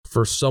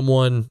for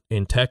someone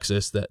in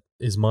Texas that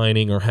is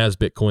mining or has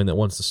Bitcoin that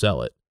wants to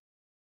sell it.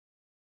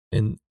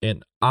 And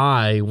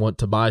I want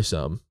to buy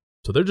some.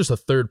 So they're just a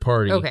third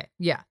party. Okay,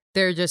 yeah.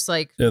 They're just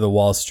like, They're the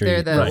Wall Street.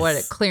 they're the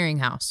Right.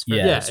 clearinghouse for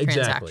Yeah, those exactly.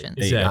 transactions.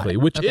 Exactly. Got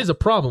it. Which Okay. is a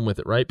problem with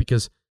it, right?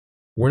 Because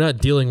we're not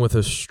dealing with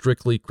a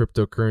strictly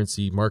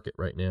cryptocurrency market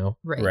right now.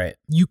 Right.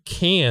 You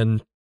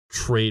can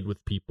trade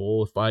with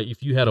people.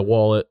 If you had a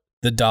wallet,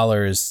 The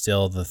dollar is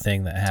still the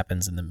thing that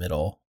happens in the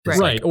middle. It's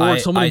Right. like, Or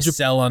someone I in Jap-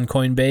 sell on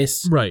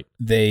Coinbase. right?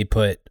 They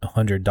put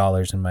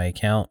 $100 in my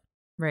account,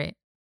 Right.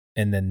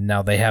 and then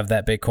now they have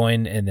that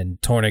Bitcoin, and then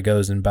Torna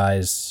goes and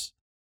buys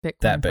Bitcoin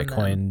that from them.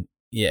 Bitcoin.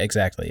 Yeah,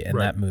 exactly. And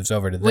Right. that moves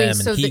over to Wait, them,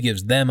 so and he the-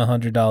 gives them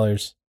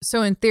 $100.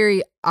 So in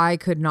theory, I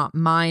could not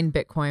mine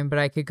Bitcoin, but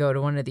I could go to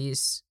one of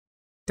these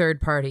third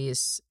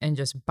parties and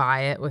just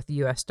buy it with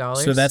US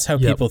dollars. So that's how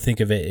Yep. people think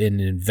of it in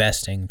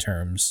investing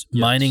terms.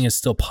 Yes. Mining is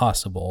still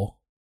possible.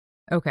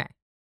 okay.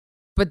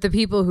 But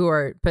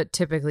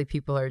typically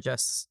people are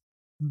just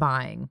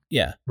buying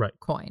Yeah.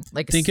 coin.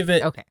 Like Think of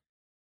it- Okay.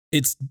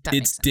 It's That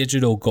makes sense.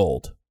 digital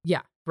gold.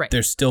 Yeah. Right.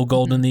 There's still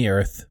gold in the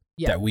earth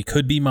Yeah. that we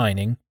could be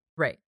mining,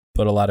 Right.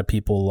 but a lot of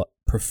people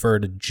prefer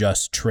to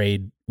just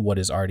trade what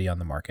is already on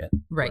the market.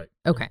 Right.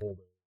 Okay.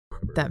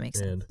 That makes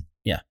sense. And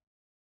Yeah.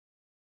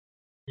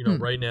 You know,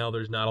 right now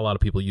there's not a lot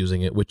of people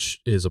using it,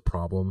 which is a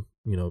problem.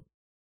 You know,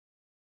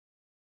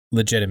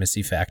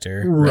 legitimacy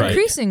factor. Right.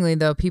 Increasingly,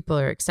 though, people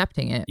are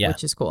accepting it, Yeah.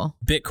 which is cool.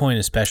 Bitcoin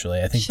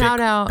especially. I think Shout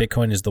out.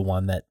 Bitcoin is the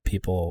one that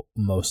people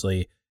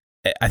mostly,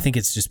 I think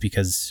it's just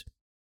because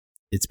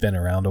it's been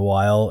around a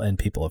while and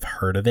people have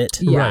heard of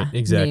it. Yeah, Right,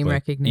 exactly. Name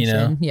recognition.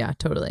 You know? Yeah,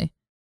 totally.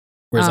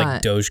 Whereas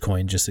like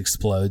Dogecoin just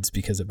explodes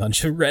because a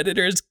bunch of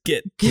Redditors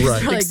get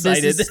Right. Like,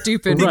 excited. this is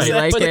stupid. Right. We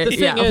like But it. the thing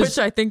Yeah, is- which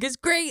I think is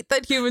great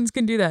that humans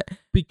can do that.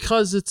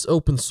 because it's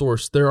open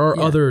source, there are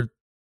Yeah. other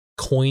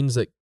coins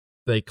that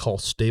they call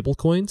stable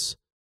coins.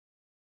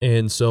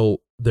 And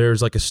so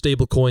there's like a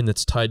stable coin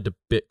that's tied to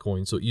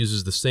Bitcoin. So it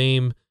uses the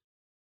same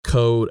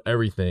code,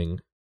 everything.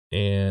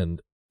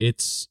 And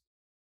its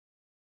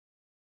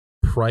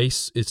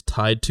price is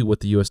tied to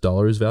what the US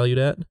dollar is valued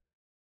at.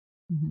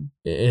 Mhm.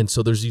 And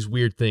so there's these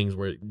weird things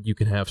where you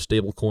can have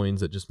stable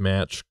coins that just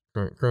match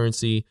current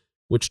currency,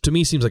 which to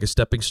me seems like a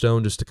stepping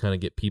stone just to kind of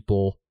get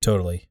people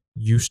Totally.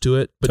 used to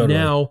it. But Totally.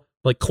 now,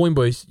 like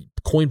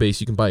Coinbase,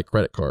 you can buy a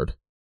credit card,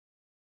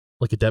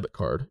 like a debit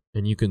card,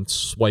 and you can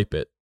swipe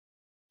it,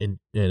 and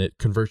it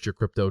converts your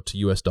crypto to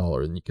US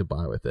dollar, and you can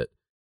buy with it.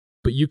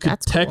 But you could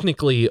That's cool.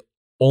 technically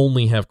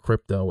only have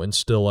crypto and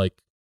still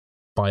like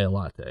buy a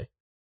latte.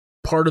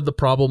 Part of the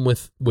problem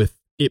with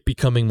it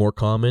becoming more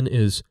common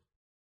is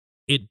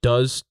it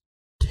does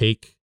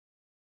take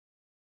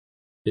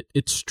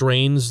it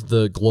strains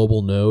the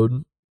global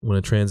node when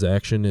a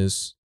transaction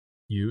is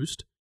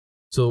used.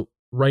 So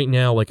right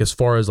now, like as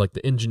far as like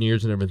the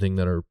engineers and everything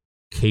that are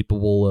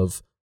capable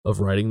of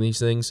writing these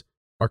things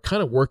are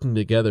kind of working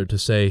together to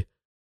say,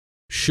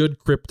 should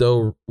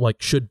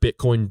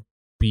Bitcoin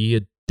be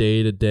a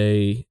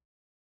day-to-day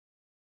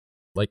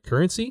like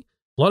currency?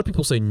 A lot of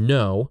people say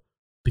no,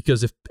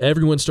 because if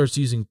everyone starts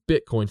using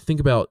Bitcoin, think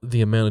about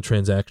the amount of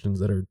transactions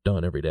that are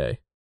done every day.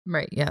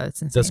 Right. Yeah,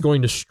 that's insane. That's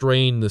going to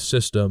strain the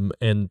system,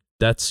 and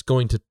that's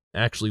going to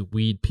actually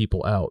weed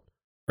people out.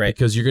 Right.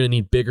 Because you're going to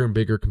need bigger and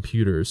bigger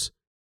computers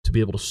to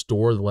be able to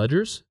store the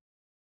ledgers.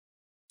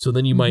 So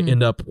then you might Mhm.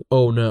 end up,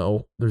 oh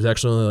no, there's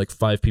actually only like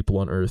 5 people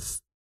on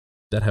Earth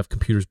that have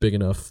computers big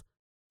enough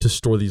to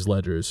store these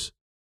ledgers.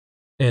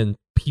 And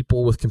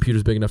people with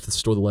computers big enough to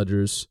store the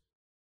ledgers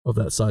of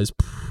that size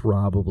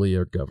probably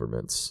are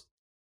governments.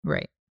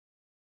 Right.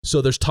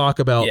 So there's talk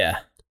about, Yeah.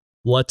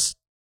 let's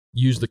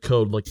use the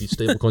code like these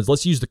stable coins.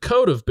 Let's use the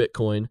code of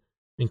Bitcoin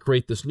and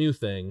create this new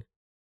thing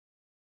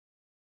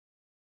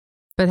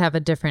But have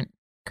a different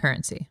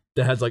currency.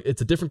 that has like,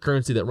 it's a different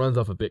currency that runs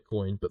off of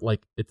Bitcoin, but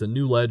like it's a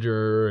new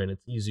ledger and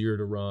it's easier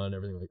to run,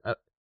 everything like that.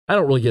 I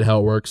don't really get how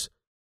it works,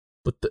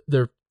 but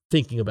they're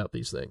thinking about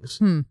these things.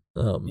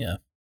 Yeah.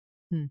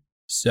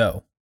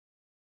 So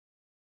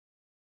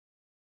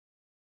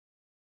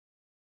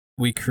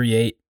we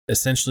create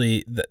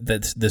essentially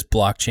this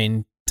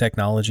blockchain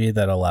technology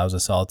that allows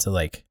us all to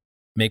like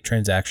make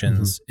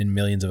transactions and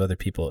millions of other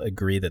people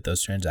agree that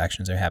those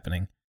transactions are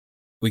happening.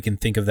 We can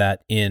think of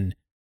that in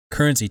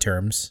currency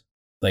terms,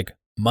 like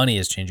money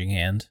is changing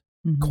hands,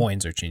 Mhm.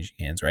 coins are changing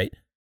hands, right?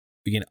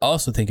 We can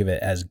also think of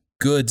it as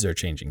goods are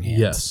changing hands.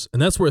 Yes.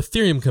 And that's where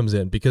Ethereum comes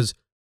in, because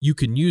you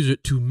can use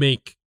it to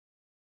make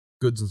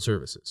goods and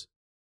services.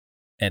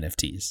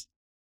 NFTs.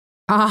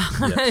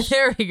 Yes.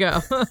 There we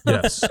go.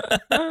 Yes.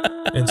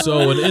 And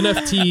so an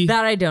NFT,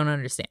 That I don't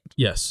understand.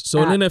 yes.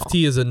 So an At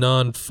NFT is a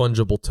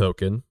non-fungible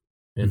token,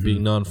 and Mhm.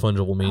 being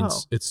non-fungible means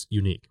Oh. it's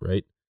unique,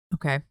 right?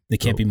 Okay. They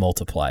can't So- be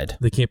multiplied.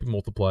 They can't be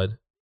multiplied.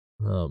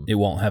 It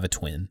won't have a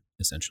twin,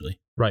 essentially.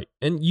 Right.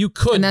 And you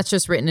could, And that's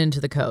just written into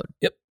the code.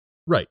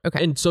 right.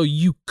 Okay. And so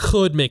you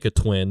could make a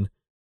twin,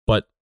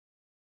 but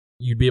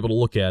you'd be able to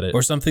look at it.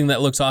 Or something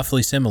that looks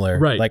awfully similar.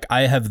 Right. Like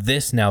I have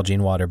this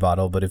Nalgene water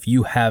bottle, but if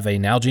you have a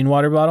Nalgene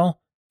water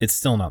bottle, it's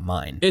still not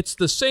mine. It's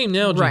the same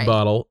Nalgene Right.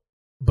 bottle,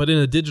 but in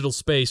a digital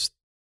space,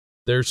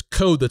 there's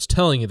code that's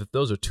telling you that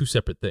those are two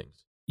separate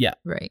things.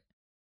 Right.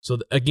 So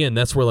again,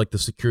 that's where like the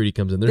security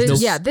comes in. There's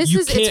This, no, yeah, this you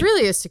is, it's can't-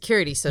 really a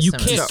security system.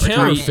 you is can't what we're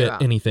talking counterfeit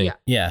about. anything. Yeah.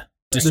 Yeah.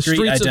 The Discrete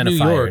streets of New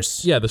York,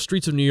 identifiers. yeah, the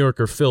streets of New York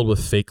are filled with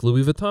fake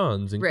Louis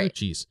Vuittons and Right.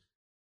 Gucci's.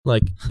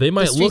 Like they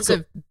might The streets look,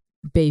 of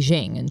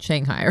Beijing and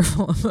Shanghai are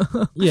full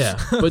of yeah,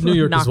 but New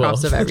York as well.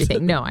 knockoffs of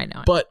everything. No, I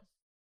know. But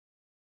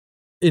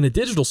in a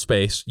digital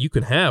space, you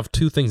can have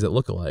two things that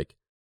look alike,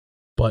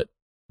 but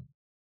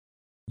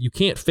you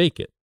can't fake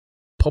it.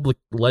 Public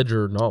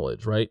ledger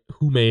knowledge, right?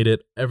 Who made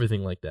it?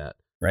 Everything like that.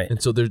 Right.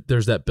 And so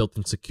there's that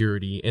built-in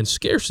security and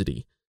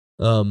scarcity.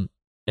 And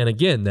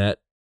again, that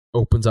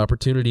opens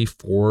opportunity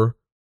for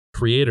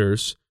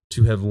creators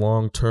to have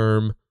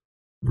long-term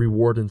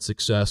reward and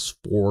success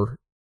for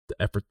the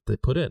effort they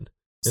put in.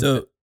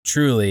 So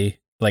truly,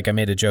 like I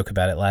made a joke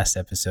about it last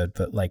episode,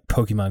 but like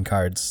Pokemon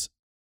cards,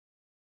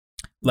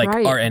 like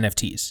Right. are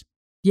NFTs,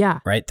 yeah.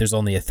 right? There's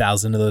only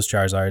 1,000 of those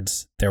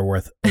Charizards. They're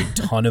worth a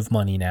ton of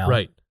money now.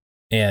 Right.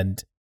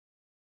 And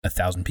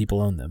 1,000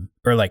 people own them.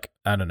 Or like,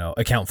 I don't know,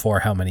 account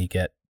for how many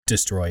get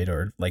destroyed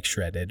or like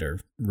shredded or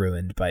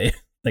ruined by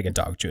like a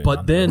dog chewing on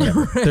But them then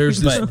or whatever.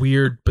 there's this But-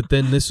 weird, but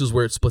then this is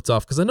where it splits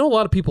off. Because I know a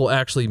lot of people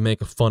actually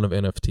make fun of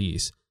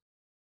NFTs.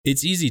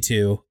 It's easy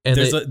to. And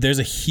There's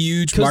a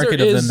huge 'cause market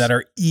there of them is- that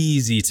are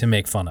easy to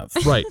make fun of.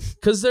 Right.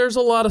 Because there's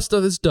a lot of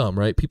stuff that's dumb,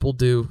 right? People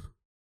do.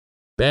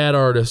 Bad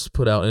artists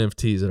put out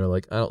NFTs that are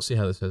like, I don't see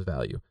how this has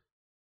value.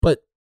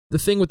 But the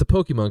thing with the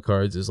Pokemon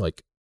cards is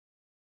like,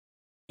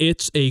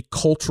 it's a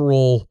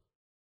cultural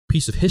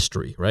piece of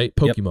history, right?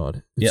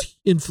 Pokemon. It's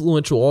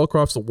influential all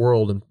across the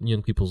world in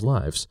young people's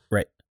lives.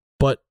 Right.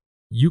 But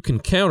you can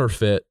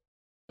counterfeit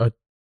a,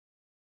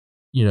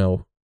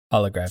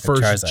 Holographic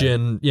first Charizard.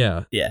 gen,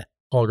 Yeah.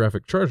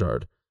 holographic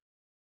Charizard.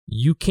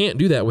 You can't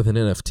do that with an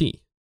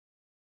NFT.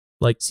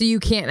 So you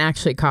can't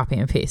actually copy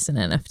and paste an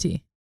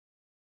NFT.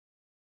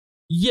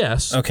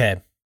 Yes,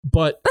 Okay.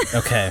 but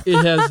Okay.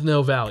 it has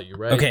no value,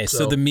 right? Okay.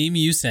 So the meme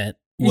you sent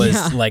was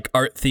Yeah. like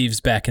art thieves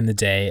back in the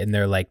day, and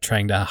they're like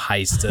trying to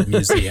heist a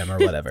museum or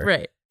whatever.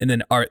 Right. And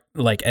then art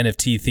like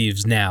NFT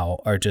thieves now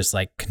are just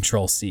like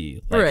Control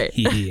C. Like, Right.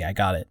 hee, I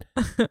got it.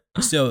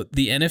 So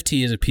the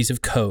NFT is a piece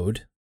of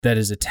code that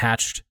is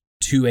attached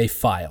to a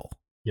file.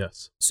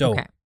 Yes. So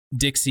Okay.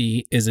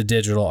 Dixie is a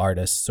digital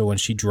artist. So when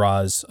she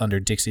draws under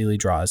Dixie Lee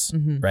Draws,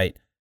 Mhm. right?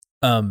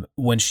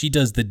 When she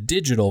does the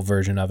digital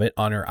version of it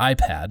on her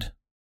iPad,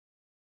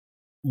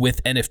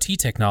 with NFT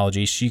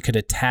technology, she could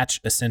attach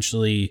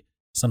essentially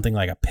something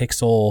like a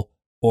pixel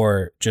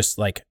or just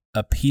like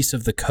a piece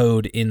of the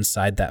code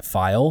inside that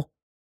file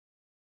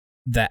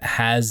that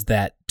has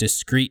that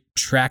discrete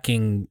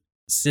tracking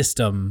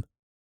system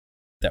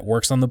that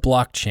works on the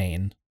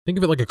blockchain. Think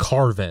of it like a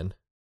Carven.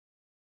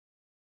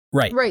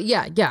 Right. Right.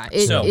 Yeah. Yeah.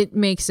 So- It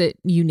makes it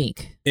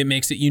unique. It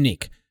makes it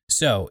unique.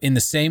 So, in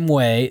the same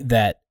way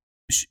that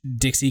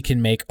Dixie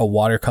can make a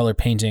watercolor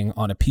painting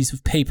on a piece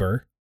of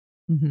paper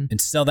Mm-hmm.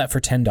 and sell that for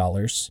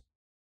 $10,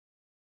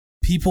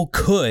 people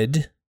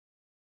could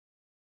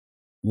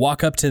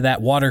walk up to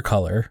that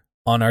watercolor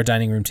on our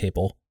dining room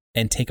table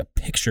and take a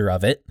picture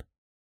of it,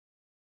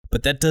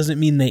 but that doesn't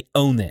mean they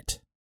own it.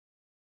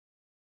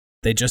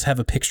 They just have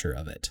a picture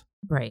of it.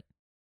 Right.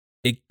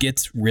 It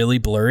gets really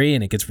blurry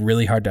and it gets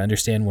really hard to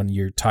understand when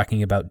you're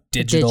talking about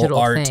digital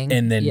art thing,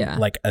 and then yeah.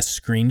 like a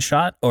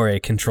screenshot or a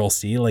Control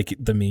C, like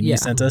the meme Yeah. you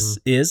sent us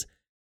is.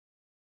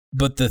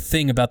 But the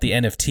thing about the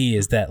NFT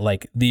is that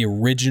like the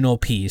original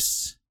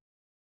piece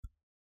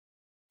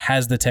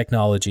has the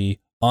technology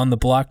on the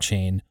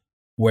blockchain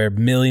where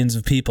millions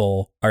of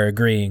people are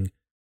agreeing,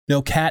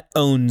 no, Cat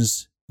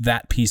owns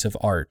that piece of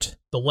art.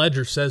 The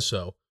ledger says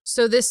so.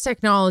 So this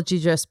technology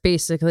just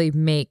basically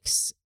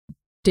makes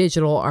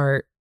digital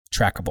art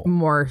Trackable.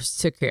 more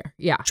secure.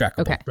 Yeah. Trackable.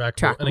 Okay.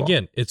 Trackable. And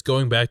again, it's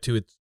going back to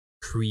it's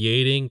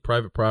creating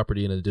private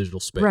property in a digital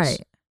space.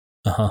 Right.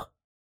 Uh-huh.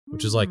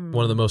 Which is like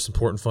one of the most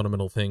important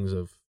fundamental things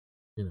of,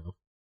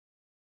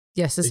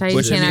 Yeah. Society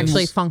Which can't means-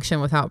 actually function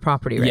without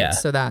property rights. Yeah.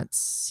 So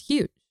that's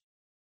huge.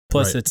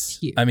 Plus, Right. it's,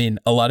 Huge. I mean,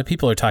 a lot of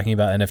people are talking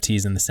about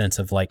NFTs in the sense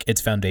of like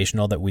it's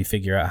foundational that we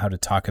figure out how to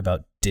talk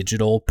about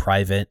digital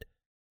private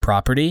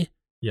property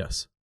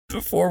Yes.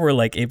 before we're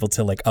like able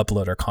to like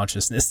upload our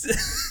consciousness.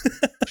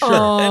 Sure.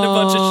 And a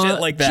bunch of shit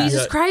like that.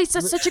 Jesus Yeah. Christ,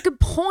 that's such a good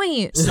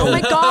point. So- Oh my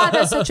God,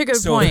 that's such a good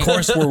So point. of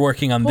course we're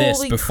working on this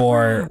Holy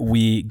before crap.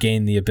 we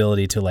gain the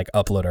ability to like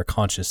upload our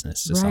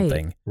consciousness to Right.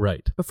 something.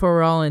 Right. Before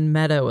we're all in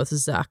meta with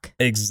Zuck.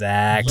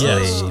 Exactly.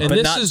 Yes. And But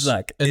this not is-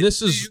 Zuck. and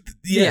this is-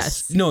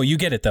 Yes. No, you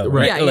get it though,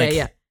 Right. right? Yeah, Like,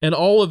 yeah. And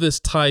all of this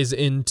ties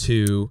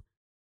into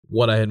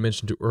what I had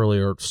mentioned to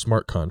earlier,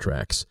 smart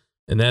contracts.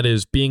 And that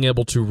is being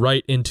able to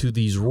write into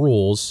these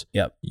rules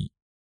Yep.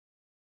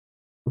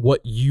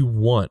 what you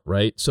want,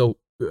 right? So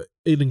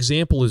an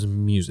example is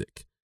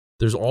music.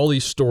 There's all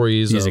these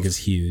stories Music of is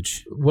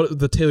huge. what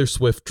the Taylor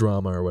Swift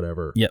drama or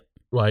whatever. Yep.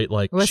 Right?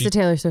 Like What's the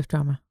Taylor Swift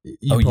drama? you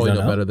Oh, you probably don't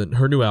know know? better than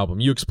her new album.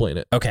 You explain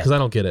it. Okay. Because I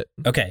don't get it.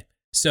 Okay.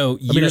 So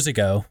mean, years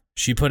ago,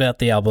 she put out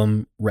the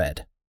album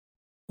Red.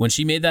 When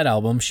she made that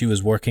album, she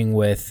was working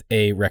with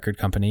a record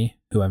company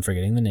who I'm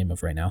forgetting the name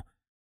of right now.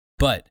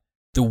 But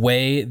the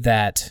way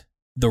that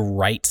the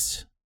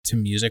rights to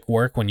music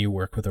work when you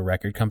work with a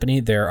record company,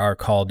 there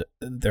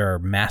are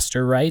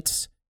master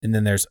rights, and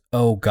then there's,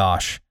 oh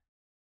gosh,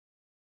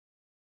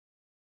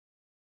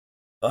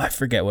 I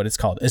forget what it's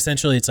called.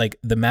 Essentially, it's like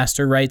the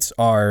master rights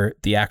are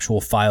the actual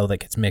file that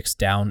gets mixed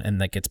down and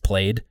that gets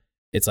played.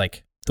 It's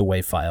like the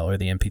WAV file or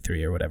the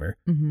MP3 or whatever.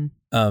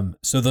 Mm-hmm.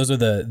 So those are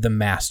the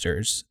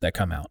masters that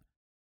come out.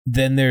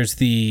 Then there's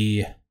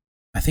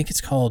I think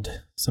it's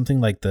called something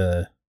like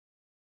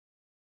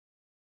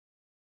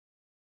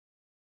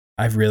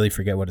I really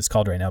forget what it's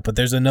called right now, but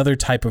there's another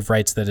type of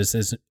rights that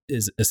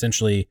is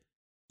essentially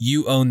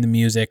you own the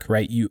music,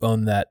 right? You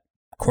own that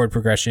chord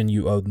progression,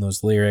 you own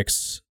those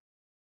lyrics,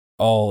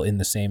 all in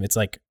the same. It's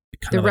like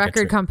kind The of like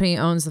record company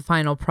owns the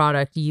final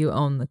product. You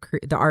own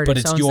the artist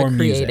it's owns your the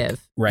music,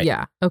 creative. right.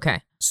 Yeah.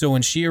 Okay. So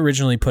when she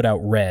originally put out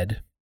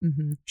Red,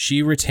 Mm-hmm.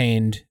 she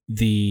retained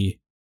the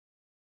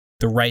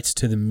rights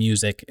to the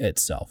music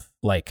itself.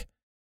 Like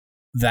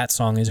that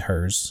song is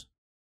hers.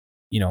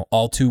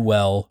 All Too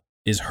Well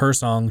is her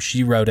song.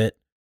 She wrote it.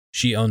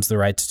 She owns the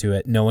rights to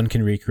it. No one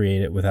can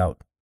recreate it without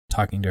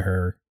talking to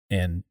her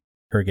and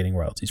her getting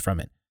royalties from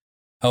it.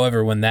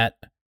 However, when that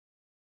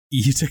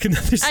You took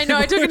another sip. I know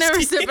I took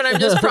another sip, and I'm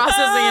just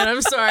processing it.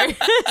 I'm sorry.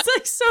 It's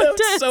like so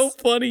That's dense. so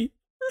funny.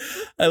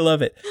 I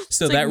love it.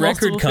 So like that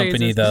record multiple company,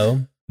 phases.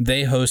 though,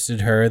 they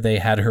hosted her. They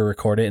had her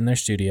record it in their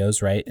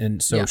studios, right?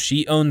 And so Yeah.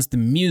 she owns the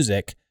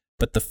music,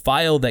 but the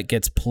file that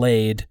gets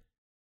played,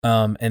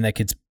 and that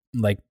gets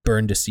like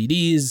burned to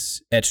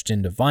CDs, etched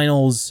into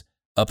vinyls,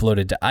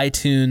 uploaded to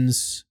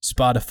iTunes,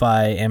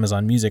 Spotify,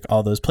 Amazon Music,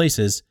 all those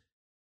places.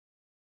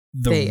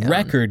 They The own.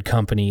 record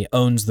company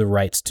owns the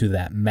rights to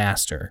that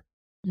master.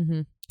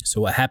 Mm-hmm.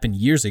 So what happened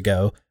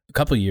a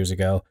couple years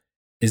ago,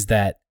 is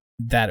that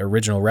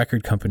original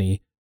record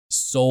company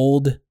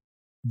sold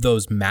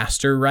those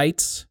master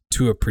rights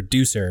to a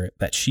producer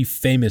that she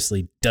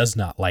famously does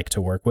not like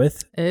to work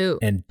with Oh.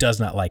 and does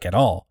not like at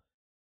all.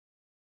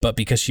 But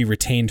because she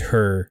retained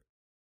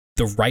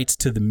the rights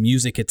to the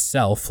music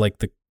itself, like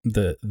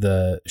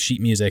the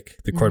sheet music,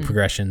 the chord Mhm.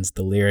 progressions,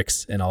 the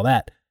lyrics, and all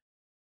that,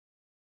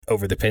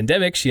 over the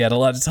pandemic, she had a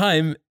lot of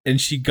time, and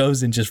she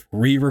goes and just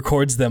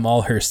re-records them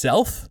all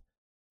herself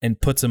and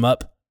puts them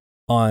up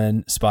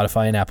on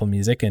Spotify and Apple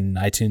Music and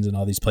iTunes and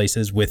all these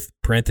places with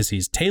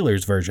parentheses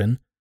Taylor's version.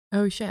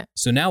 Oh shit.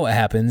 So now what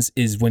happens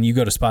is when you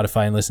go to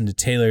Spotify and listen to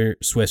Taylor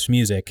Swift's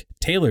music,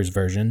 Taylor's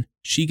version,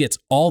 she gets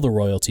all the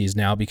royalties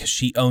now because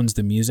she owns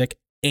the music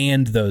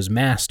and those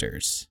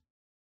masters.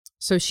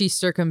 So she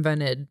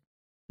circumvented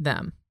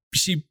them.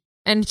 She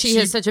She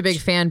has such a big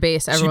fan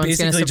base. Everyone's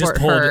going to basically support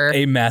just pulled her.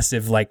 a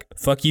massive, like,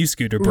 fuck you,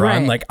 Scooter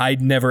Braun. Right. Like, I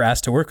never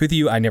asked to work with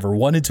you. I never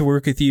wanted to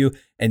work with you.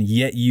 And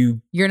yet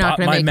you You're not bought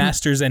gonna my make-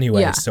 masters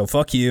anyway. Yeah. So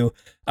fuck you.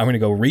 I'm going to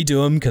go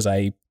redo them because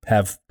I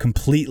have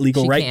complete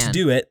legal She right can. to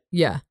do it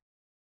Yeah.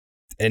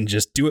 and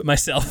just do it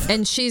myself.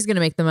 And she's going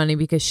to make the money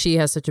because she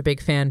has such a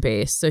big fan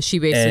base. So she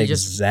basically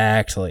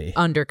Exactly. just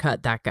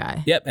undercut that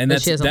guy. Yep, and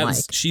that she doesn't like.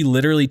 she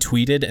literally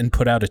tweeted and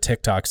put out a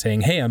TikTok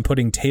saying, "Hey, I'm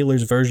putting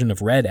Taylor's version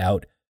of Red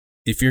out.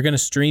 If you're going to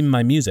stream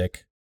my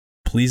music,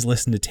 please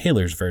listen to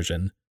Taylor's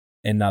version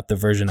and not the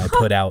version I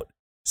put out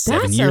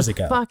 7 years That's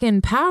ago." a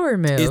fucking power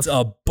move. It's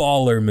a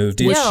baller move,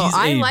 dude. Yo, She's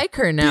I a like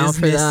her now for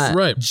business that.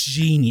 Right.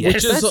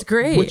 genius. That's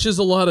great. Which is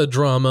a lot of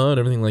drama and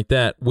everything like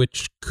that,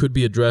 which could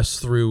be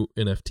addressed through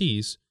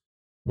NFTs,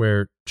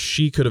 where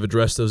she could have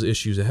addressed those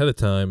issues ahead of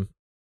time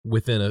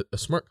within a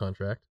smart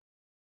contract.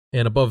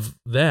 And above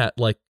that,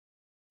 like,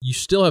 you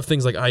still have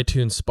things like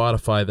iTunes,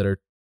 Spotify that are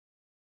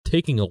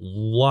taking a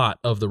lot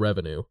of the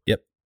revenue.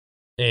 Yep.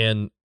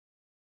 And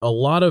a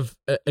lot of,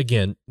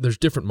 again, there's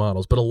different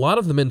models, but a lot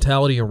of the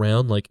mentality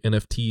around like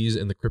NFTs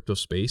and the crypto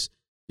space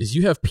is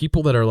you have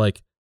people that are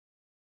like,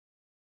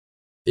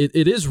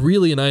 it is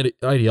really an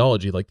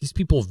ideology. Like, these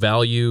people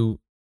value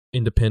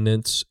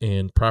independence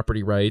and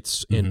property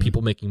rights and Mhm.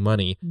 people making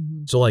money.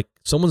 Mhm. So like,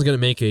 someone's going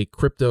to make a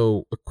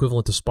crypto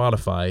equivalent to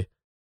Spotify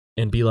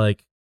and be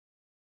like,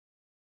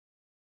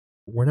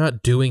 we're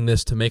not doing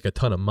this to make a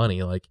ton of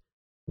money. Like,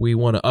 we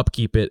want to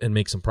upkeep it and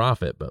make some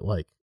profit, but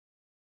like,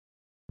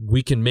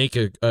 we can make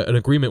an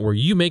agreement where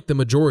you make the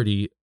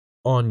majority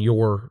on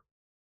your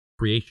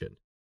creation.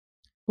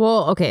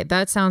 Well, okay,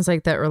 that sounds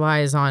like that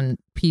relies on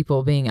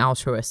people being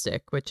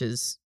altruistic, which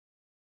is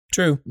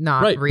True.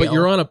 not Right, real. but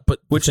you're on a but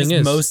Which the is thing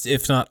is most,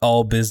 if not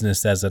all,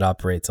 business as it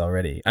operates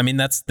already. I mean,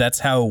 that's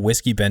how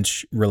Whiskey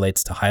Bench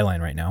relates to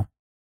Highline right now.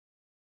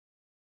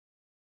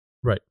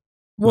 right.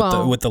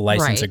 With the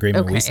license right,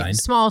 agreement we okay. signed.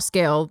 Small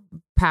scale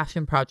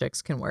passion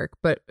projects can work,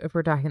 but if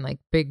we're talking like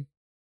big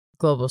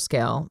global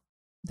scale,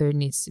 there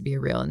needs to be a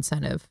real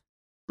incentive.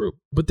 True.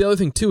 But the other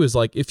thing too is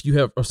like, if you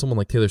have someone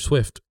like Taylor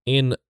Swift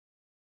in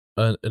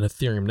an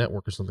Ethereum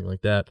network or something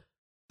like that,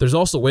 there's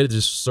also a way to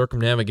just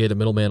circumnavigate a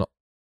middleman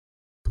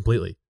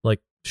completely.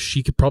 Like,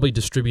 she could probably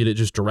distribute it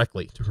just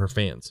directly to her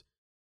fans.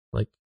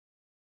 Like,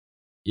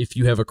 if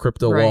you have a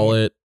crypto Right.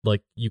 wallet,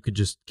 like, you could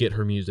just get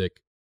her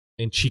music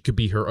and she could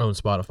be her own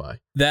Spotify.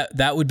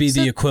 That would be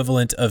the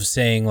equivalent of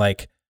saying,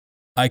 like,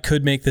 I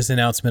could make this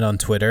announcement on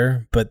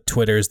Twitter, but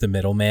Twitter is the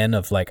middleman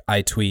of, like,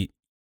 I tweet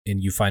and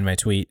you find my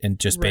tweet, and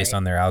just based Right.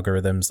 on their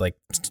algorithms, like,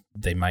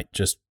 they might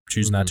just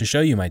choose not Mhm. to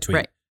show you my tweet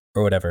Right.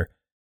 or whatever.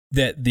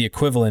 That the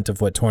equivalent of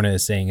what Torna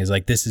is saying is,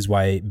 like, this is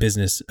why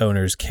business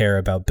owners care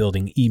about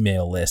building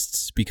email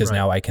lists, because Right.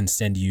 now I can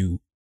send you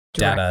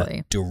Directly.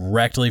 data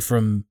directly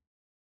from,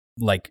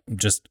 like,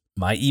 just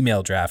my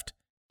email draft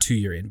to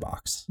your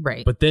inbox.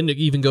 Right. But then it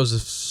even goes a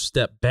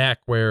step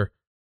back where,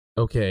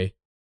 okay,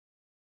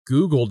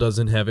 Google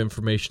doesn't have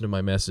information of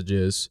my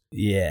messages.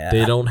 Yeah.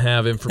 They don't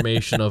have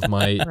information of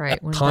my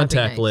right. Wouldn't that be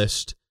contact nice?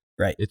 list.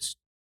 Right. It's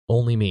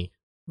only me.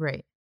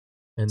 Right.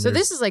 And So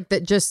there's- this is like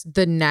just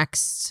the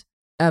next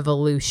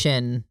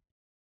evolution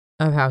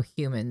of how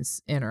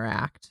humans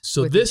interact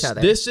so with this each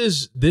other.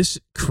 this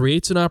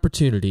creates an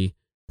opportunity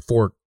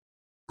for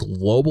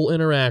global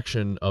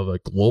interaction of a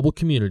global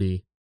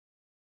community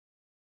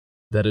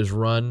that is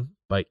run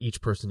by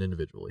each person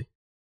individually.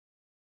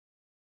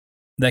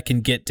 That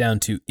can get down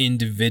to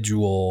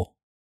individual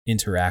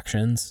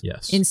interactions.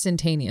 Yes.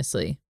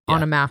 instantaneously on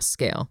Yeah. a mass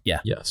scale.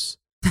 yes.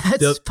 That's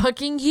The-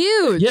 fucking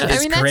huge. Yeah, I It's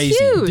mean, that's crazy.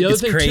 huge. The other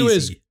It's thing crazy. too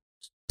is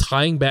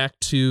tying back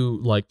to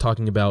like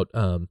talking about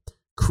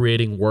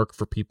creating work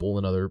for people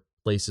in other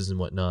places and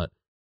whatnot,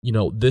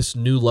 this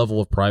new level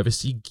of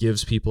privacy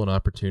gives people an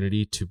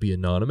opportunity to be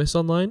anonymous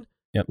online,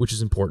 which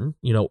is important.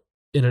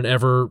 In an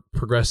ever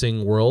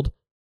progressing world,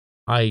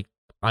 I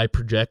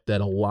project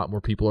that a lot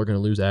more people are going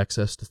to lose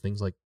access to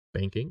things like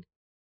banking,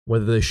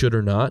 whether they should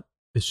or not.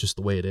 It's just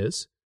the way it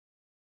is.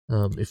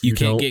 If you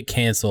can't get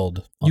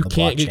canceled on you the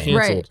can't get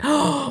blockchain.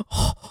 canceled.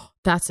 Right.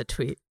 That's a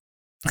tweet.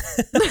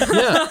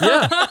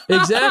 yeah,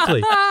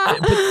 exactly.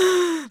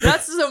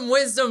 That's some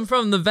wisdom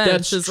from the bench.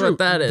 That's is true. what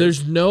that is.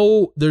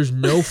 There's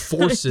no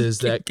forces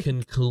that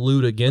can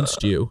collude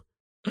against you.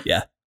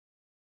 Yeah.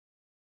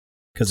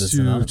 Because it's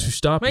to anonymous.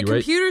 stop My you, right?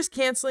 computer's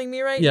canceling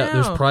me right Yeah, now.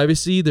 there's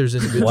privacy, there's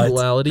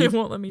individuality. It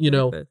won't let me do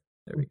this.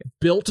 There we go.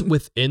 Built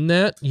within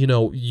that,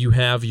 you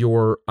have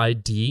your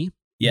ID.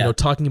 Yeah.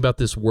 Talking about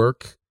this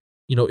work,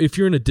 if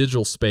you're in a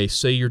digital space,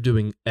 say you're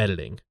doing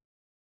editing,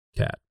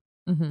 Kat,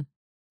 Mm-hmm.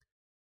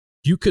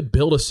 you could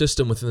build a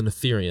system within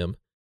Ethereum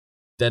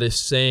that is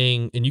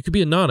saying, and you could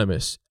be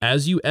anonymous,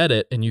 as you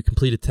edit and you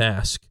complete a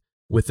task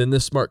within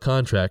this smart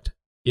contract,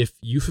 if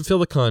you fulfill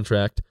the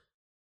contract,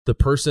 the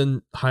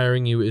person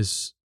hiring you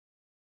is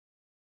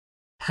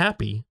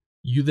happy,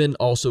 you then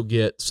also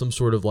get some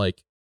sort of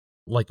like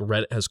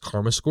Reddit has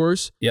karma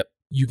scores. Yep.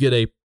 You get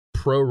a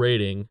pro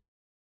rating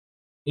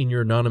in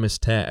your anonymous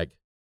tag.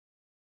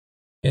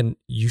 And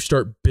you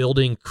start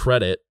building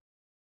credit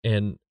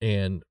and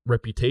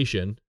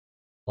reputation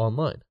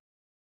online.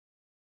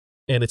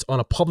 And it's on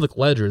a public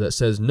ledger that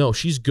says, no,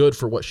 she's good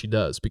for what she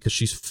does because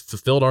she's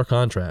fulfilled our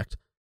contract.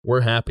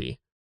 We're happy.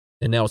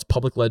 And now it's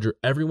public ledger.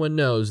 Everyone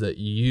knows that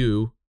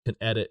you can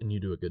edit and you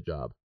do a good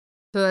job.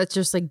 So that's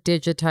just like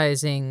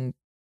digitizing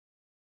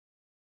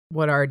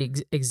what already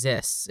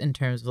exists in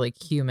terms of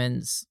like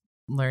humans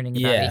learning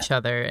about Yeah. each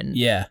other and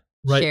Yeah.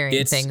 Right.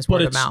 sharing things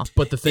word of mouth.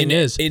 But the thing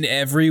is, in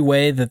every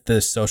way that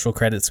the social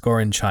credit score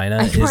in China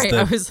is Right,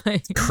 I the was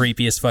like,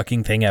 creepiest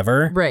fucking thing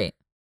ever. right.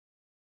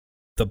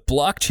 The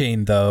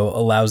blockchain, though,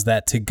 allows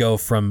that to go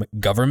from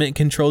government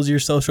controls your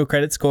social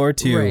credit score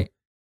to Right.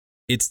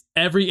 it's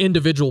every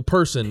individual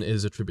person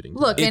is attributing to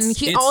Look, that.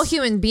 and all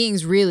human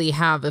beings really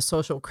have a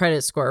social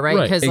credit score, right?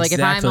 Right, Because like if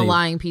I'm exactly. a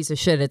lying piece of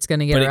shit, it's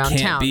going to get But it around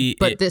can't town. be-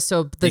 But it- this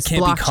can't be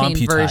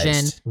blockchain version,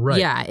 computized. Right.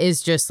 yeah,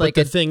 is just But like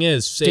the a thing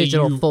is, say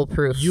digital you,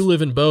 foolproof. you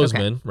live in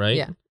Bozeman, right?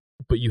 Yeah.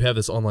 But you have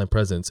this online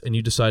presence and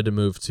you decide to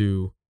move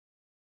to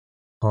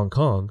Hong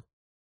Kong.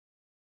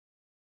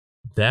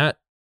 That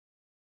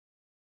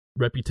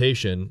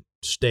reputation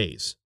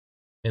stays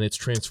and it's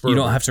transferred. you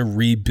don't have to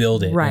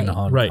rebuild it Right. in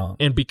Hong Right. Kong.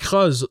 And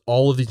because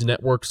all of these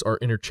networks are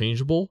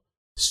interchangeable,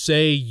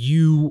 say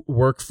you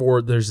work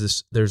for there's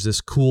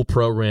this cool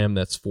program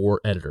that's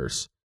for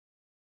editors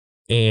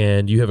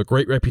and you have a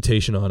great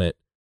reputation on it,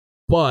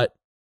 but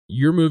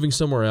you're moving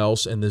somewhere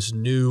else and this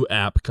new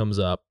app comes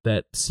up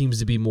that seems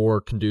to be more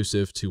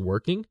conducive to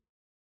working.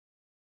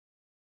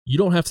 You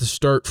don't have to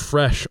start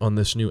fresh on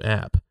this new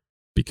app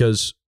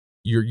because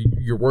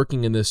you're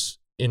working in this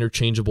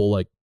interchangeable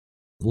like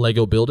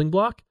Lego building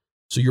block.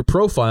 So your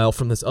profile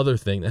from this other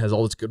thing that has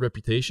all this good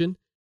reputation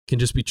can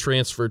just be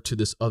transferred to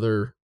this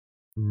other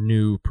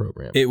new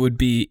program. It would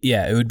be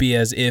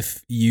as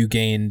if you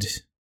gained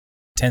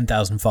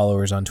 10,000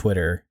 followers on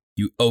Twitter,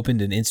 you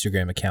opened an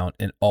Instagram account,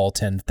 and all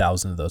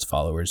 10,000 of those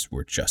followers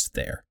were just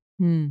there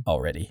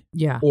already.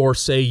 yeah. Or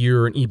say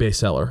you're an eBay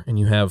seller and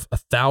you have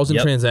 1,000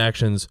 Yep.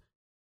 transactions,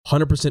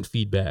 100%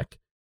 feedback,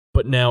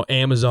 but now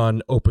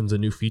Amazon opens a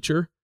new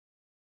feature.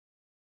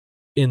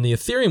 In the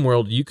Ethereum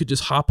world, you could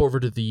just hop over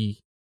to the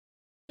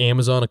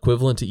Amazon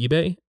equivalent to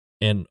eBay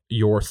and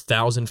your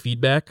 1,000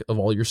 feedback of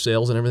all your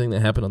sales and everything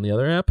that happened on the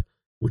other app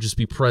would just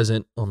be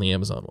present on the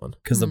Amazon one.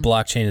 Because the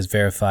blockchain is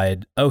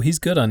verified. Oh, he's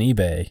good on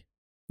eBay.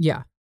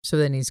 Yeah. So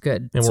then he's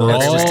good. And So we're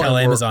let's all just tell and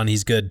we're- Amazon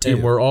he's good too.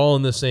 and we're all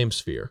in the same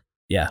sphere.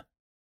 Yeah.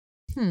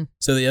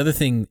 So the other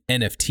thing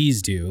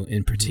NFTs do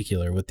in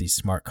particular with these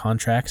smart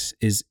contracts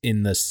is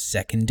in the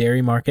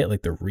secondary market,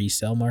 like the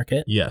resale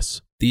market.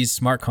 Yes. These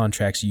smart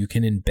contracts you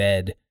can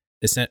embed.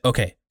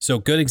 Okay, so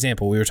good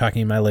example. We were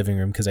talking in my living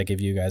room because I gave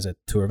you guys a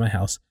tour of my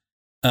house.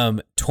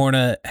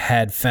 Torna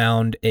had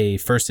found a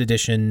first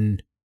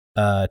edition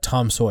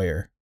Tom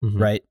Sawyer, Mhm.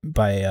 right,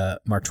 by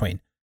Mark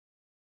Twain.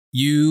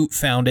 You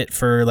found it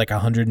for like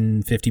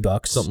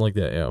 $150. Something like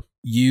that, yeah.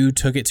 You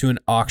took it to an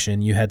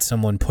auction. You had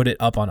someone put it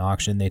up on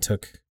auction. They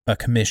took a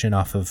commission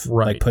off of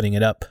Right. like putting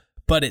it up,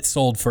 but it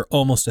sold for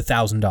almost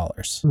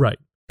 $1,000. Right.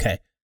 Okay.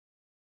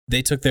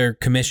 They took their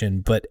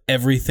commission, but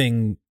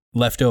everything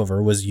left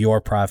over was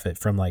your profit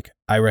from like,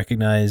 I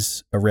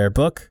recognize a rare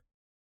book.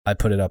 I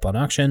put it up on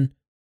auction.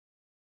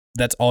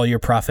 That's all your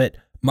profit.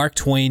 Mark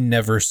Twain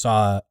never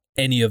saw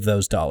any of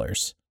those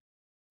dollars.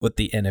 What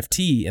the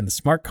NFT and the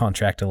smart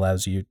contract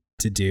allows you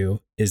to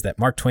do is that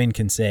Mark Twain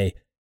can say,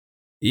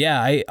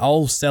 yeah,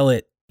 I'll sell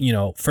it.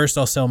 First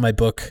I'll sell my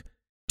book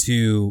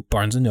to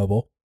Barnes &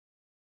 Noble,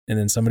 and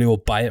then somebody will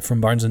buy it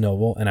from Barnes &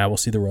 Noble, and I will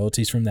see the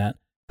royalties from that.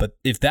 But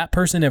if that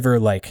person ever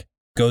like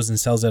goes and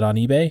sells it on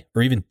eBay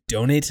or even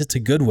donates it to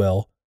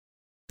Goodwill,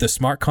 the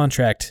smart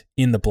contract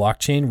in the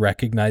blockchain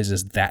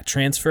recognizes that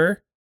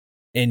transfer,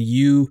 and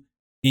you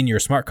in your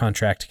smart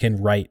contract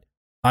can write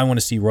I want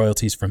to see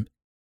royalties from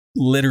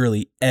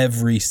literally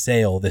every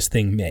sale this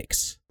thing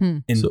makes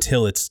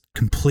until it's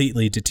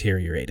completely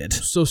deteriorated.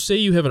 So say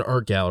you have an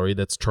art gallery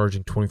that's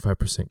charging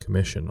 25%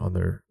 commission on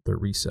their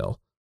resale.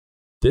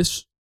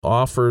 This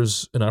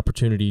offers an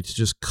opportunity to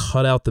just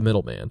cut out the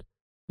middleman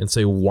and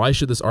say, why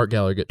should this art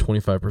gallery get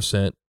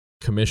 25%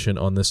 commission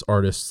on this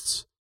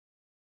artist's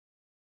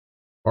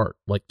art?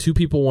 Like, two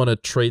people want to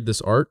trade this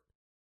art,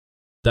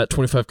 that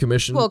 25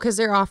 commission. Well, because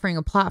they're offering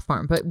a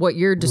platform, but what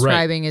you're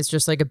describing is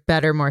just like a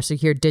better, more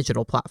secure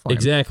digital platform.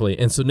 Exactly.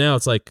 And so now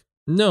it's like,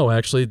 no,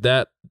 actually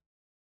that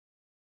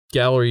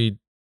gallery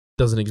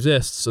doesn't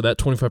exist. So that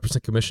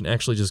 25% commission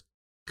actually just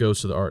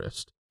goes to the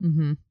artist,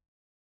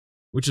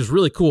 which is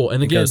really cool.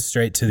 And It again, goes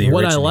straight to the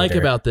what I like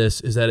originator. about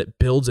this is that it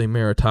builds a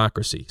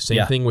meritocracy.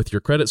 Same thing with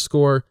your credit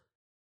score.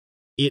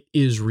 It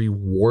is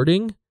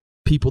rewarding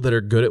people that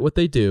are good at what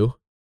they do.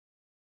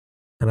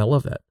 And I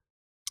love that.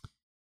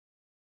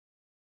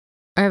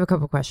 I have a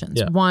couple questions.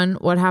 Yeah. One,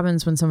 what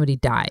happens when somebody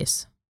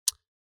dies?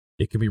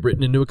 It can be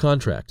written into a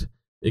contract.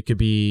 It could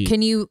be.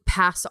 Can you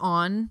pass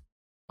on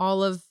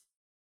all of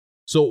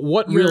So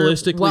what your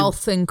realistically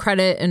wealth and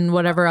credit and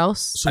whatever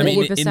else I that mean,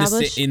 you've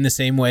established? in the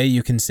same way,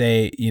 you can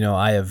say,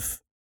 I have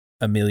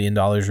 $1 million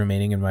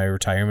remaining in my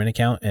retirement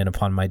account, and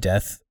upon my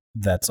death,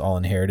 that's all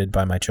inherited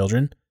by my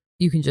children.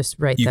 You can just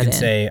write You that can in.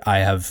 say, I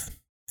have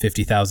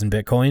 50,000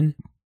 Bitcoin,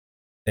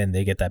 and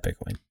they get that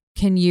Bitcoin.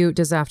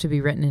 Does it have to be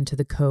written into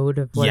the code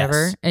of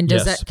whatever? Yes. And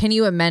Yes. can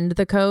you amend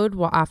the code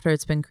after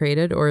it's been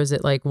created, or is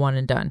it like one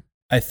and done?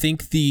 I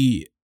think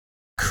the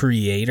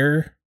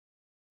creator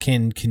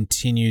can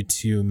continue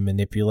to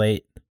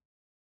manipulate.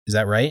 Is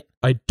that right?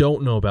 I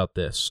don't know about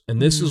this.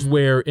 And this is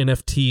where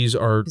NFTs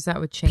are. Because that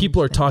would change.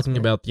 People are things, talking right?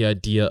 about the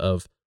idea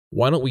of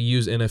why don't we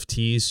use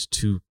NFTs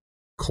to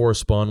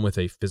correspond with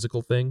a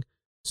physical thing?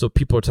 So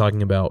people are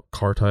talking about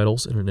car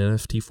titles in an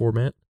NFT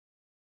format.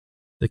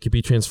 They could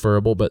be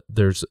transferable, but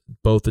there's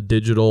both a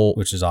digital,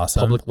 Which is awesome.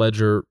 public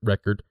ledger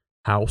record,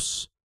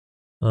 house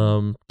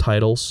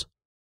titles.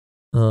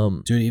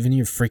 Dude, even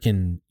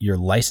your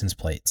license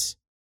plates.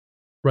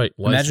 Right.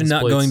 Imagine license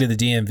not plates. going to the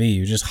DMV.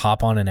 You just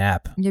hop on an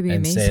app It'd be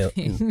and say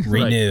amazing.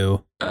 renew.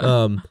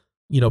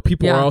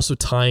 People Yeah. are also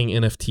tying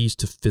NFTs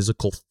to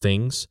physical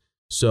things.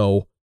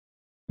 So,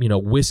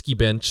 Whiskey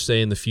Bench,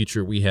 say in the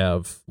future we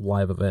have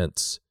live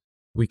events,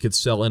 we could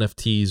sell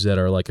NFTs that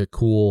are like a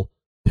cool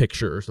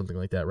picture or something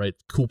like that, right?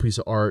 Cool piece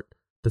of art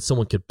that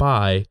someone could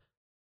buy,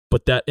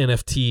 but that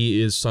NFT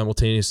is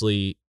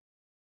simultaneously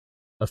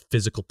a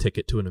physical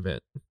ticket to an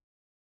event.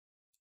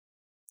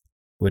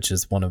 Which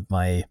is one of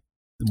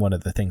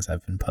the things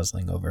I've been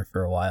puzzling over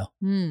for a while.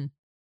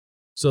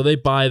 So they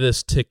buy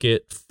this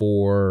ticket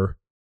for,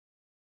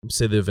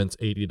 say the event's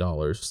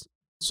 $80.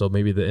 So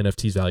maybe the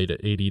NFT's valued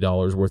at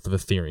 $80 worth of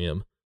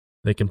Ethereum.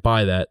 They can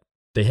buy that.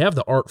 They have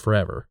the art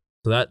forever.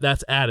 So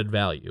that's added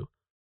value.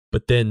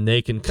 But then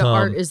they can The come.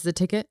 art is the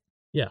ticket?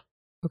 Yeah.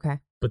 Okay.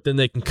 But then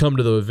they can come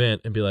to the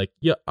event and be like,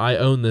 yeah, I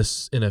own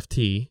this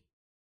NFT.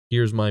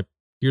 Here's my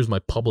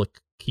public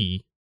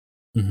key,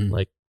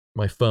 like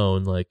my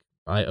phone. Like,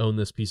 I own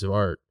this piece of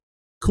art.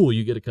 Cool,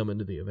 you get to come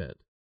into the event.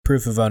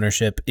 Proof of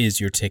ownership is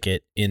your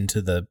ticket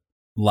into the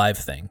live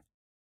thing.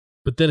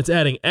 But then it's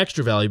adding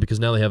extra value because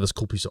now they have this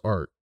cool piece of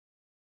art.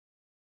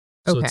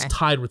 So Okay. it's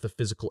tied with the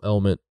physical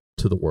element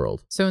to the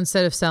world. So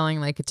instead of selling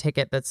like a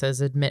ticket that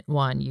says admit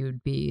one,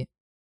 the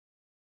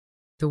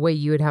way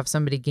you would have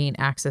somebody gain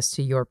access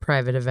to your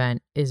private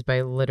event is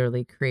by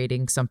literally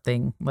creating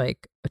something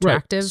like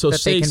attractive So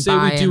that they can say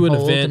buy we do and an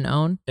hold event and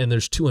own. and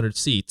there's 200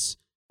 seats.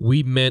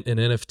 We mint an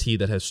NFT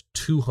that has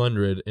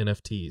 200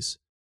 NFTs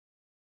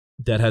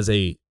that has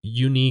a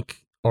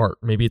unique art.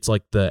 Maybe it's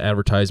like the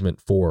advertisement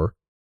for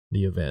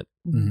the event.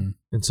 And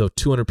so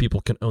 200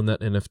 people can own that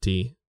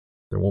NFT.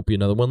 There won't be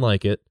another one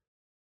like it.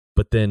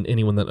 But then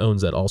anyone that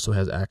owns that also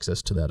has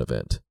access to that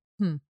event.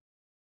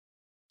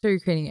 So you're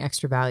creating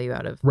extra value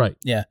out of Right.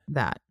 Yeah.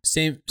 that.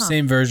 Same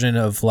version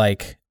of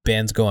like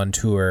bands go on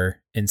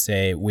tour and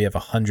say we have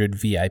 100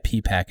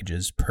 VIP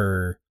packages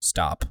per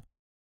stop.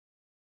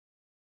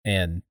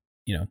 And,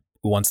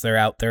 once they're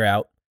out, they're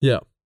out. Yeah.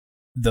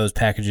 Those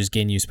packages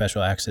gain you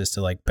special access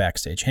to like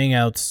backstage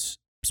hangouts,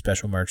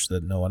 special merch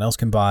that no one else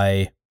can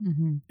buy,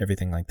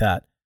 everything like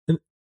that. And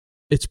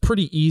it's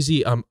pretty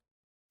easy.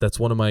 That's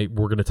one of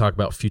we're going to talk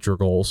about future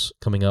goals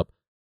coming up.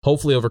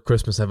 Hopefully over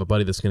Christmas, I have a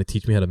buddy that's going to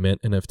teach me how to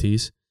mint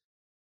NFTs,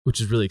 which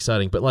is really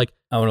exciting. But like,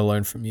 I want to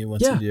learn from you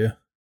once Yeah. you do.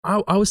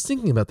 I was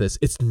thinking about this.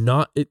 It's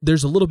not,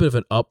 there's a little bit of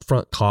an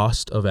upfront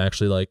cost of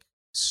actually like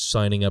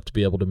signing up to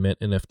be able to mint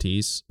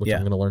NFTs, which Yeah.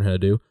 I'm going to learn how to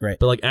do. Right.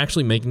 But like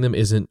actually making them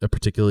isn't a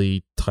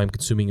particularly time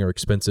consuming or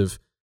expensive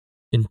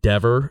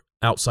endeavor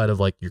outside of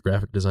like your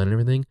graphic design and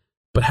everything.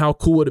 But how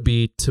cool would it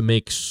be to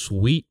make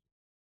sweet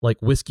like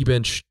Whiskey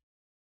Bench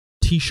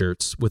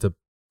t-shirts with a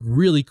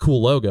really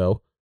cool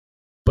logo,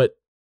 but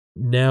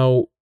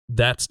now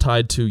that's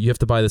tied to, you have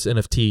to buy this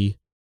NFT,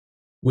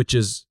 which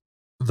is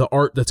the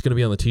art that's going to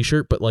be on the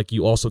t-shirt, but like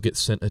you also get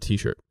sent a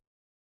t-shirt.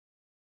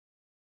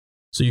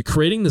 So you're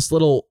creating this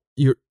little,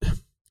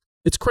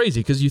 it's crazy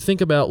because you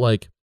think about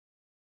like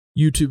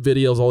YouTube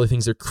videos, all the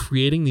things, they're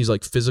creating these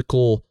like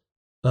physical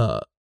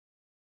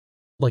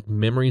like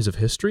memories of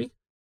history,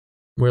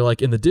 where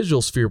like in the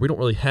digital sphere we don't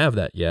really have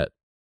that yet,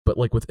 but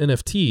like with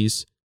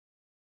NFTs,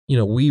 you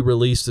know, we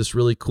released this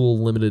really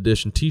cool limited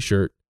edition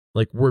t-shirt.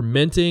 Like we're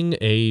minting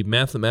a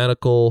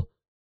mathematical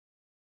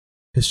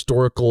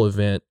historical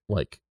event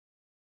like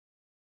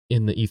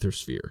in the ether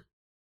sphere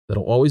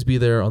that'll always be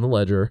there on the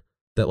ledger,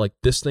 that like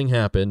this thing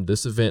happened,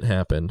 this event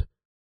happened,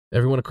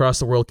 everyone across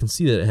the world can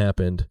see that it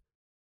happened,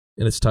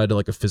 and it's tied to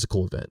like a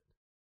physical event.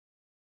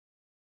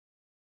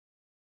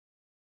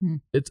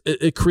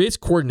 It creates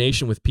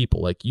coordination with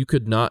people. Like you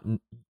could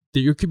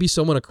be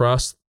someone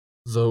across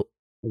the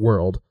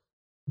world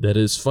that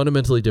is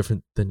fundamentally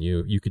different than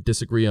you. You could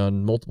disagree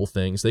on multiple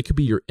things. They could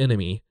be your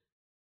enemy,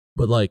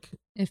 but like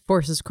it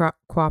forces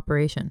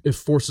cooperation. It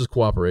forces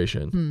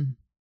cooperation.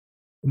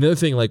 And the other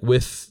thing, like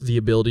with the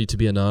ability to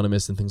be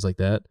anonymous and things like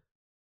that,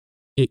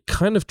 it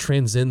kind of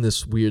transcends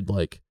this weird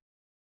like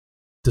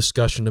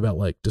discussion about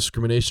like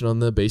discrimination on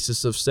the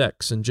basis of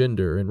sex and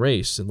gender and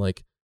race and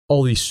like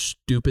all these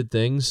stupid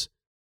things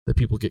that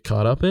people get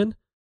caught up in.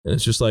 And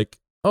it's just like,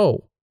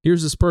 oh,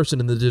 here's this person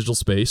in the digital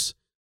space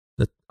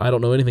that I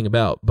don't know anything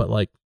about, but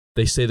like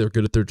they say they're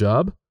good at their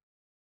job.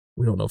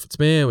 We don't know if it's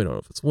man, we don't know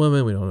if it's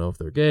woman, we don't know if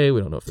they're gay,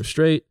 we don't know if they're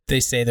straight. They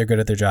say they're good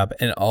at their job,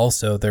 and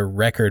also their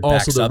record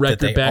backs up that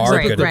they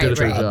are good at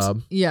their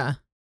job. Yeah.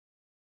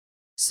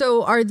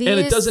 So are these... And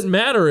it doesn't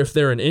matter if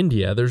they're in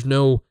India. There's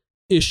no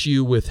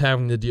issue with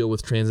having to deal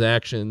with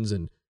transactions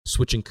and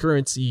switching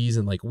currencies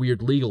and like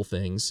weird legal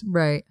things.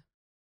 Right.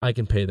 I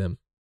can pay them.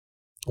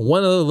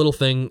 One other little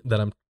thing that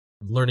I'm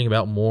learning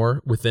about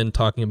more within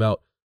talking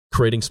about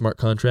creating smart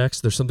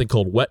contracts, there's something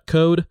called wet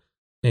code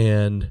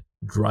and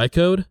dry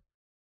code.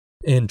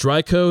 And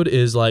dry code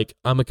is like,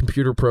 I'm a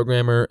computer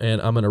programmer and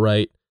I'm going to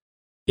write,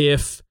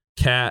 if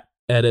Kat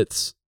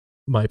edits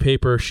my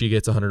paper, she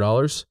gets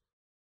 $100.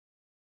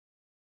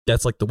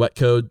 That's like the wet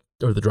code,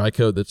 or the dry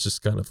code that's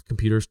just kind of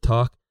computers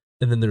talk.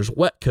 And then there's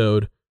wet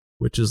code,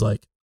 which is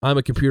like, I'm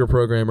a computer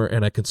programmer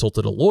and I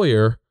consulted a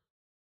lawyer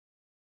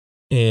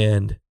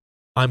and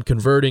I'm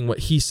converting what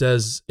he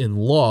says in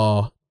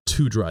law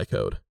to dry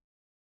code.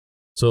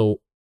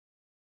 So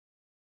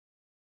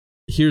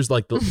here's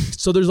like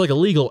so there's like a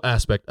legal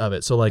aspect of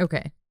it. So like,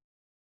 okay,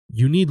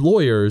 you need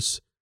lawyers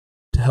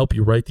to help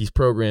you write these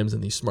programs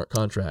and these smart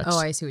contracts. Oh,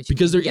 I see what you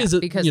because mean. There is a,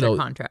 because you know,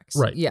 they're contracts.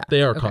 Right. Yeah.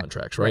 They are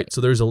contracts, right?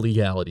 So there's a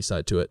legality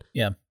side to it.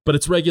 Yeah. But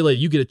it's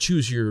regulated. You get to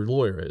choose who your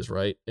lawyer is,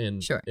 right?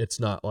 And sure. It's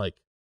not like,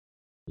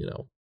 you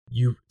know,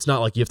 it's not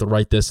like you have to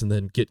write this and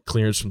then get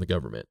clearance from the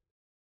government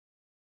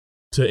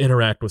to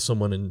interact with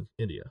someone in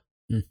India.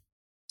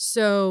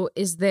 So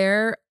is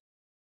there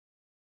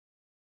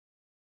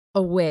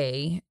a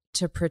way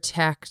to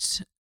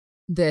protect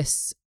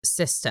this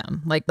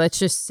system? Like, let's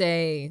just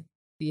say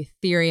the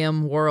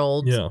Ethereum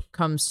world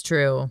comes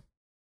true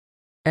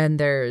and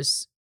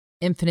there's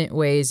infinite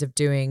ways of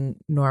doing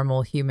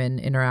normal human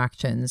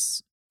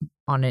interactions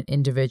on an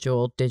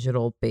individual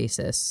digital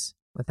basis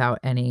without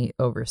any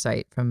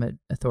oversight from an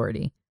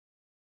authority.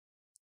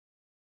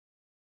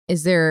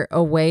 Is there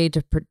a way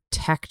to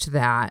protect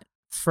that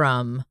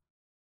from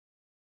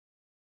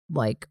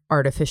like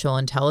artificial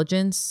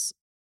intelligence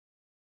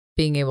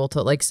being able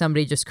to, like,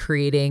 somebody just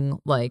creating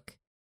like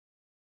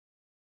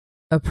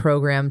a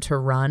program to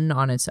run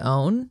on its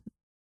own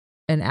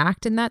and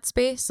act in that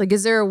space? Like,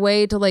 is there a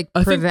way to like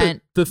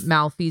prevent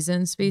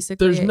malfeasance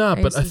basically? There's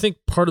not, but I think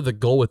part of the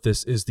goal with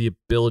this is the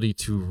ability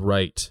to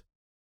write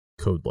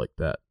code like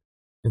that.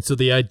 And so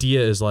the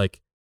idea is like,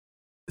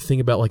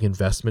 think about like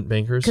investment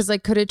bankers. Because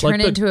like, could it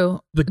turn into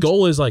the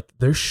goal is like,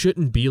 there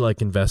shouldn't be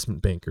like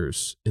investment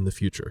bankers in the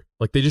future.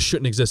 Like, they just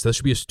shouldn't exist. That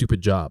should be a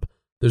stupid job.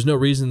 There's no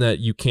reason that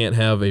you can't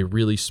have a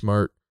really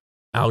smart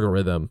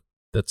algorithm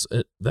that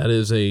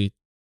is a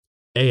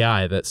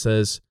AI that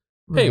says,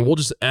 hey, we'll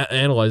just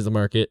analyze the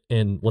market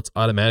and let's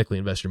automatically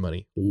invest your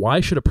money. Why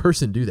should a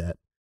person do that?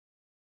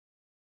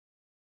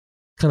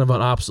 Kind of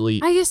an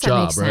obsolete I guess that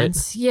job, makes right?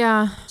 sense.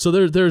 Yeah. So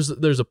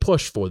there's a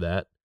push for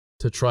that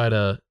to try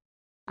to.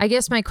 I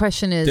guess my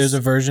question is, there's a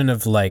version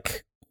of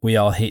like, we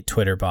all hate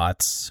Twitter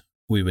bots.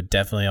 We would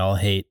definitely all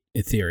hate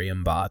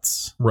Ethereum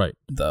bots. Right.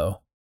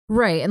 Though.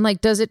 Right. And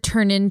like, does it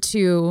turn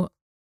into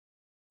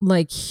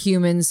like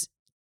humans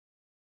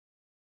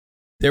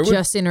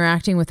just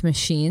interacting with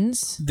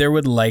machines? There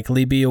would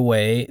likely be a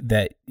way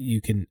that you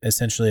can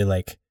essentially,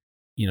 like,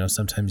 you know,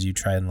 sometimes you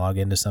try and log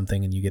into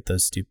something and you get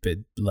those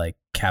stupid like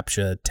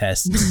CAPTCHA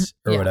tests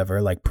or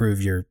whatever, like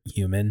prove you're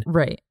human.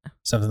 Right.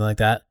 Something like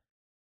that.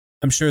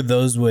 I'm sure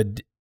those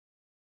would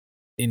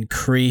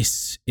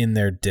increase in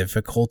their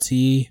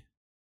difficulty,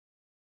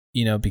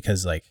 you know,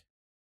 because like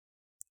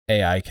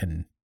AI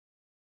can,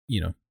 you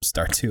know,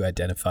 start to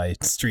identify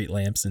street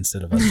lamps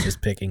instead of us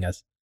just picking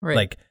us,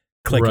 like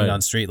clicking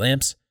on street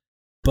lamps.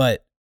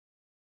 But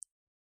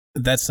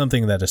that's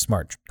something that a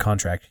smart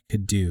contract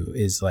could do,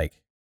 is like,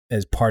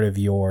 as part of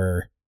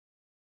your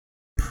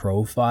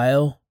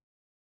profile,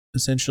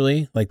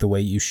 essentially, like the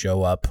way you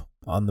show up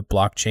on the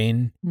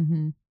blockchain.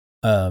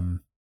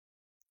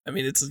 I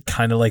mean, it's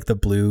kind of like the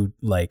blue,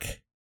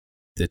 like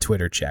the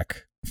Twitter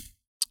check,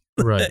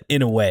 Right.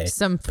 in a way.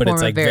 Some But form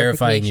it's of like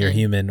verifying you're verification.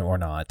 human or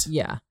not.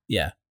 Yeah.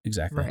 Yeah,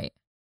 exactly. Right.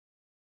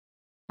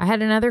 I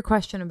had another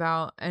question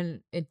about,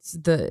 and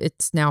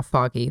it's now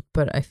foggy,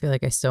 but I feel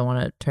like I still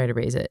want to try to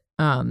raise it.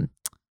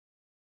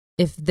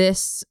 If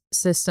this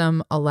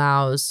system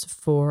allows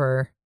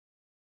for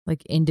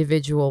like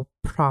individual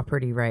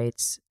property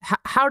rights,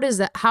 how does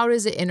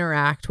it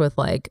interact with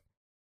like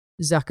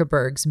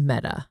Zuckerberg's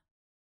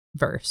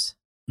metaverse?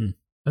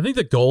 I think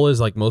the goal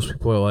is like most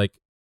people are like,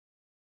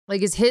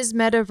 Is his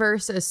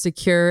metaverse as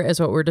secure as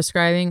what we're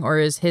describing, or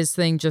is his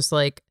thing just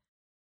like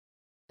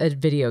a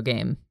video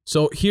game?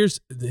 so his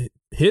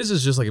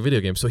is just like a video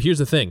game. So here's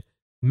the thing.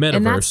 Metaverse.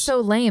 And that's so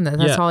lame that's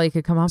Yeah. all he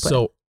could come up with.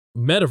 So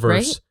metaverse,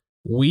 Right?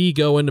 we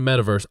go into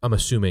metaverse. I'm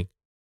assuming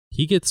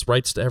he gets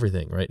rights to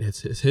everything, right?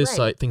 It's his Right.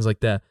 site, things like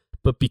that.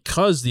 But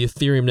because the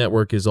Ethereum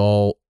network is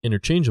all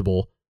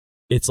interchangeable,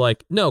 it's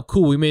like, no,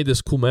 cool. We made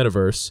this cool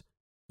metaverse.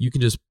 You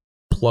can just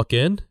plug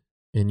in,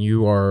 and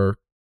you are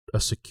a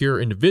secure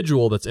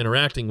individual that's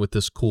interacting with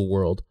this cool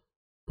world.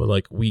 But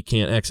like, we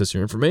can't access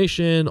your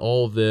information,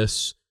 all of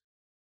this,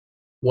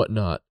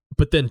 whatnot.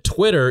 But then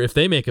Twitter, if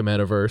they make a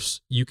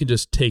metaverse, you can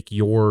just take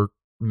your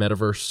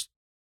metaverse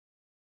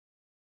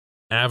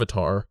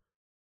avatar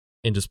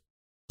and just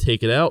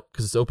take it out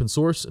because it's open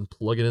source and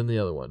plug it in the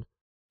other one.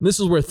 And this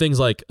is where things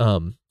like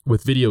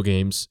with video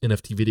games,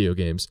 NFT video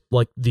games,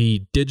 like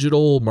the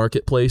digital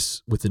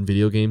marketplace within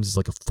video games is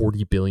like a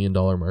 $40 billion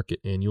market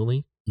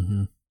annually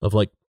Mm-hmm. of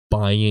like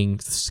buying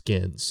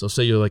skins. So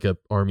say you're like a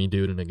army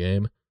dude in a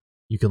game,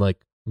 you can like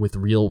with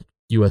real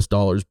US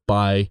dollars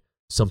buy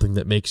something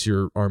that makes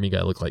your army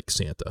guy look like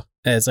Santa.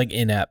 It's like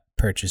in-app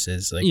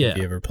purchases. Like Yeah. if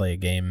you ever play a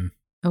game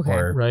okay.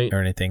 Right.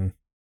 or anything.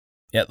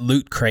 Yeah,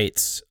 loot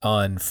crates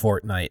on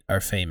Fortnite are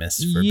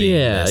famous for being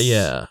Yeah, this.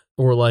 yeah.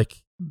 Or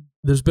like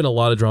there's been a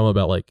lot of drama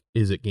about like,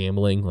 is it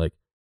gambling? Like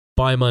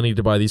buy money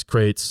to buy these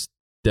crates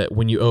that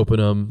when you open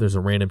them, there's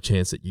a random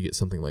chance that you get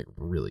something like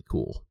really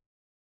cool.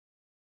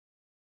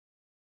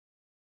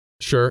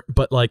 Sure,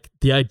 but like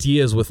the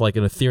idea is with like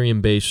an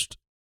Ethereum based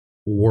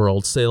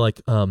world, say like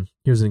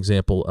here's an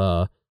example,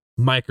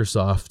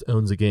 Microsoft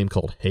owns a game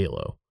called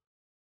Halo,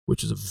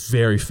 which is a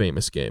very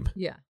famous game.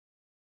 Yeah.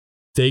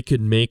 They could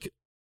make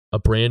a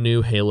brand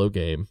new Halo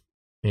game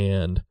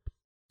and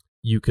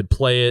you could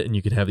play it and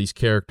you could have these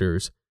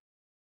characters.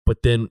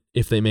 But then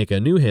if they make a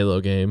new Halo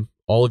game,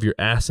 all of your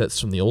assets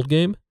from the old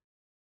game,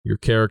 your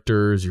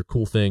characters, your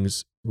cool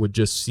things would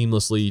just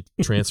seamlessly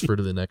transfer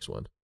to the next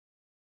one.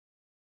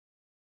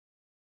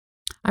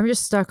 I'm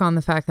just stuck on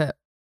the fact that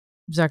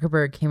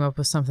Zuckerberg came up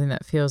with something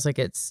that feels like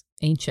it's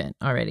ancient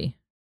already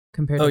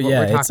compared to Oh what yeah,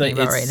 we're it's talking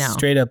like about it's right now.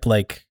 straight up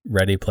like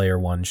Ready Player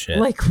One shit.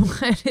 Like,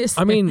 what is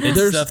I mean, this?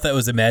 there's stuff that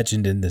was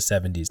imagined in the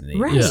 70s and 80s.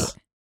 right. Yeah.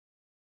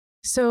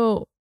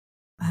 So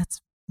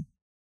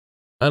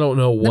I don't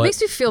know that what.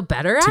 makes me feel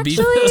better, To be-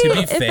 actually. to be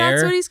if that's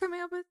fair- what he's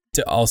coming up with.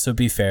 To also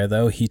be fair,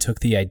 though, he took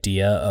the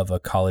idea of a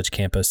college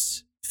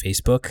campus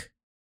Facebook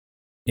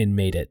and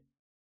made it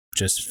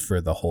just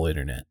for the whole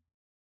internet.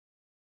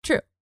 True.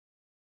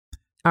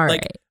 All right.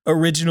 Like,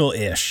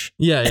 original-ish.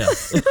 Yeah.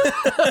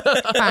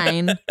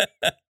 Fine.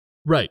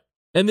 Right.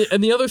 And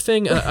the other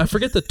thing, I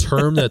forget the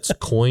term that's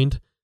coined,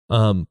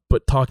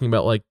 but talking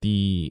about like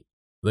the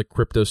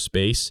crypto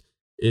space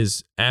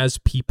is, as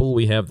people,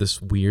 we have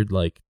this weird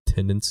like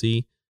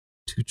tendency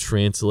to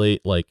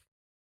translate like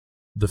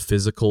the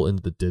physical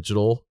into the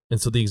digital.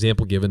 And so the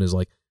example given is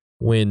like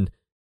when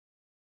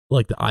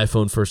like the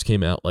iPhone first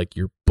came out, like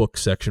your book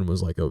section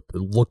was like it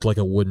looked like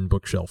a wooden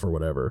bookshelf or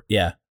whatever.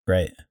 Yeah,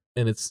 right.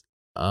 And it's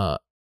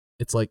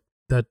like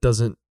that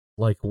doesn't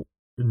like,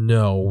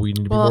 no, we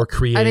need to be more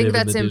creative. I think in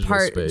that's the in digital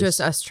part space. just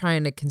us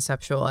trying to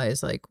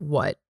conceptualize like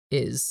what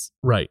is,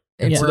 Right.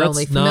 and so we're that's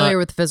only familiar not,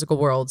 with the physical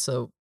world.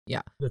 So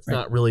yeah. that's Right.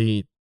 not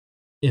really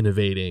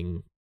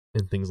innovating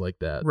and things like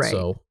that. Right.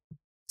 So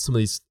some of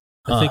these,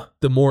 I Huh. think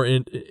the more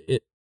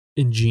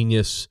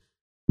ingenious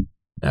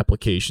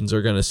applications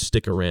are going to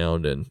stick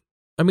around. And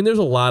I mean, there's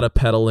a lot of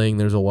peddling.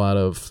 There's a lot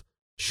of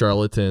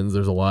charlatans.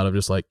 There's a lot of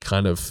just like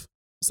kind of,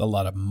 There's a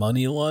lot of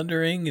money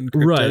laundering in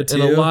crypto, right.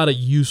 too. And a lot of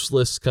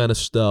useless kind of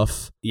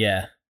stuff.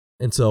 Yeah,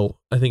 And so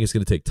I think it's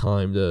going to take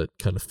time to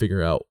kind of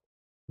figure out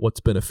what's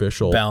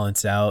beneficial.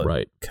 balance out,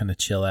 Right. kind of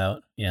chill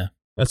out. Yeah.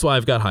 That's why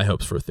I've got high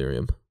hopes for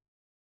Ethereum.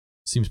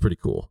 Seems pretty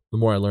cool. The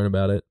more I learn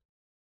about it,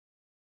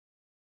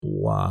 a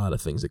lot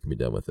of things that can be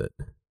done with it.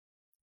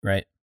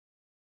 Right.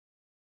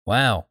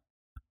 Wow.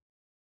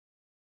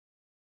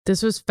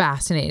 This was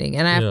fascinating.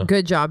 And I have Yeah.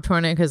 good job,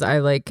 Torna, because I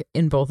like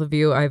in both of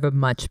you, I have a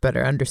much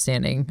better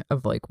understanding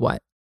of like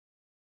what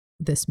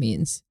this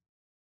means.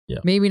 Yeah.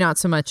 Maybe not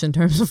so much in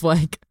terms of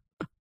like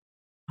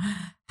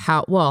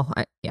how, well,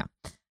 yeah.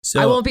 So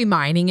I won't be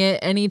mining it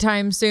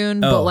anytime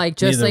soon, but Oh, like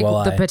just neither like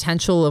will the I.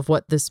 potential of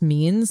what this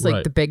means, like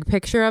Right. the big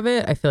picture of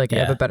it, I feel like I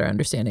have Yeah. a better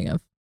understanding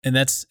of. and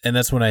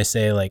that's when I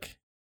say like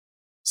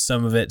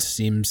some of it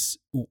seems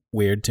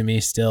weird to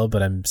me still,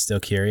 but I'm still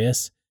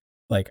curious.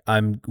 Like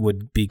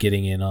would be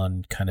getting in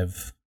on kind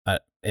of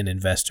an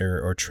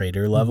investor or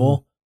trader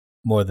level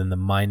more than the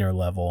miner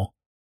level.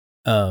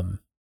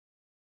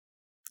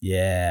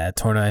 Yeah,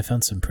 Torna, I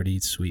found some pretty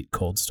sweet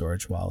cold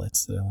storage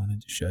wallets that I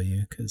wanted to show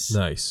you because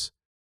Nice.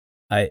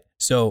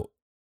 So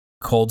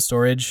cold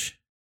storage,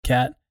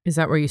 Cat. Is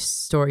that where you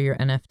store your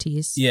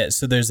NFTs? Yeah,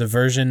 so there's a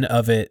version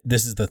of it.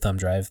 This is the thumb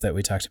drive that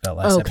we talked about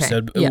last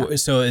episode. Yeah.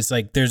 So it's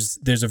like there's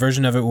a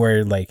version of it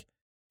where like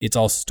it's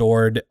all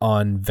stored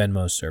on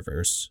Venmo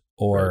servers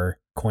or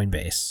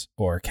Coinbase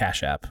or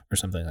Cash App or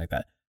something like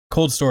that.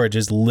 Cold storage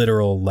is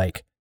literal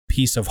like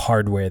piece of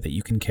hardware that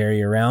you can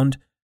carry around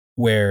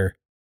where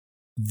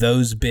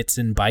those bits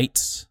and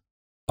bytes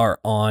are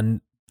on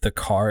the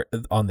card,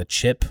 on the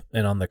chip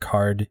and on the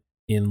card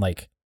in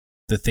like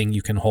the thing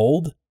you can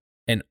hold,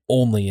 and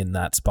only in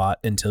that spot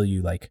until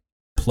you like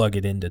plug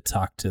it in to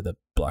talk to the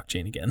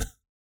blockchain again.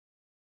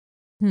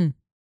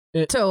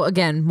 So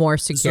again, more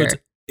secure. So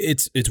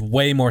it's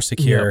way more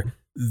secure. Yep.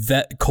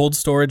 That cold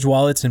storage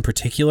wallets in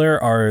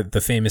particular are the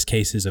famous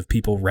cases of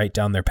people write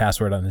down their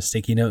password on a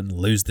sticky note and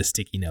lose the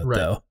sticky note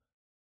though.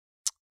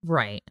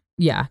 Right.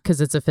 Yeah, because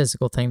it's a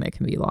physical thing that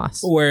can be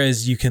lost.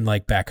 Whereas you can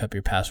like back up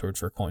your password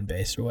for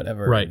Coinbase or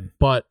whatever. Right. and-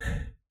 But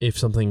if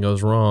something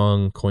goes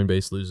wrong,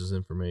 Coinbase loses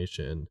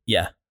information.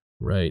 yeah.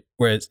 Right.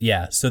 Whereas,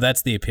 yeah, so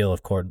that's the appeal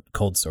of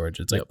cold storage.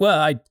 It's like, Yep. well,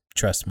 I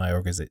trust my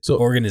So-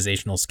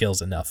 organizational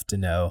skills enough to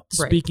know.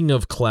 Right. Speaking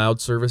of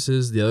cloud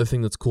services, the other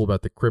thing that's cool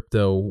about the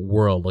crypto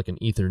world, like an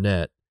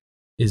Ethernet,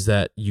 is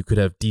that you could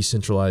have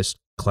decentralized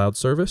cloud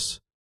service.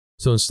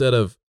 So instead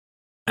of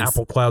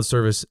Apple Cloud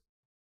Service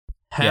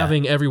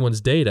having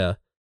everyone's data,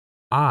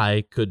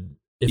 I could,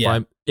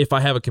 if I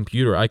have a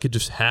computer, I could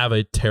just have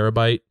a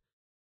terabyte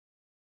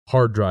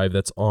hard drive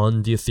that's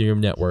on the Ethereum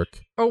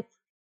network. Oh.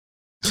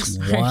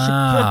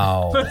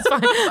 Wow. It's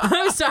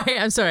fine.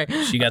 I'm sorry.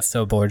 She got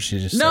so bored she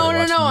just No. started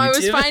watching I was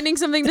YouTube. finding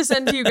something to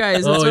send to you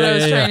guys. That's Oh, what I yeah,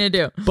 was yeah, trying to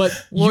do. But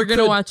We're you going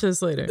to could- watch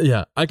this later.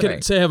 Yeah, I could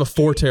Right. say I have a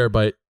 4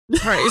 terabyte.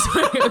 All right.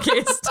 Sorry. Okay,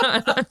 it's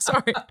done. I'm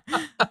sorry.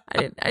 I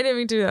didn't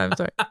mean to do that. I'm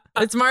sorry.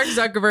 It's Mark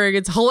Zuckerberg.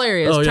 It's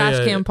hilarious. Oh, yeah, Trash yeah,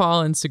 Can yeah.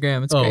 Paul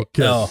Instagram. It's great.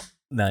 good. Oh,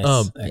 nice.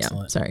 Yeah,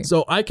 Excellent. sorry.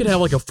 So I could have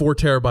like a 4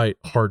 terabyte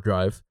hard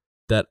drive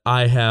that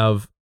I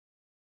have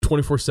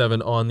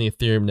 24/7 on the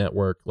Ethereum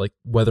network, like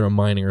whether I'm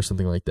mining or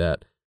something like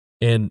that.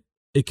 And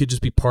it could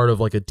just be part of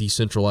like a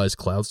decentralized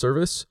cloud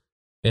service.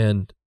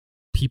 And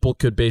people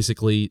could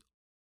basically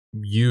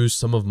use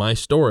some of my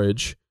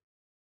storage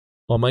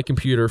on my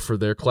computer for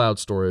their cloud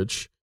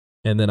storage.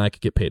 And then I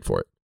could get paid for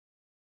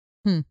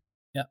it.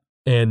 Yeah.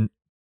 And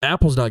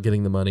Apple's not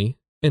getting the money.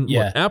 And look,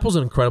 Yeah. Apple's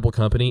an incredible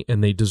company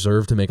and they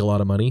deserve to make a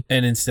lot of money.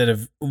 And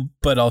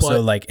but also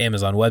But- like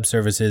Amazon Web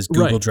Services,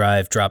 Google Right.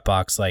 Drive,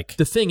 Dropbox, like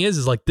The thing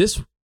is like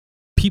this,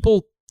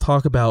 people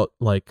talk about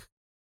like,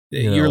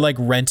 you you're know, like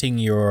renting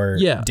your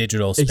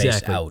digital space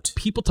exactly. out.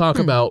 People talk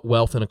about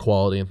wealth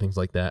inequality and things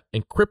like that.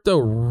 And crypto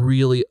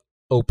really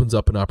opens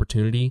up an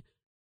opportunity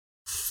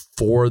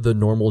for the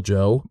normal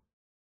Joe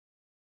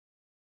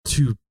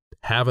to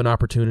have an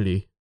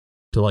opportunity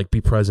to like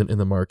be present in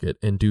the market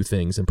and do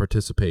things and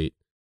participate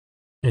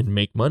and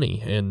make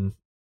money and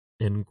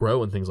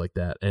grow and things like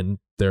that. And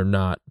they're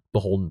not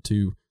beholden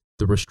to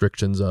the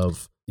restrictions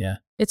of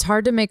It's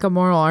hard to make a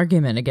moral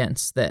argument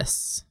against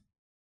this.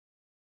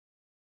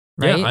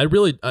 Right? Yeah, I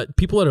really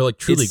people that are like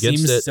truly it against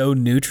seems it. so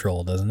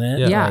neutral, doesn't it?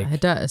 Yeah. Yeah, Like,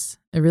 it does.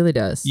 It really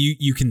does.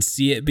 you can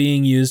see it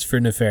being used for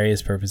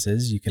nefarious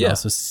purposes. You can Yeah.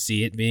 also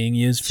see it being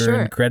used for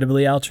Sure.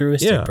 incredibly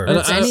altruistic Yeah, and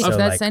purposes. That's, So,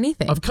 that's like,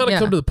 anything. I've kind of Yeah.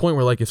 come to the point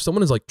where like if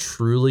someone is like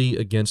truly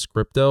against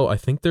crypto, I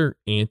think they're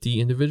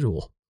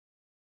anti-individual.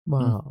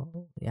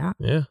 Well, yeah.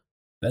 Yeah.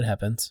 that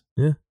happens.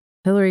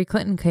 Hillary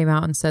Clinton came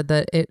out and said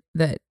that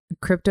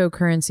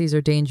cryptocurrencies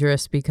are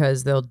dangerous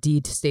because they'll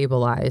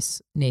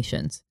destabilize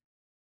nations.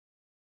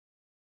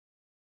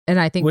 And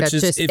I think Which that's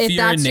is, just if you're a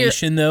that's your-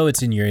 nation, though,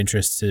 it's in your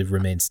interest to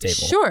remain stable.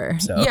 Sure.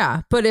 So-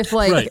 Yeah. But if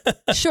like,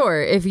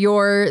 sure, if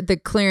you're the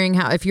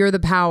clearinghouse, if you're the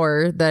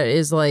power that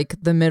is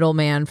like the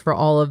middleman for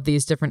all of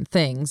these different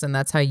things, and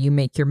that's how you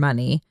make your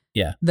money,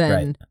 Yeah. then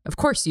right. of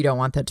course you don't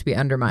want that to be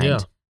undermined. Yeah.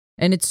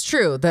 And it's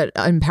true that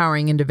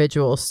empowering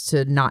individuals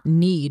to not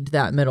need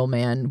that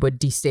middleman would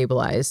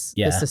destabilize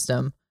Yeah. the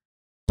system.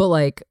 But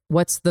like,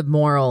 what's the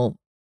moral,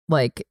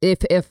 like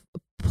if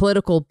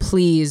political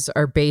pleas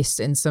are based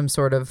in some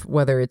sort of,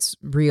 whether it's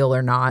real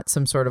or not,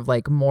 some sort of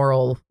like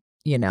moral,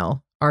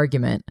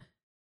 argument,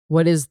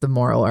 what is the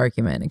moral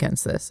argument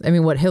against this? I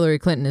mean, what Hillary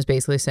Clinton is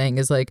basically saying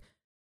is like,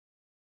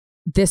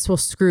 this will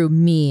screw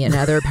me and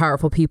other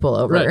powerful people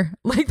over. Right.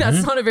 Like,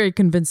 that's not a very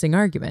convincing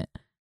argument.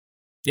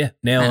 Yeah.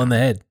 Nail on the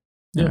head.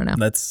 I don't know.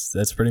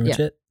 That's pretty much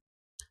Yeah. it.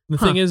 The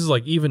thing is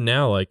like even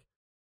now, like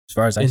As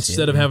far as I see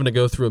instead it, of yeah. having to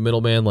go through a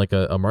middleman like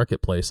a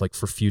marketplace, like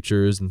for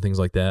futures and things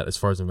like that, as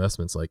far as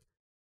investments, like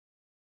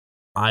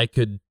I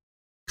could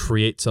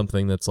create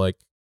something that's like,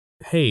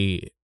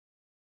 hey,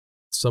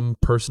 some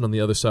person on the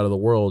other side of the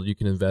world, you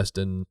can invest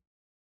in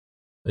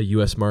a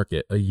US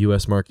market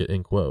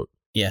in quote.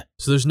 Yeah.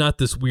 So there's not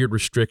this weird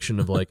restriction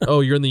of like, oh,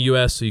 you're in the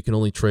US, so you can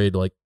only trade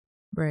like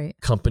Right.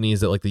 companies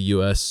that like the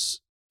US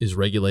is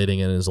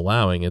regulating and is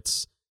allowing.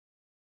 It's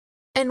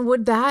And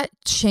would that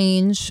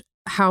change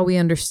how we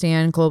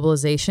understand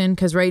globalization,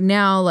 because right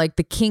now, like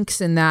the kinks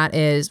in that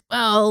is,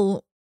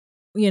 well,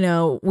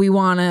 we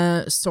want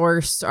to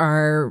source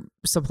our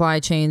supply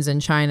chains in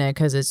China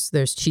because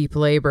there's cheap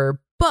labor,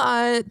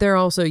 but they're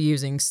also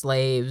using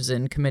slaves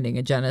and committing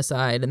a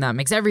genocide, and that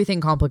makes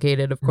everything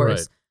complicated, of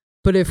course. Right.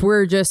 But if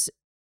we're just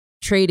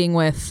trading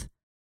with,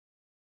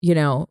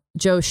 Joe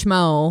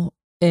Schmo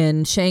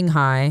in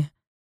Shanghai,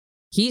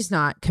 he's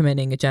not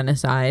committing a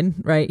genocide,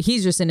 right?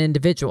 He's just an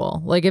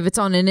individual. Like, if it's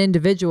on an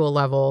individual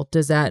level,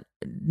 does that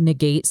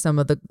negate some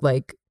of the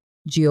like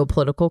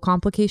geopolitical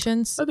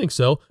complications I think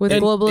so. with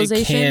And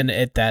globalization? It can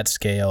at that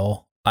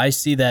scale. I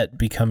see that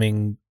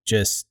becoming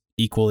just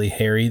equally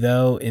hairy,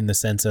 though, in the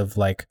sense of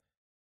like,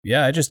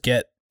 yeah, I just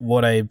get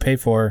what I pay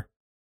for,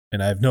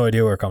 and I have no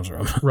idea where it comes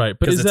from. Right,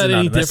 but 'Cause is it's that any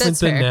anonymous. different That's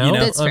than fair. now?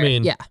 That's fair. I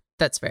mean, yeah,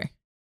 that's fair.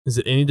 is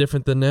it any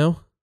different than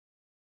now?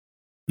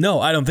 No,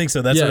 I don't think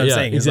so. That's Yeah, what I'm yeah,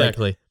 saying.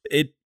 exactly.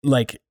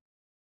 Like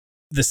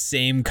the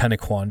same kind of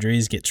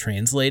quandaries get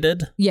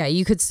translated. Yeah,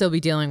 you could still be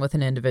dealing with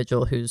an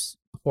individual who's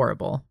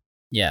horrible,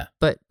 Yeah,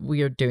 but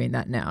we are doing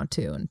that now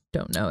too and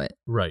don't know it.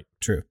 Right.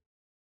 true.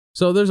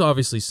 So there's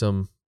obviously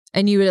some.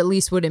 And you at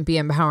least wouldn't be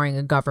empowering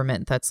a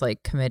government that's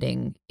like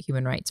committing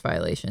human rights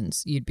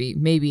violations. You'd be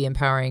maybe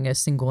empowering a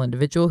single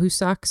individual who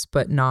sucks,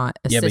 but not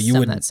a Yeah, but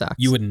system you that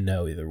sucks. wouldn't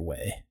know either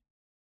way.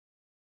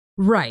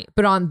 Right.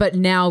 But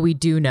now we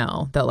do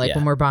know that like Yeah.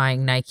 when we're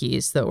buying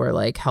Nikes that we're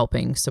like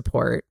helping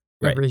support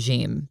Right. a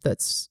regime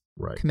that's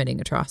Right.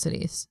 committing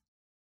atrocities.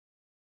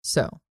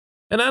 So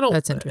And I don't.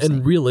 That's interesting.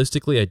 And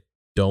realistically, I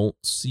don't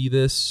see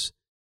this.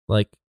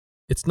 Like,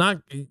 it's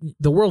not.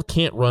 The world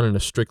can't run in a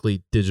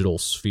strictly digital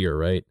sphere,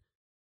 right?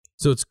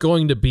 So it's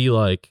going to be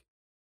like,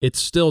 it's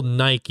still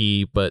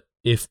Nike, but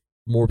if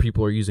more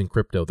people are using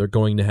crypto, they're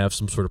going to have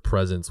some sort of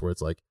presence where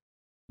it's like,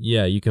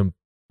 yeah, you can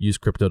use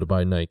crypto to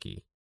buy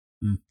Nike.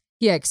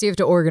 yeah, because you have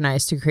to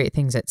organize to create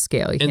things at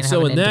scale. You And can't so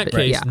have in an that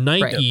individual- case, yeah,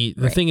 Nike, right,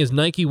 the right. thing is,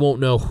 Nike won't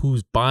know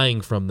who's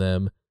buying from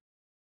them,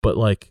 but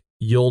like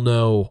you'll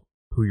know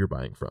who you're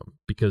buying from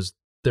because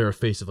they're a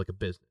face of like a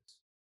business.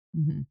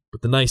 Mhm.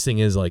 But the nice thing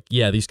is like,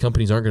 yeah, these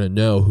companies aren't going to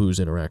know who's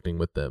interacting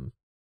with them,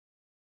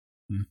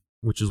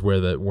 which is where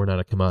that we're not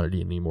a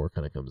commodity anymore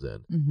kind of comes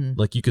in. Mhm.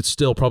 Like you could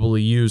still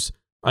probably use,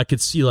 I could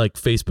see like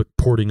Facebook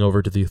porting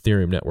over to the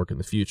Ethereum network in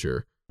the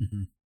future.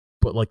 Mhm.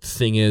 But like the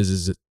thing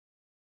is that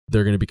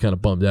they're going to be kind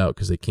of bummed out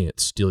because they can't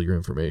steal your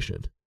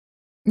information.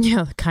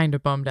 Yeah, kind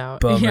of bummed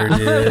out. Bummer, yeah.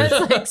 dude.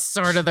 That's like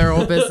sort of their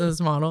whole business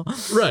model.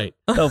 Right.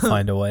 They'll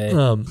find a way.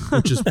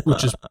 Which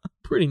is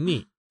pretty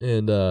neat.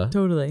 And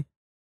Totally.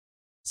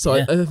 so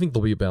Yeah. I think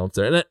there'll be a balance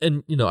there.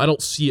 And I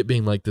don't see it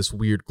being like this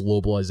weird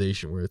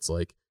globalization where it's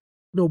like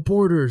no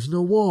borders,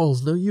 no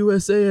walls, no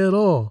USA at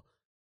all.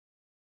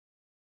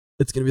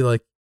 It's going to be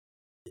like,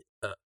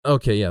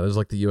 okay, yeah, there's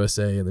like the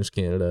USA and there's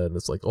Canada and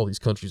it's like all these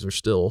countries are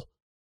still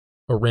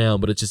around,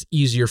 but it's just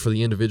easier for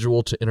the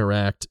individual to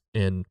interact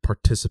and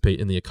participate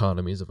in the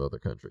economies of other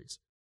countries,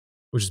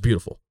 which is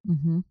beautiful.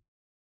 Mm-hmm.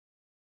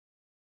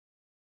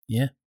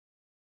 Yeah.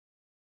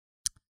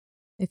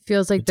 It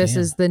feels like But this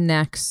damn. is the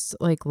next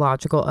like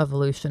logical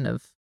evolution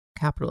of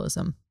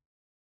capitalism.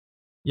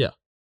 Yeah.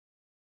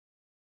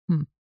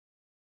 Hmm.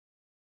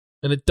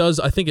 And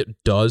I think it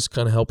does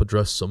kind of help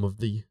address some of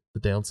the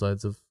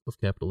downsides of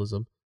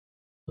capitalism.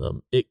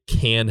 It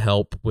can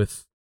help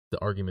with the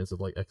arguments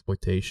of like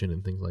exploitation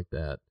and things like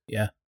that.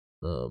 Yeah.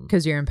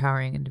 Because you're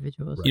empowering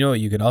individuals. You know what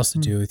you could also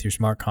do with your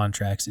smart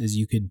contracts is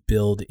you could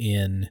build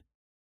in,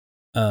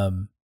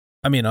 on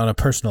a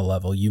personal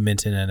level, you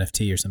mint an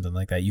NFT or something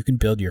like that. You can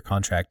build your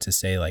contract to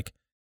say like,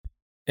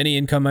 any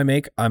income I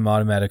make, I'm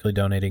automatically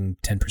donating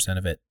 10%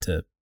 of it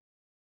to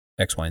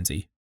X, Y, and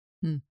Z.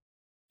 Hmm.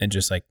 And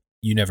just like,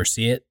 you never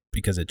see it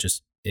because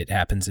it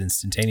happens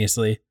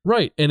instantaneously.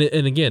 Right. And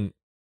again,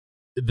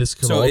 this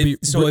can all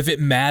So be if it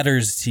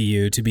matters to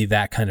you to be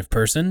that kind of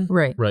person,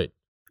 Right. right.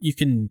 you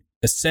can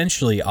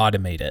essentially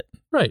automate it.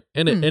 Right.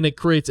 And Hmm. it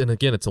creates, and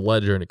again, it's a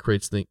ledger and it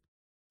keeps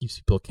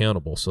people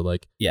accountable. So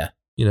like, Yeah.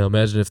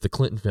 imagine if the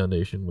Clinton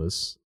Foundation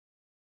was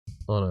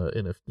on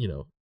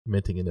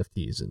minting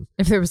NFTs and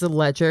If there was a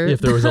ledger. if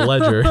there was a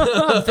ledger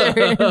of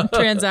their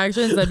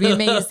transactions, that'd be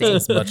amazing.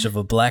 As much of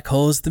a black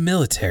hole as the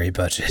military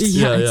budget.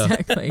 Yeah, Yeah.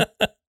 exactly.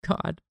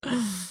 God.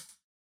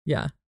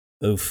 Yeah.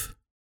 Oof.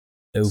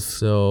 Oof.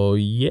 So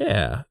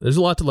yeah, there's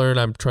a lot to learn.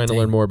 I'm trying to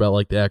learn more about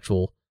like the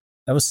actual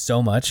That was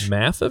so much.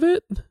 math of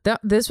it.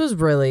 This was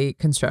really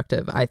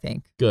constructive, I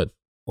think. Good.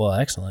 Well,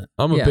 excellent.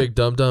 I'm a Yeah. big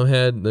dumb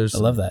head. There's I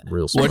love that.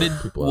 real smart What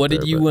did people out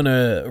there, you but- want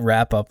to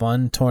wrap up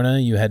on, Torna?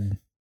 You had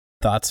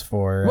thoughts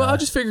for Well, I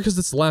just figured because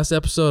it's the last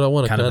episode, I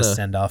want to kind of kind a of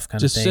send off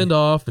kind just of thing. send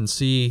off and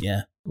see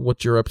Yeah.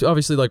 what you're up to.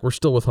 Obviously, like we're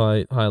still with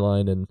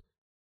Highline and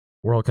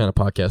we're all kind of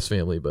podcast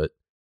family, but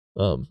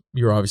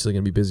you're obviously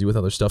going to be busy with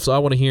other stuff. So I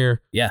want to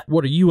hear, Yeah.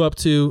 what are you up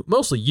to?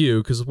 Mostly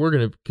you, because we're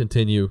going to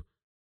continue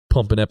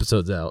pumping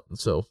episodes out, and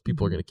so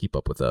people are going to keep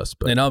up with us.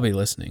 But And I'll be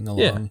listening along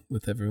Yeah.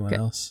 with everyone Okay.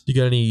 else. you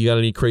got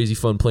any crazy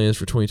fun plans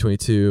for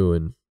 2022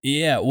 and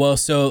Yeah, well,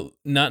 so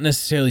not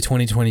necessarily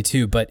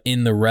 2022, but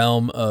in the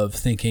realm of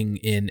thinking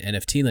in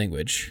NFT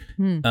language,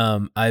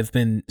 I've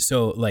been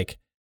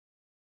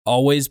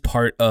always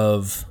part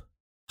of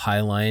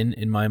Highline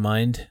in my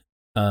mind.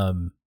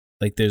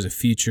 Like there's a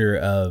future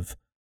of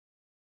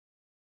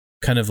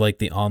kind of like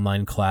the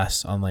online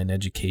class, online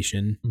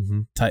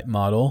education type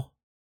model,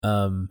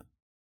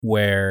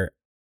 where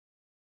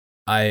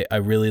I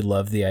really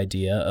love the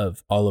idea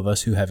of all of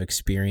us who have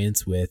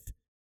experience with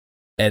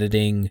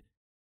editing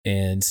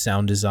and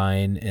sound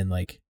design and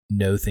like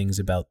know things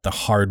about the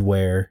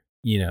hardware,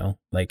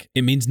 like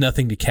it means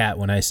nothing to Kat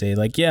when I say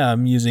like, yeah,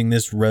 I'm using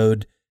this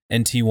Rode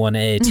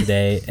NT1A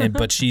today,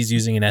 but she's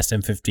using an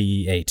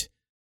SM58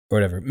 or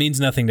whatever. It means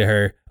nothing to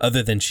her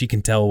other than she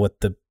can tell what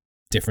the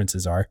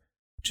differences are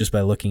just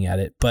by looking at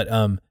it. But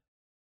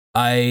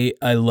I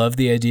love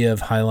the idea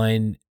of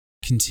Highline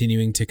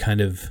continuing to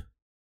kind of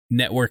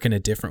network in a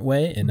different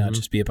way and not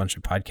just be a bunch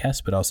of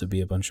podcasts, but also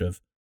be a bunch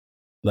of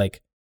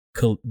like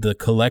the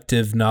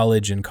collective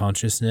knowledge and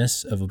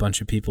consciousness of a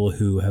bunch of people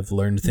who have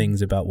learned things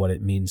about what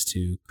it means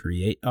to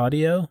create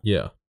audio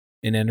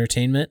and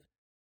entertainment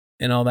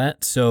and all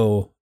that.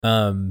 So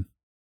in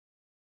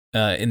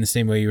the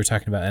same way you were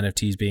talking about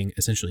NFTs being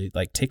essentially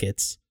like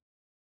tickets,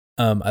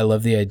 I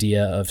love the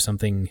idea of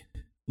something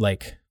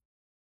like,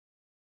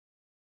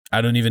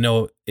 I don't even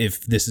know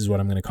if this is what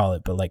I'm going to call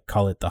it, but like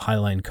call it the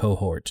Highline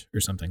cohort or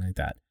something like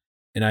that.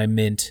 And I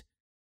mint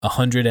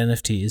 100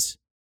 NFTs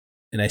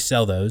and I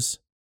sell those.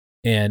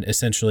 And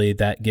essentially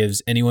that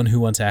gives anyone who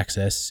wants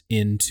access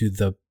into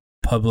the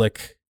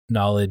public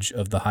knowledge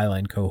of the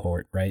Highline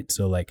cohort, right?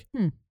 So like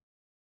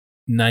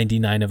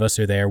 99 of us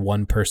are there.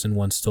 One person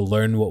wants to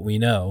learn what we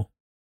know.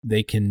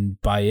 They can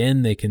buy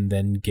in. They can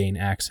then gain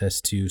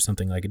access to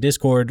something like a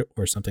Discord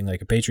or something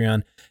like a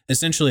Patreon.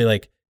 Essentially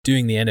like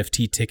doing the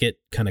NFT ticket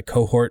kind of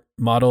cohort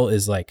model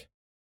is like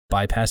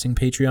bypassing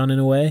Patreon in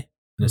a way.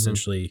 And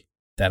essentially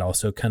that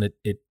also kind of,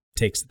 it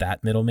takes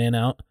that middleman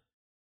out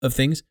of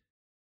things.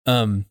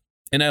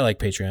 And I like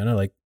Patreon. I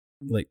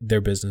like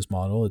their business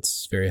model.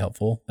 It's very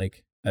helpful.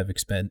 Like I've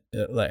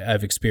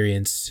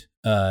experienced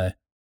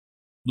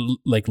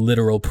like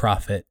literal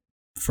profit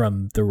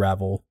from the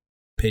Ravel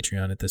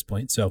Patreon at this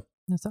point. So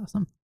that's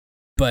awesome.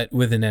 But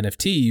with an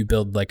NFT, you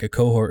build like a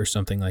cohort or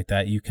something like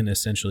that. You can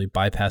essentially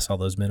bypass all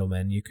those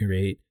middlemen. You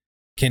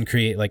can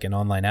create like an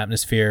online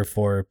atmosphere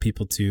for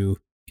people to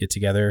get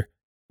together,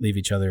 leave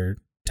each other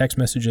text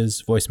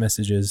messages, voice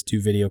messages,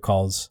 do video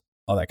calls,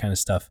 all that kind of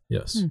stuff.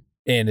 Yes.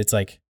 And it's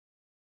like,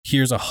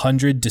 here's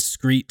 100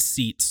 discrete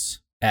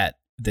seats at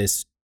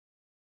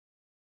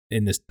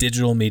in this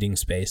digital meeting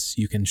space.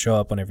 You can show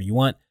up whenever you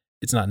want.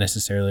 It's not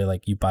necessarily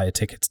like you buy a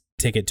ticket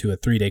to a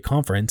 3-day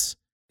conference.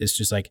 It's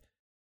just like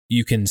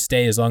you can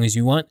stay as long as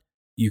you want.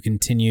 You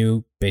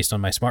continue based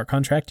on my smart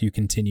contract. You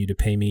continue to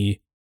pay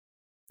me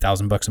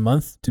 $1,000 a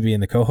month to be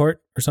in the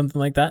cohort or something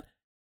like that.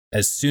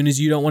 As soon as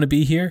you don't want to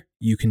be here,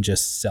 you can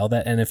just sell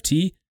that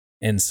NFT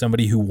and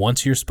somebody who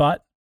wants your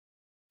spot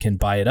can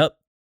buy it up.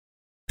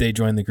 They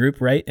join the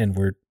group, right? And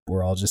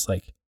we're all just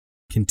like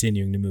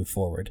continuing to move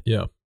forward.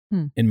 Yeah.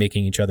 And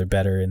making each other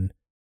better, and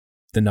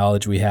the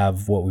knowledge we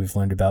have, what we've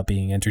learned about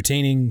being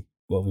entertaining,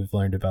 what we've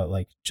learned about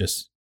like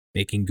just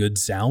making good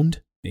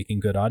sound,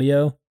 making good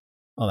audio,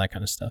 all that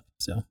kind of stuff.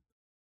 So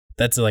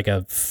that's like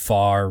a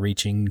far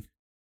reaching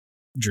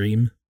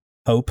dream,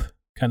 hope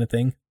kind of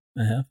thing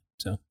I have.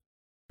 So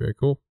very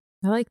cool.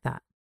 I like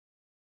that.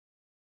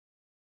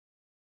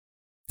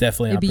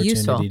 Definitely an It'd be opportunity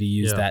useful. to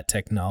use that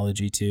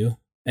technology too.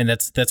 And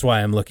that's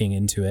why I'm looking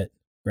into it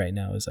right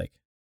now, is like,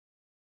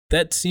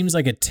 that seems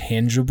like a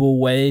tangible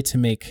way to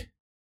make,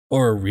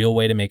 or a real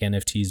way to make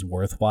NFTs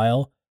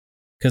worthwhile.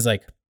 Because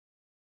like,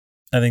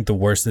 I think the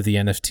worst of the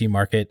NFT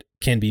market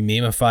can be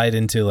memeified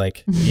into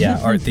like,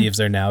 art thieves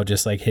are now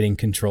just like hitting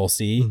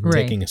Control-C,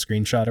 taking a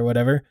screenshot or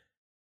whatever,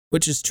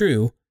 which is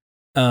true.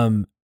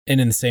 And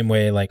in the same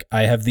way, like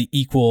I have the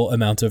equal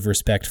amount of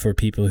respect for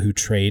people who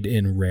trade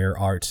in rare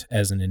art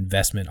as an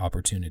investment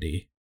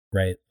opportunity,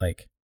 right?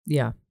 Like,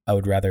 yeah, I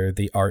would rather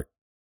the art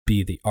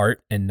be the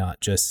art and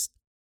not just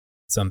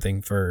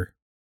something for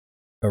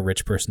a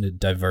rich person to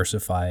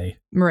diversify.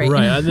 Right.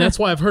 And that's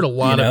why I've heard a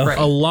lot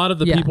a lot of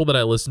the people that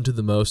I listen to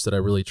the most that I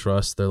really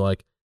trust, they're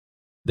like,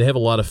 they have a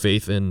lot of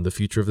faith in the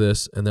future of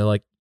this. And they're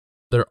like,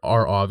 there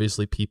are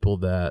obviously people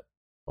that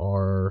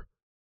are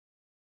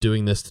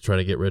doing this to try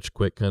to get rich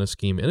quick kind of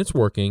scheme, and it's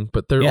working,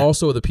 but they're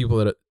also the people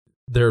that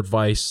their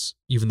advice,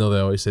 even though they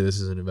always say this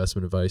is an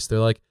investment advice, they're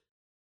like,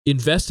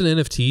 invest in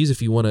NFTs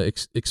if you want to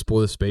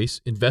explore the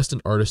space, invest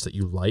in artists that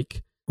you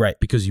like, right?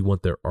 Because you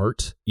want their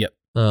art. Yep.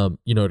 A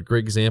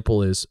great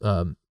example is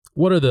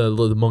what are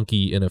the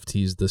monkey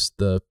NFTs?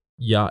 The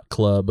yacht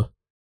club.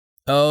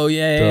 Oh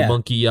yeah, the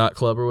monkey yacht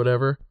club or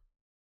whatever.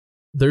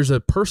 There's a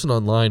person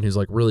online who's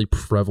like really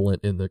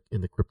prevalent in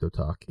the crypto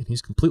talk, and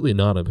he's completely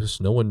anonymous.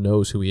 No one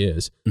knows who he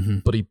is,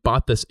 but he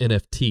bought this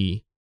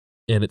NFT,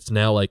 and it's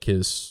now like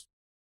his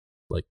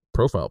like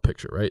profile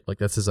picture, right? Like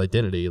that's his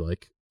identity,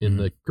 like in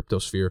the crypto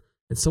sphere.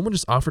 And someone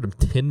just offered him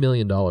 $10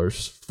 million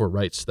for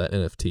rights to that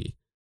NFT.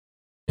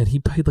 and he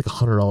paid like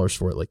 $100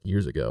 for it like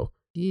years ago.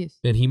 Jeez.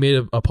 And he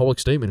made a public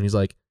statement. And he's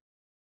like,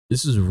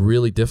 this is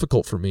really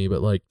difficult for me,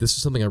 but like this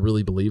is something I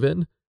really believe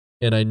in,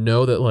 and I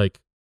know that like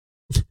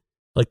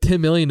 10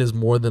 million is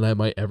more than I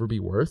might ever be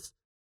worth,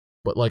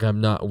 but like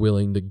I'm not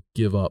willing to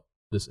give up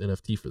this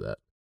NFT for that,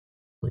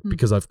 like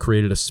because I've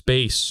created a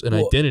space, an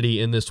identity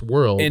in this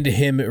world. And to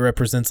him, it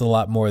represents a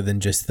lot more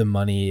than just the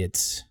money.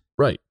 It's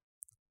right,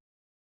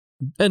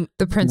 and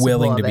The principle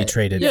willing of to be it.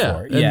 traded yeah,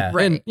 for. and, Yeah,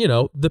 Right. and you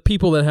know the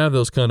people that have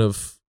those kind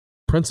of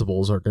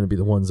principles are going to be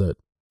the ones that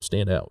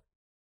stand out,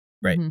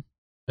 Right. Mhm.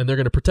 and they're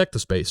going to protect the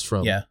space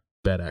from yeah.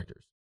 bad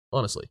actors.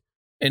 Honestly,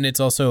 And it's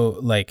also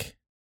like,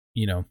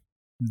 you know,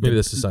 maybe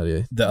that's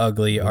society. the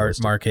ugly art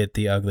Realistic. market,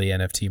 the ugly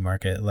NFT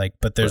market. Like,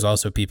 but there's Right.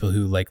 also people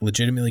who like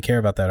legitimately care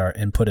about that art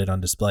and put it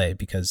on display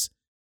because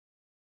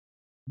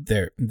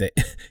they're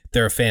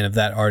a fan of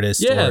that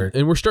artist. Yeah, Or,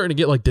 and we're starting to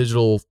get like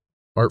digital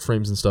art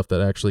frames and stuff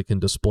that actually can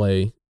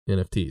display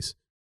NFTs. So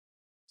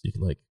you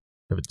can like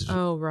have a digital,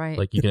 Oh, right.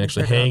 like you can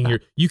actually Forgot hang about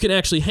you can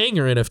actually hang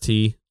your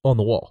NFT on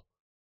the wall.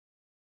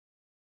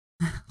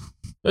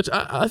 Which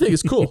I think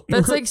is cool.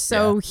 That's like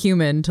so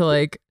human to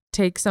like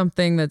take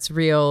something that's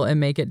real and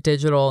make it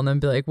digital and then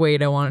be like,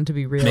 wait, I want it to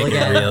be real Make it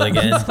again. real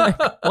again. It's like,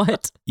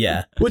 what?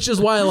 yeah, Which is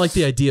why I like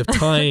the idea of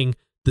tying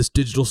this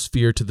digital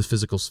sphere to the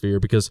physical sphere,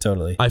 because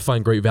totally. I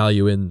find great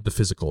value in the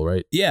physical,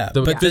 right? Yeah,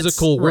 The but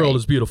physical world right.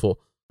 is beautiful.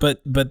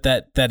 But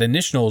that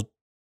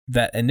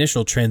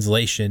initial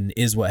translation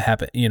is what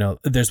happened. You know,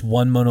 there's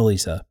one Mona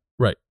Lisa.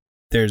 Right.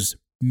 There's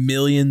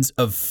millions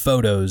of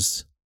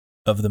photos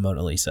of the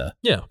Mona Lisa.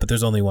 Yeah. But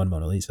there's only one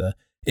Mona Lisa.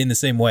 In the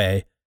same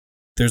way,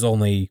 there's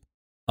only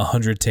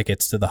 100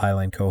 tickets to the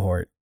Highline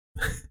cohort.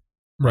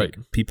 Right.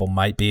 Like, people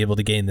might be able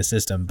to gain the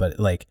system, but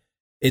like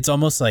it's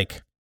almost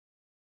like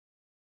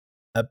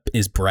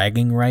is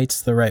bragging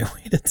rights the right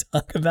way to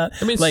talk about?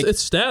 I mean, like it's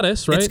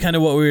status, right? it's kind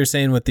of what we were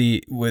saying with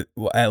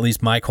at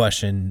least my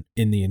question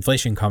in the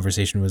inflation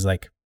conversation was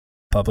like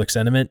public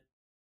sentiment.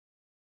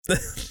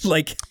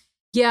 Like,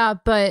 Yeah,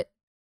 but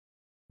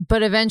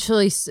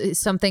eventually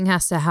something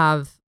has to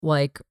have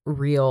like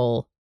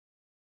real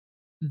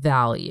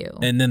value.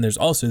 and then there's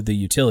also the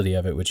utility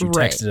of it, which you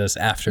Right. texted us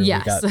after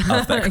Yes. we got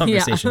off that Yeah.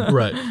 conversation.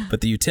 Right. But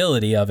the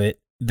utility of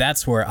it,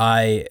 that's where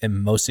I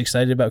am most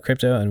excited about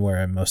crypto and where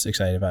I'm most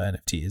excited about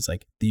NFT is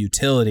like the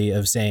utility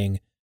of saying,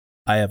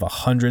 I have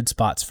 100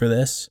 spots for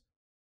this.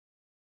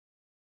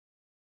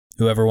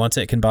 Whoever wants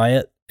it can buy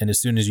it. And as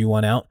soon as you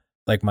want out,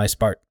 like my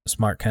smart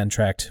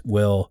contract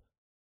will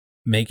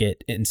make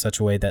it in such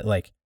a way that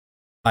like,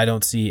 I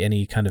don't see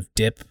any kind of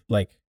dip.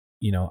 Like,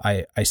 you know,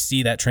 I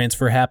see that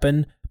transfer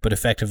happen, but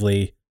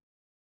effectively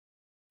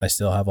I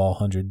still have all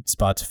 100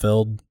 spots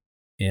filled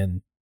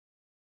and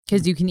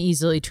Because you can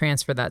easily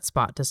transfer that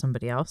spot to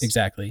somebody else.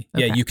 exactly.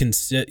 Yeah, Okay.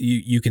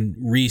 you can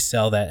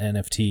resell that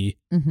NFT.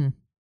 Mm-hmm.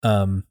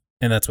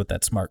 And that's what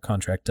that smart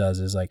contract does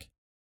is like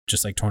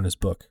just like Torna's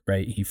book,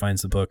 right? He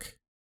finds the book,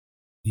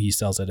 he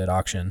sells it at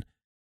auction,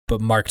 but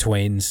Mark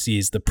Twain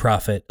sees the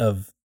profit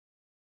of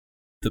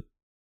the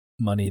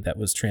money that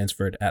was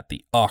transferred at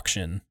the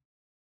auction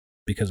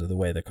because of the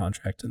way the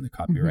contract and the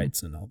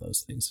copyrights and all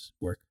those things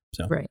work.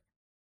 So Right.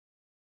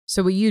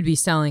 So what you'd be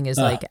selling is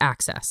like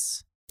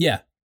access.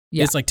 yeah,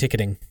 Yeah. it's like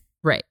ticketing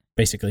Right.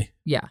 basically.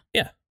 Yeah.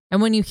 Yeah. And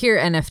when you hear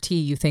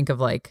NFT, you think of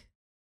like,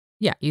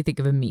 you think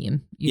of a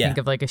meme. You Yeah. think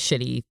of like a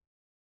shitty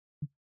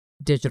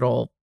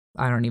digital,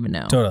 I don't even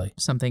know. Totally.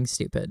 Something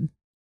stupid.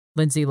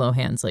 Lindsay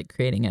Lohan's like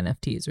creating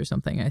NFTs or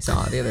something I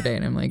saw the other day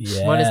and I'm like,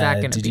 what is that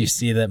going to be? Did you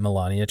see that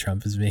Melania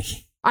Trump is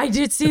making? I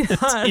did see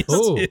that.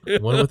 Oh, I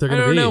wonder what they're I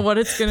going to don't be. know what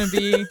it's going to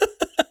be.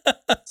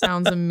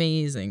 Sounds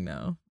amazing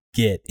though.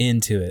 Get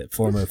into it,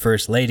 former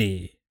first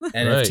lady.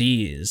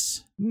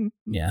 NFTs.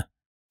 Yeah.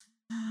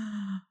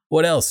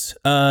 What else?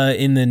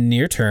 In the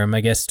near term,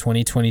 I guess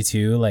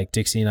 2022, like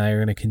Dixie and I are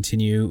going to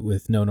continue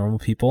with No Normal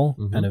People,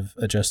 Mhm. kind of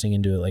adjusting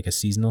into like a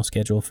seasonal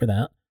schedule for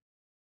that.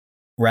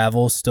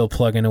 Ravel's still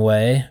plugging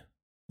away,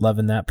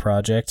 loving that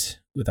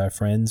project with our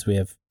friends. We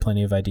have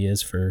plenty of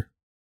ideas for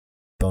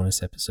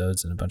bonus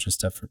episodes and a bunch of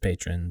stuff for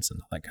patrons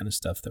and all that kind of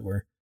stuff that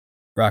we're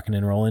rocking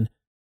and rolling.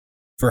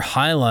 For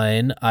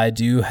Highline, I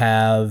do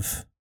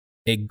have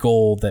a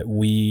goal that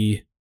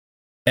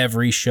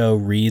every show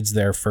reads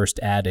their first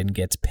ad and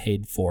gets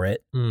paid for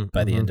it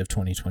by the end of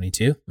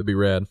 2022. That'd be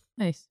rad.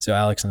 Nice. So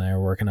Alex and I are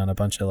working on a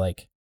bunch of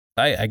like,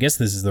 I guess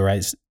this is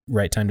the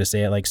right time to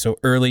say it. Like, so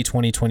early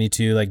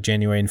 2022, like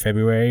January and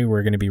February,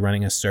 we're going to be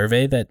running a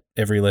survey that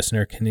every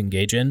listener can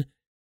engage in.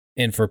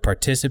 And for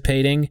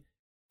participating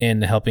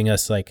and helping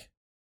us like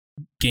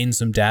gain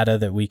some data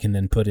that we can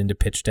then put into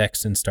pitch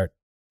decks and start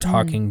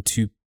talking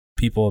to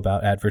people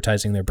about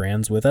advertising their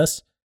brands with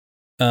us.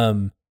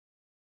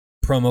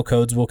 Promo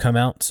codes will come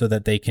out so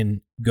that they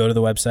can go to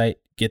the website,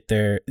 get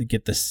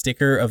the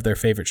sticker of their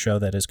favorite show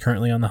that is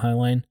currently on the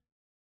Highline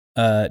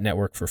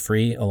network for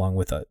free, along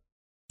with a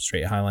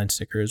straight Highline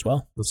sticker as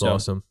well. That's So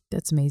awesome.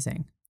 That's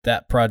amazing.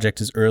 That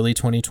project is early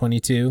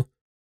 2022.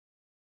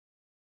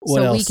 What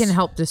so else? we can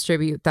help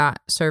distribute that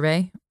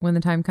survey when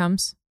the time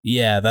comes?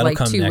 Yeah, that'll like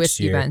come to next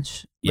Whiskey year.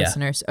 Bench Yeah.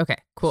 listeners. Okay,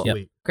 cool. Yep.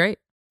 Sweet. Great.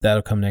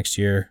 that'll come next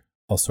year.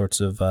 All sorts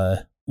of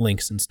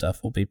links and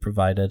stuff will be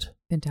provided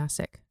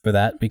Fantastic. for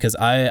that, because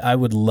I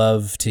would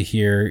love to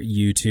hear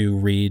you two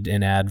read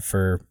an ad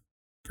for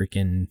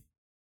freaking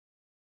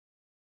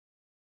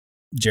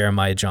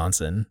Jeremiah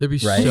Johnson. It'd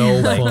be right? so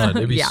Like, fun.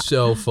 It'd be Yeah.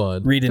 so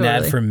fun. read an ad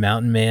Totally. for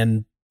Mountain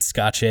Man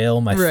Scotch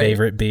Ale, my Right.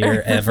 favorite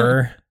beer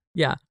ever.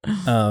 Yeah.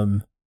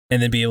 And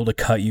then be able to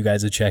cut you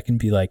guys a check and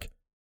be like,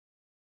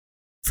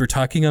 for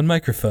talking on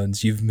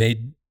microphones, you've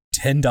made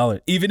 $10.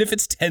 Even if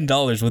it's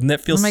 $10, wouldn't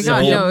that feel Oh my so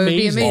God, no, it would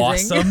be amazing.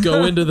 awesome?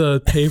 Go into the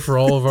pay for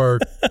all of our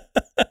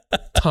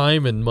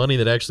time and money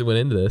that actually went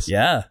into this.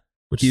 Yeah.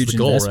 Which Huge is the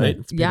goal, investment.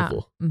 right? It's Yeah.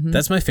 beautiful. Mhm.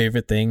 That's my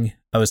favorite thing.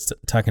 I was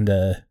talking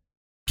to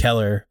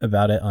Keller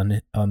about it on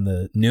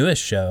the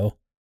newest show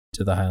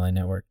to the Highline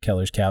Network,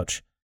 Keller's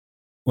Couch.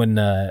 When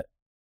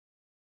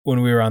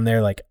we were on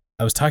there, like,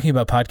 I was talking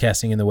about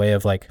podcasting in the way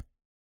of like,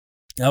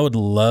 I would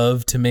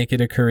love to make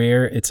it a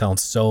career. It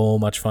sounds so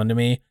much fun to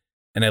me.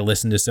 And I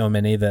listen to so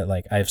many that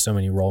like I have so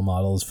many role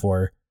models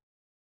for,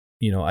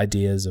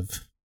 ideas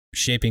of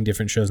shaping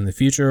different shows in the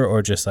future,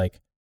 or just like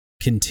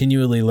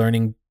continually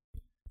learning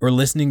or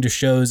listening to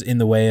shows in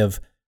the way of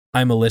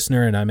I'm a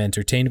listener and I'm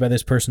entertained by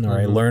this person, or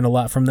I Mhm. learn a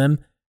lot from them,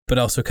 but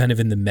also kind of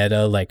in the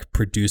meta, like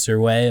producer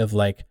way of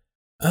like,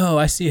 oh,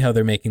 I see how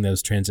they're making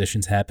those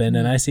transitions happen.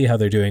 And I see how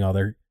they're doing all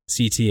their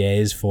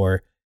CTAs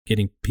for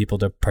getting people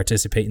to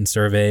participate in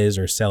surveys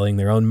or selling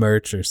their own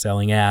merch or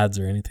selling ads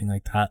or anything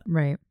like that.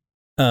 Right.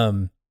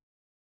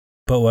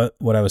 But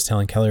what I was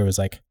telling Keller was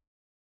like,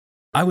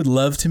 I would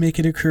love to make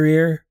it a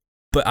career,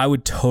 but I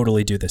would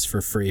totally do this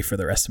for free for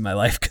the rest of my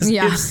life because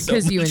Yeah, it's so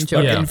 'cause you much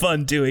enjoy fucking it.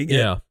 fun doing it.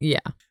 Yeah. Yeah.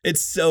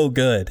 It's so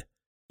good,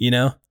 you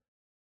know?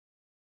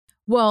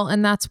 Well,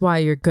 and that's why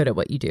you're good at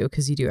what you do,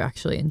 because you do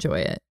actually enjoy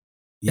it.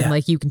 Yeah. And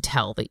like you can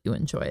tell that you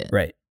enjoy it.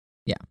 Right.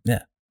 Yeah.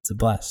 Yeah. It's a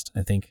blast.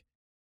 I think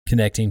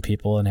connecting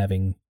people and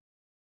having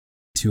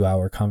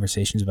 2-hour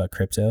conversations about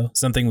crypto,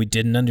 something we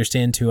didn't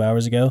understand 2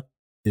 hours ago,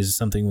 is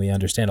something we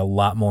understand a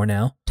lot more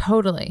now.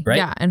 Totally. Right?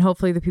 Yeah. And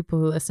hopefully the people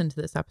who listen to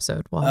this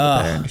episode will have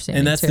a better understanding.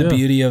 And that's too. the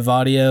beauty of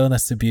audio.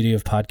 That's the beauty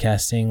of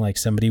podcasting. Like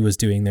somebody was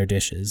doing their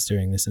dishes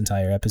during this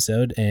entire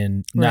episode.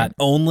 And not Right.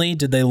 only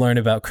did they learn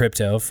about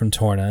crypto from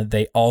Torna,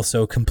 they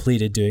also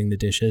completed doing the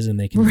dishes and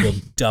they can feel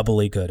Right.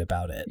 doubly good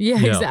about it. Yeah,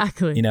 Yeah.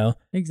 exactly. You know?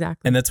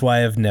 Exactly. And that's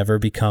why I've never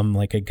become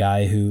like a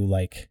guy who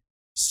like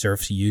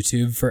surfs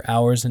YouTube for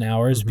hours and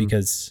hours, Mhm.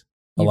 because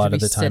a You lot should of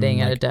be the time sitting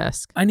I'm at a like,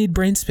 desk. I need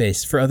brain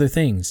space for other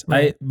things.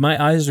 Right.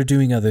 My eyes are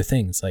doing other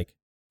things. Like,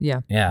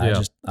 Yeah.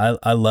 yeah.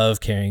 I love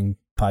carrying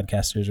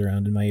podcasters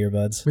around in my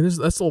earbuds. I mean,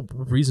 that's the whole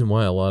reason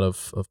why a lot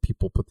of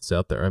people put this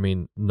out there. I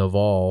mean,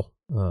 Naval,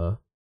 one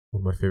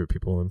of my favorite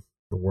people in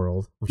the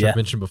world, which Yeah. I've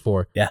mentioned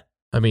before. Yeah.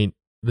 I mean,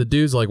 the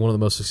dude's like one of the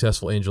most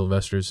successful angel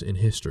investors in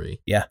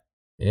history. Yeah.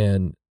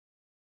 And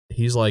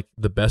he's like,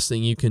 the best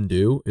thing you can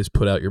do is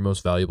put out your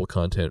most valuable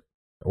content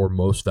or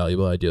most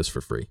valuable ideas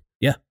for free.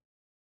 Yeah.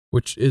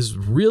 Which is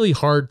really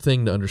hard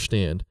thing to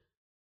understand.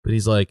 But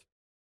he's like,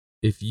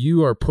 if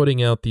you are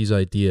putting out these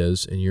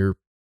ideas and you're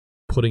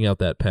putting out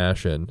that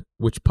passion,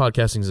 which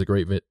podcasting is a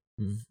great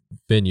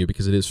venue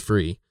because it is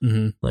free,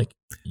 Mm-hmm. like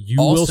you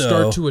will Also-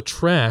 start to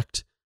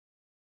attract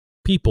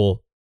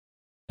people,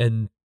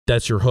 and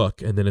that's your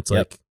hook. And then it's Yep.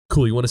 like,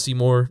 cool, you want to see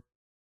more?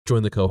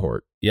 Join the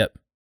cohort. Yep.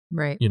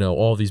 Right. You know,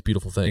 all these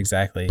beautiful things.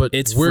 Exactly. But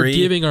it's we're free,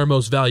 giving our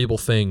most valuable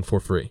thing for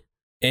free.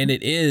 and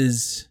it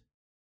is,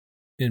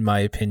 in my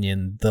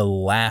opinion, the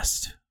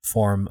last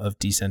form of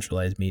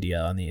decentralized media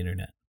on the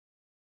internet.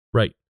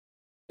 Right.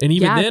 And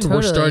even Yeah, then, we're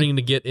totally. starting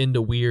to get into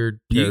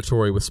weird You-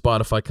 territory with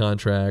Spotify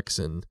contracts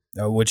and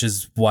Which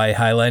is why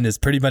Highline is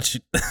pretty much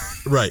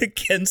Right.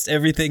 against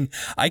everything.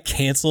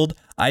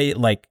 I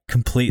like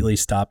completely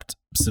stopped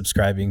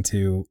subscribing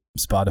to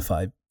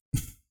Spotify.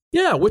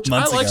 yeah, which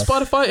Months I like ago.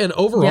 Spotify, and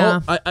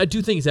overall, Yeah. I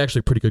do think it's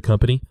actually a pretty good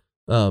company.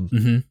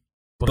 Mm-hmm.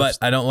 But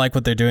I don't like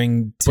what they're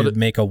doing to But it-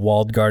 make a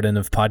walled garden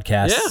of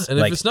podcasts. yeah, and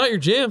like, if it's not your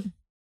jam,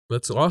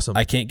 that's awesome.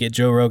 I can't get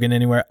Joe Rogan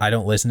anywhere. I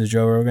don't listen to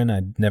Joe Rogan.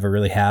 I never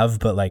really have,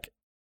 but like,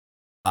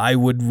 I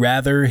would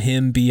rather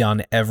him be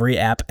on every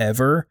app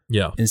ever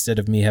yeah, instead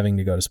of me having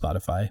to go to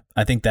Spotify.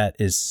 I think that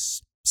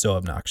is so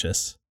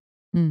obnoxious.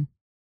 Mm.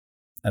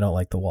 I don't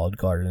like the walled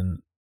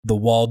garden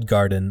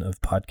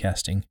of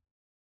podcasting.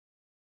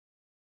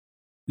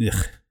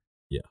 Ugh.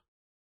 Yeah.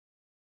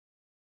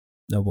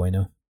 No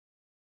bueno.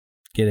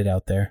 Get it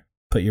out there.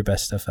 Put your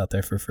best stuff out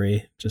there for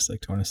free, just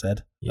like Torna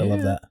said. I love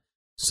Yeah. that.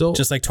 so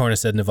Just like Torna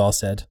said, Naval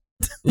said.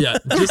 yeah,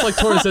 just like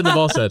Torna said,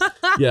 Naval said,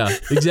 yeah,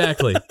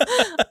 exactly.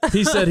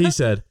 He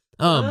said.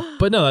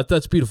 But no,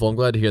 that's beautiful. I'm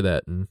glad to hear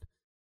that. And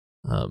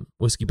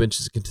Whiskey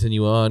Benches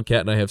continue on.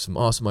 Kat and I have some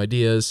awesome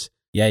ideas.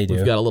 Yeah, you do.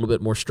 We've got a little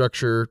bit more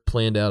structure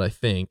planned out, I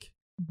think.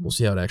 We'll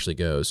see how it actually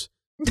goes.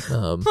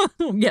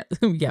 yeah.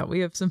 Yeah. We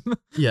have some.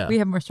 Yeah. We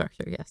have more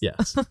structure. Yes.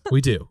 Yes, we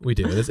do.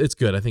 It's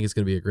good. I think it's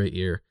going to be a great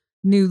year.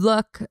 New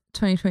look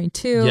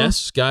 2022.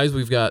 Yes, guys,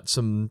 we've got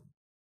some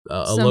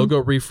a Some- logo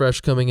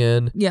refresh coming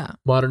in, Yeah.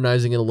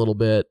 modernizing it a little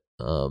bit.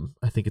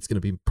 I think it's going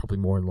to be probably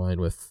more in line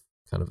with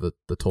kind of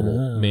the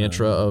total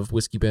mantra of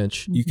Whiskey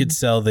Bench. You could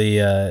sell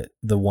the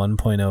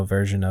 1.0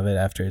 version of it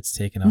after it's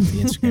taken off the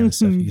Instagram and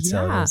stuff. You could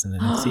sell it as an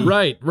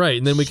NFT. Right.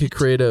 And then we could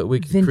create a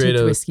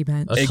Vintage Whiskey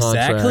Bench. a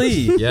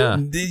Exactly. contract. Yeah.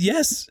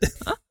 Yes.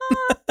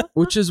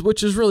 which is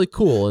really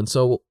cool. And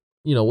so,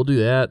 we'll do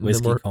that. And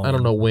Whiskey then coin. I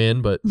don't know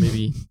when, but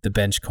maybe The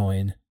bench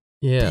coin.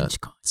 Bench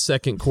coin.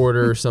 second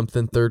quarter or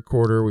something, third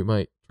quarter, we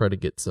might try to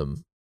get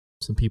some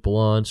people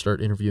on,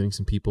 start interviewing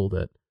some people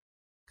that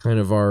kind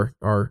of are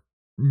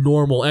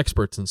normal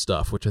experts and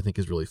stuff, which I think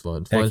is really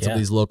fun. Find some of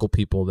these local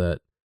people that,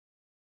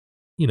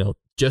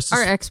 just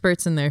Are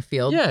experts in their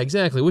field. Yeah,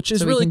 exactly. Which is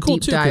so really we can cool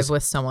deep too. dive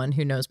with someone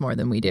who knows more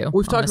than we do.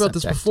 We've talked about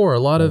this before. I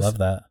love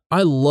that.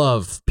 I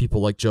love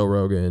people like Joe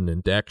Rogan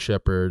and Dax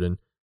Shepard and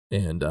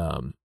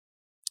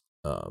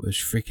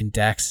Wish freaking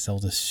Dax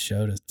sold a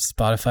show to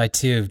Spotify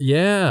too.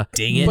 yeah.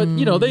 Dang it.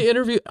 But they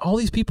interview all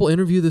these people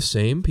interview the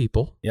same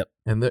people. Yep.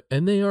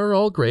 And they are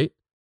all great.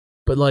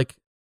 But like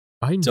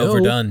It's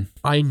overdone.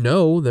 I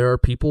know there are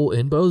people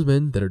in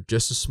Bozeman that are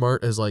just as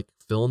smart as like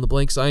fill in the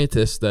blank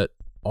scientists that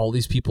all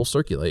these people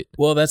circulate.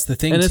 Well, that's the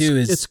thing And too.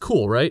 it's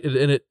cool, right?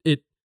 And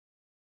it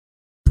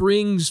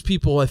brings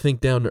people, I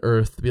think, down to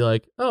earth to be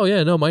like, oh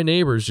yeah, no, my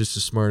neighbor's just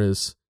as smart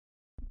as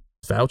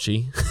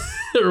Fauci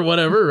or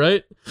whatever,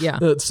 right? Yeah.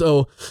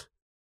 So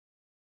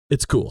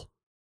it's cool.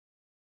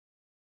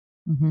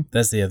 Mm-hmm.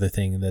 That's the other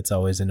thing that's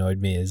always annoyed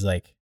me is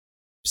like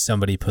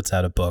somebody puts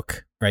out a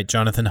book, right?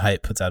 Jonathan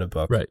Haidt puts out a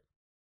book. Right.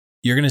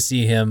 You're going to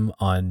see him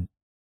on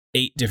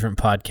 8 different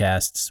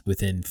podcasts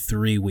within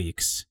 3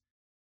 weeks.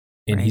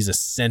 And Right. he's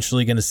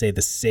essentially going to say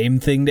the same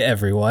thing to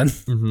everyone.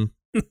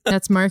 Mm-hmm.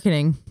 That's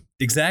marketing.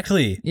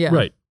 Exactly. Yeah.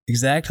 Right.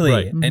 Exactly.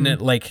 Right. And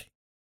it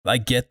I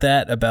get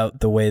that about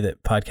the way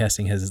that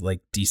podcasting has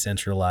like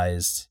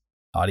decentralized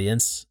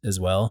audience as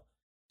well.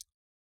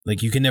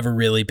 Like you can never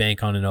really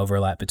bank on an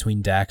overlap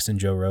between Dax and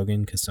Joe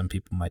Rogan because some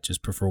people might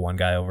just prefer one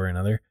guy over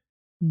another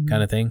Mhm.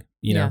 kind of thing.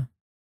 You know,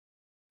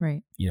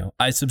 Right.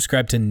 I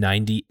subscribe to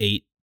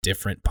 98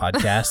 different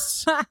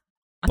podcasts,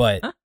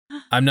 but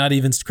I'm not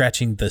even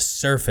scratching the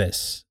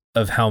surface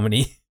of how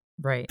many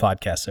Right.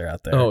 podcasts are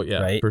out there. Oh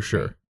yeah, right. for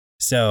sure.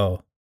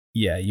 So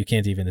yeah, you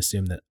can't even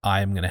assume that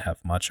I'm going to have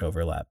much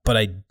overlap, but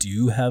I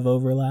do have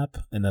overlap,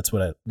 and that's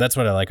what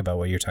I like about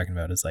what you're talking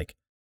about. Is like,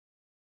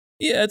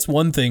 yeah, it's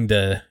one thing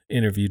to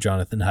interview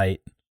Jonathan Haidt,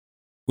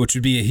 which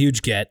would be a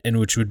huge get, and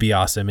which would be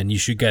awesome, and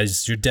you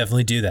guys should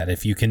definitely do that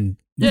if you can.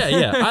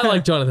 Yeah. I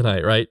like Jonathan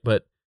Haidt, right?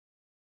 But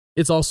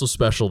it's also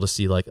special to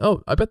see like,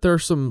 oh, I bet there are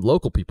some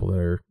local people that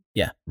are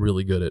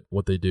really good at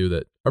what they do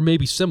that are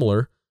maybe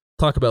similar.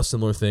 Talk about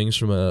similar things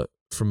from a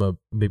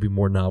maybe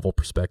more novel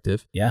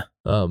perspective. Yeah.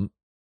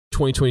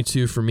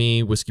 2022 for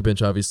me, Whiskey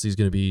Bench obviously is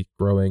going to be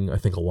growing, I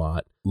think, a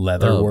lot.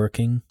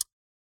 Leatherworking.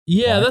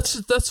 Yeah,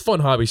 What? that's fun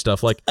hobby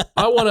stuff. Like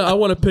I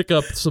want to pick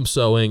up some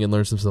sewing and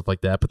learn some stuff like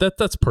that. But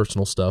that's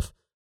personal stuff.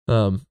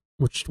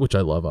 Which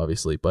I love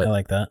obviously, but I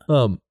like that.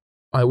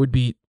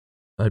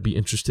 I'd be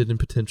interested in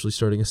potentially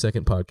starting a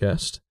second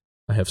podcast.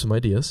 I have some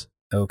ideas.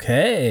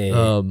 Okay.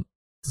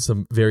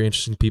 Some very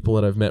interesting people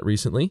that I've met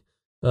recently.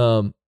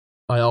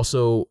 I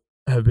also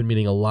have been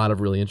meeting a lot of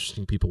really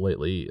interesting people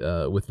lately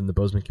within the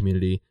Bozeman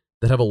community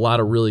that have a lot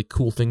of really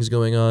cool things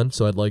going on.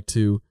 So I'd like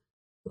to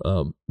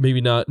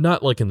maybe not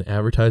like in the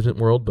advertisement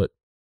world, but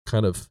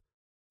kind of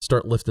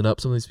start lifting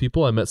up some of these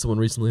people. I met someone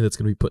recently that's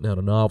going to be putting out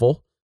a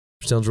novel,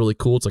 which sounds really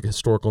cool. It's like a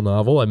historical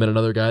novel. I met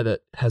another guy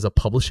that has a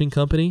publishing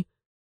company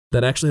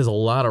that actually has a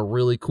lot of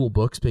really cool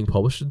books being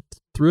published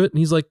through it. And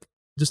he's like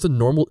just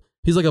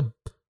he's like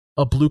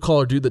a blue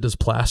collar dude that does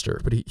plaster,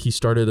 but he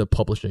started a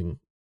publishing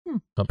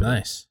company.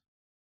 Nice.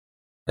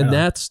 And Right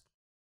on. that's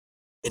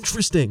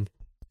interesting.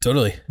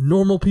 Totally.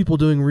 Normal people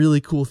doing really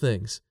cool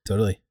things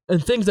Totally.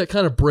 and things that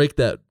kind of break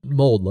that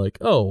mold. Like,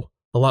 oh,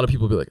 a lot of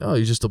people be like, oh,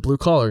 he's just a blue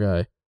collar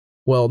guy.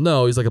 Well,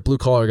 no, he's like a blue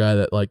collar guy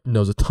that like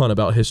knows a ton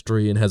about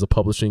history and has a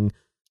publishing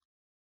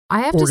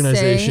I have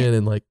organization to say,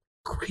 and like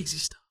crazy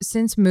stuff.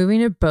 since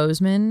moving to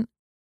Bozeman,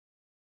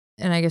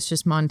 and I guess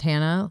just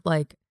Montana,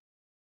 like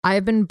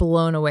I've been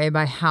blown away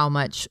by how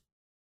much,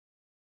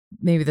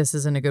 maybe this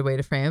isn't a good way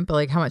to frame it, but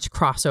like how much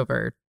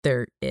crossover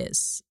there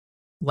is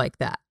like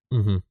that.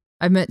 Mm-hmm.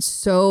 I've met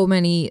so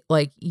many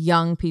like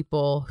young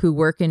people who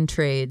work in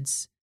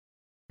trades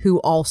who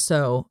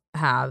also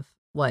have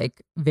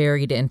like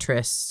varied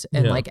interests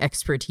and Yeah. like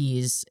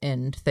expertise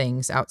in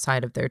things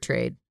outside of their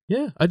trade.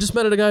 Yeah, I just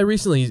met a guy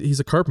recently. He's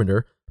a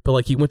carpenter, but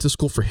like he went to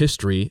school for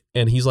history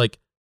and he's like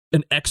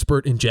an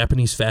expert in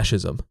Japanese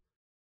fascism,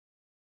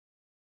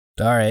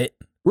 All right.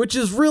 which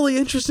is really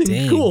interesting and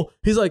Dang. cool.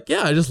 He's like,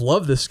 yeah, I just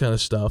love this kind of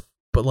stuff,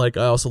 but like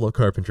I also love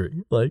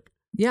carpentry. Like,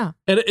 Yeah.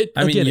 and it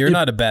I mean, again, you're it-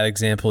 not a bad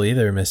example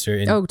either,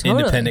 Mr. Oh, totally.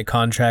 Independent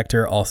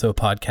contractor, also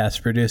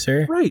podcast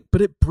producer. right,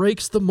 but it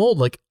breaks the mold.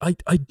 Like I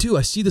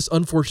see this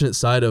unfortunate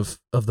side of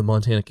the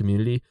Montana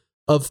community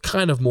of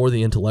kind of more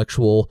the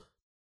intellectual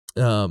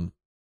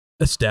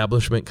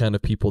establishment kind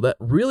of people that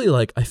really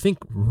like I think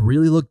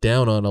really look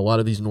down on a lot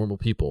of these normal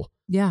people.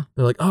 Yeah.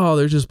 They're like, oh,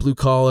 they're just blue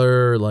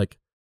collar. Like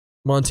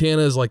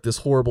Montana is like this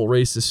horrible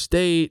racist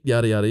state,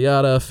 yada, yada,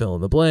 yada, fill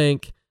in the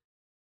blank.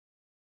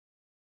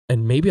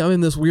 and maybe I'm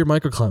in this weird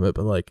microclimate,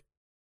 but like,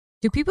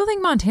 Do people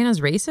think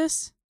Montana's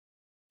racist?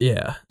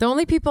 yeah. The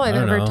only people I've I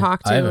don't ever know.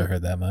 talked to, I haven't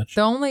heard that much.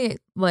 the only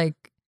like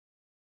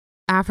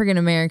African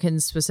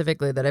Americans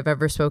specifically that I've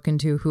ever spoken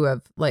to who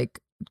have like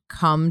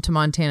come to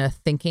Montana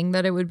thinking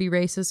that it would be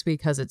racist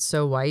because it's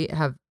so white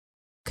have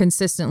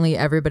consistently,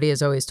 everybody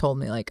has always told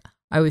me like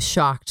I was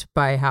shocked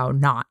by how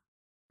not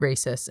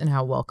racist and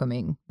how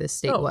welcoming this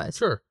state was.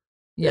 Sure.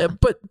 Yeah. Yeah,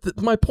 but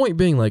my point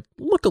being, like,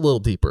 look a little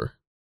deeper.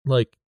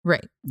 Like,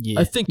 Right. Yeah,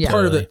 I think Yeah.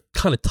 part of totally. it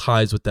kind of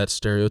ties with that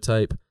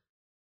stereotype.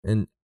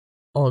 And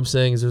all I'm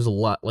saying is there's a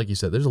lot, like you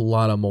said, there's a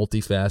lot of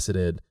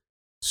multifaceted,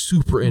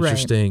 super Right.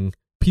 interesting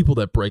people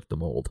that break the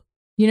mold.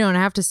 You know, and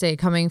I have to say,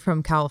 coming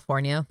from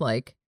California,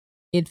 like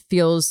it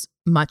feels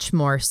much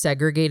more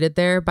segregated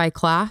there by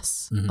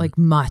class, Mhm. like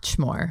much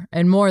more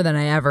and more than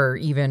I ever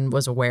even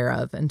was aware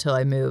of until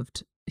I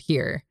moved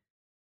here.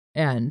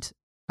 And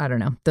I don't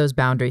know, those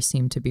boundaries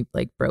seem to be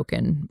like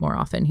broken more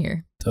often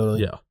here.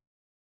 Totally. Yeah.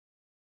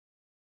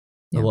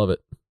 Yeah. I love it.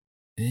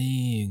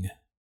 Dang.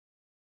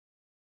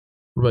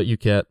 What about you,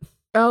 Kat?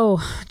 Oh,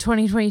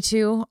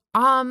 2022.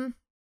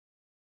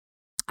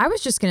 I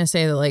was just going to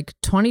say that like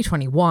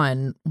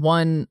 2021,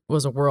 one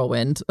was a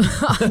whirlwind.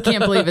 I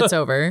can't believe it's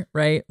over,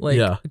 right? Like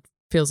Yeah. it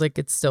feels like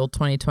it's still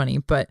 2020,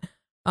 but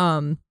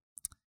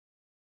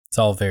It's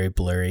all very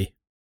blurry.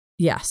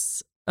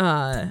 yes.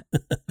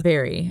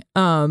 Very.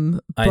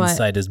 But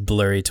Hindsight is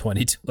blurry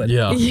 2020.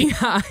 Yeah.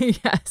 yeah,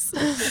 yes.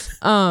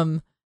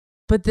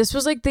 But this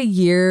was like the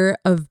year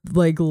of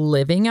like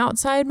living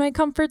outside my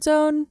comfort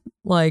zone.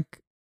 Like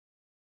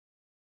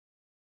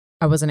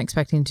I wasn't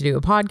expecting to do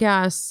a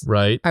podcast.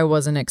 Right. I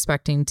wasn't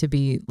expecting to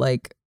be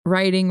like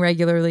writing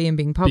regularly and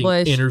being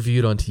published. Being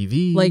interviewed on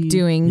TV. Like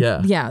doing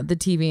Yeah. the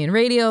TV and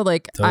radio.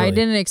 Like I Totally.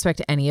 didn't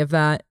expect any of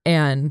that.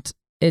 And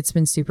it's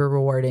been super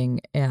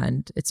rewarding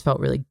and it's felt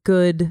really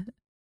good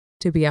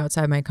to be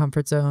outside my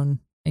comfort zone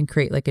and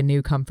create like a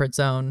new comfort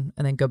zone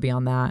and then go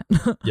beyond that.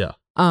 Yeah.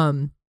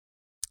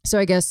 So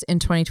I guess in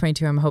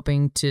 2022 I'm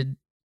hoping to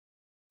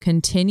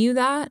continue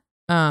that.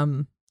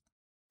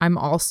 I'm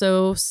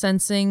also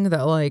sensing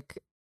that like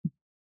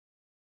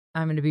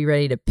I'm going to be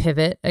ready to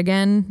pivot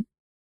again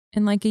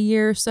in like a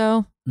year or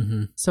so.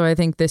 Mm-hmm. So I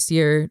think this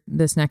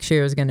next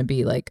year is going to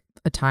be like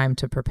a time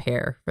to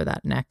prepare for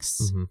that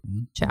next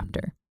Mhm.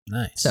 chapter.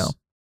 Nice. So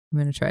I'm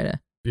going to try to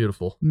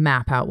Beautiful.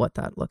 map out what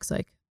that looks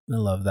like. I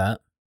love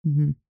that.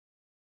 Mm-hmm.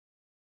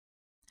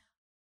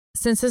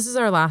 Since this is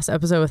our last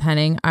episode with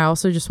Henning, I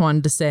also just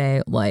wanted to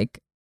say, like,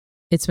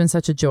 it's been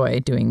such a joy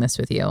doing this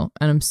with you.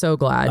 And I'm so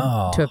glad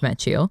Oh. to have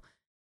met you.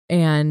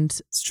 And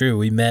It's true.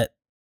 We met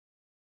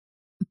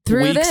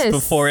through weeks this,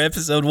 before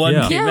episode 1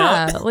 Yeah. came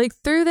out. like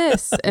through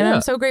this. And Yeah.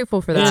 I'm so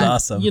grateful for That's that.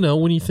 awesome. You know,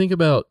 when you think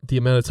about the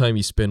amount of time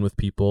you spend with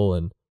people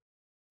and,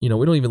 you know,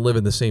 we don't even live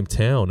in the same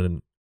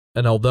town.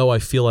 And although I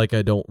feel like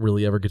I don't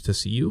really ever get to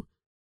see you,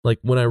 like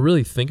when I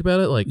really think about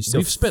it, like You still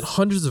we've spent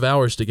hundreds of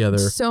hours together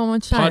So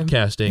much time.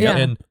 podcasting. Yeah.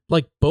 And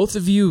like both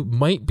of you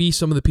might be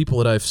some of the people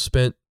that I've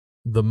spent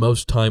the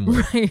most time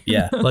with. Right.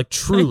 Yeah. Like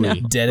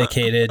truly.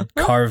 Dedicated,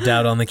 carved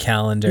out on the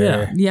calendar.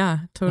 Yeah. Yeah,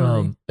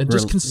 totally. And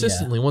just Real-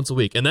 consistently once a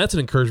week. And that's an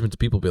encouragement to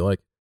people be like,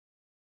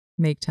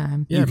 Make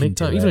time. yeah, You can make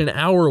time. do Even it. an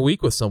hour a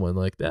week with someone,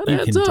 like that You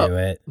adds can up. do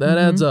it. That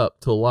Mhm. adds up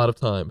to a lot of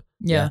time.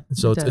 Yeah. And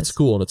so it it's does.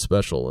 cool and it's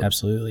special. And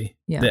Absolutely.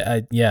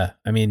 Yeah.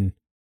 I mean,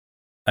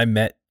 I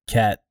met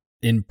Kat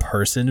in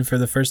person for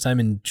the first time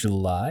in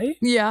July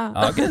Yeah.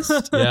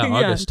 August? Yeah,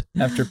 August.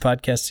 after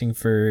podcasting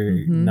for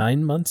Mhm.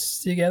 9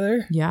 months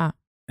together. Yeah.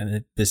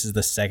 And this is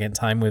the second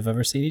time we've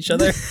ever seen each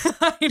other.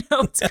 I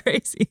know, it's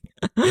crazy.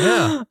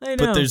 Yeah. I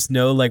know. But there's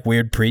no like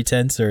weird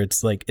pretense or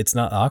it's like, it's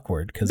not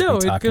awkward because no, we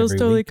talk it feels every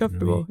totally week and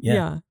comfortable. yeah,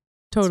 Yeah,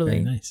 totally.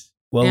 It's very nice.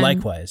 Well, And-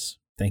 likewise.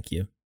 Thank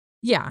you.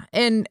 Yeah,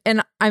 and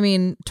I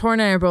mean, Tor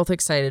and I are both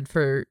excited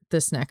for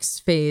this next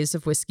phase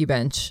of Whiskey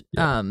Bench.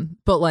 Yeah.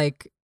 But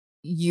like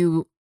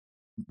you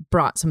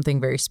brought something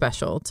very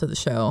special to the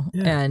show,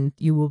 Yeah. and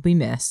you will be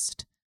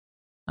missed.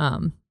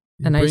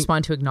 And I just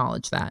want to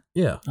acknowledge that.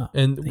 Yeah. Oh,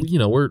 And thank you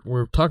know, we're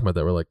talking about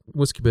that. We're like,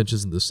 Whiskey Bench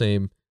isn't the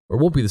same or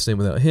won't be the same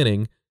without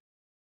Henning.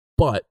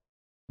 But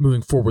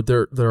moving forward,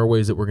 there are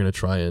ways that we're going to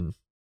try and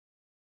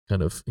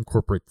kind of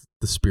incorporate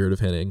the spirit of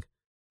Henning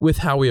with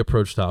how we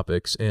approach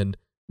topics and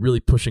really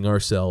pushing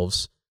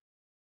ourselves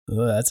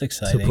Oh, that's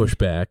exciting. to push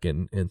back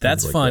and things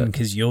That's like fun that.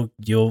 because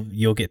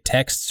you'll get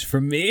texts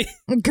from me.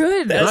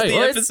 Good. As Right. the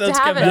Let's episodes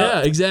have come it.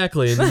 out. Yeah,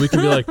 exactly. And we can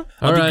be like, all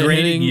I'll right, be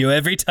grading Henning, you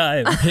every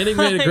time. Henning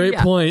made a great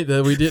Yeah. point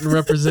that we didn't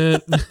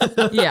represent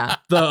Yeah.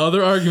 the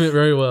other argument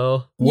very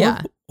well.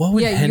 Yeah. What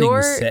would Yeah, Henning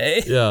your-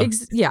 say? Yeah.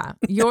 Yeah.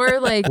 Your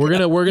like We're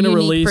gonna unique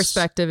release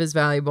perspective is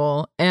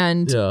valuable,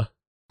 and Yeah.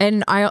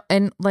 and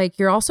like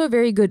you're also a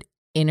very good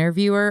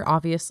interviewer,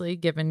 obviously,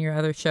 given your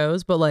other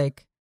shows, but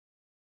like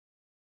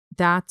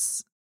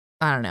that's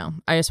I don't know.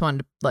 I just wanted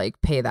to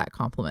like pay that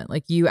compliment.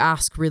 Like you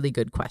ask really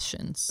good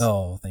questions.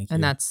 Oh, thank you.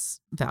 and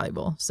that's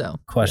valuable. So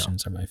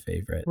Questions are my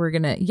favorite. we're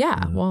gonna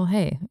Mhm. well,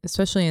 hey,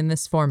 especially in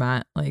this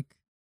format, like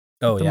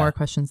Oh, the yeah. more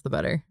questions the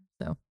better.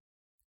 So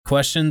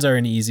Questions are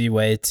an easy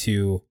way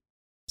to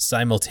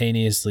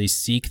simultaneously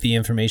seek the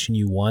information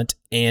you want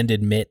and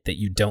admit that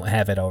you don't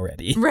have it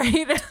already.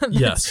 Right? That's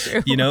Yes.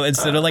 true. You know,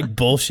 instead of like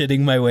bullshitting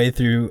my way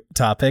through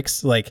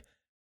topics, like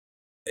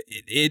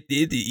it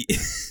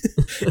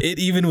it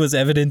even was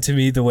evident to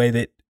me the way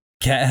that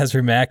Kat has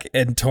her Mac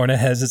and Torna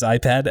has his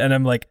iPad, and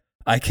I'm like,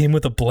 I came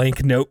with a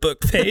blank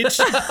notebook page.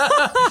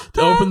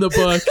 Open the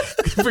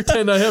book,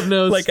 pretend I have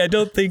notes. Like, I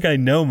don't think I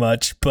know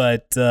much,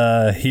 but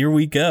here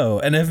we go.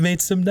 And I've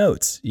made some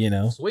notes, you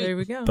know. Sweet. There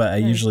we go. But I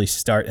Nice. usually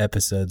start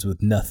episodes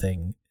with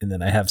nothing, and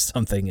then I have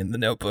something in the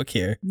notebook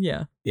here.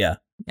 Yeah. Yeah.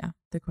 Yeah.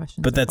 The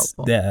questions. But are that's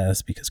helpful.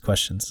 that's because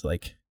questions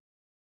like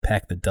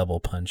pack the double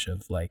punch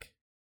of like,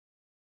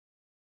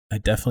 I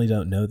definitely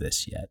don't know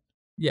this yet.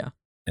 Yeah.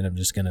 And I'm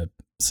just gonna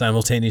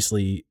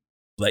simultaneously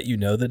let you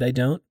know that I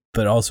don't,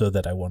 but also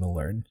that I want to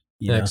learn.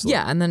 You know? Excellent.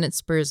 Yeah. And then it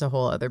spurs a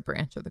whole other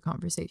branch of the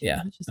conversation.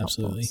 Yeah, Which is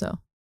absolutely. Helpful, so.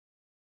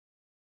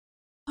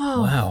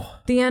 Oh, Wow.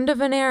 the end of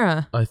an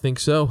era. I think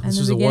so. And This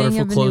the was a beginning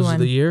wonderful of a new close one. of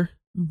the year.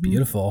 Mhm.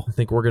 Beautiful. I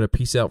think we're going to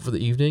peace out for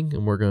the evening,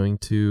 and we're going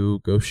to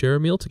go share a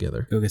meal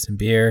together. Go get some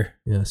beer,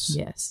 Yes.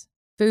 Yes.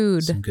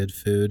 Food. some good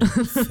food.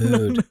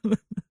 Food.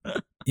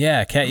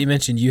 Yeah, Kat, you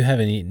mentioned you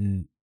haven't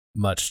eaten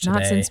much today.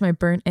 Not since my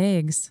burnt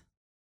eggs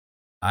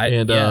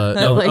And, at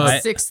No, like I-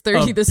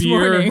 6:30 this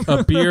beer, morning.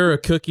 a beer, a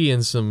cookie,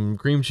 and some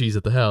cream cheese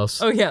at the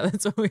house. Oh yeah,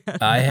 that's what we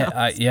had. I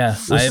I yeah.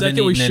 The I haven't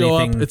second we eaten show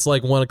anything. up, it's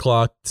like 1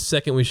 o'clock. The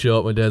second we show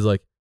up, my dad's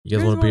like, "You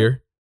guys Here's want a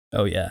beer?"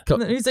 Oh yeah.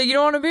 Co- He said, "You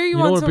don't want a beer? You, You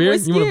don't want want a some beer?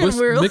 whiskey?" You want a And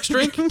we're mixed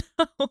like, drink?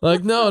 No.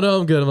 Like, no,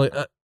 I'm good. I'm like,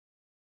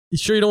 you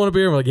sure you don't want a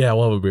beer? I'm like, yeah,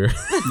 we'll have a beer.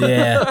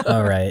 Yeah.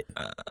 All right.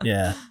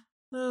 Yeah.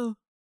 Oh.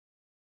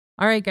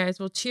 All right, guys.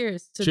 Well,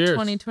 cheers to Cheers.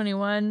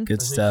 2021, Good I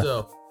think stuff.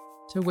 so.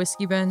 to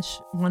Whiskey Bench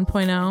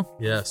 1.0.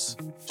 Yes.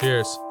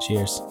 Cheers.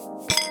 Cheers.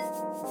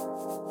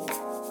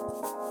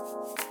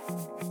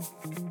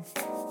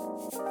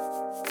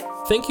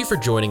 Thank you for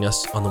joining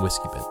us on the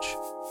Whiskey Bench.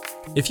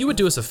 If you would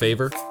do us a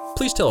favor,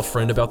 please tell a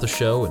friend about the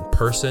show in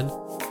person,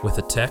 with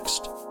a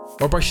text,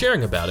 or by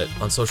sharing about it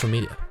on social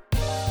media.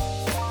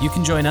 You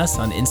can join us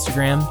on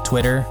Instagram,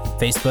 Twitter,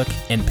 Facebook,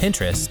 and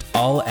Pinterest,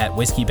 all at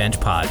Whiskey Bench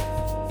Pod.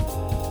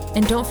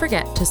 And don't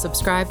forget to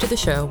subscribe to the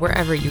show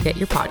wherever you get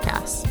your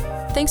podcasts.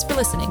 Thanks for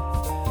listening.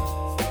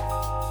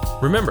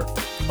 Remember,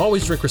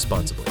 always drink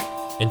responsibly,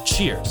 and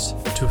cheers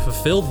to a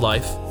fulfilled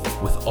life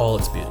with all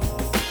its beauty.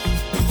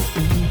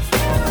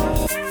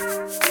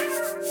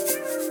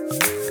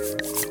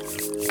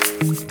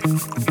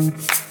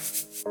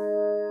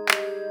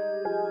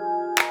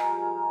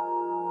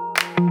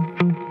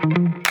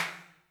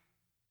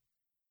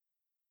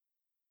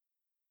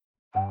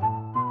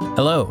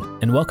 Hello,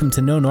 and welcome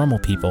to No Normal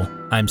People.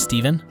 I'm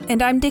Steven.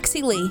 And I'm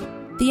Dixie Lee.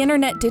 The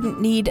internet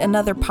didn't need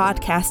another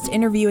podcast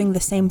interviewing the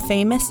same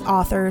famous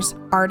authors,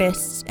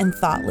 artists, and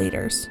thought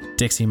leaders.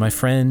 Dixie, my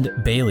friend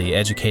Bailey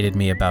educated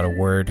me about a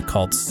word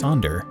called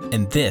sonder,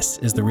 and this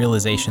is the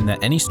realization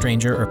that any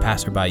stranger or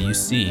passerby you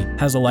see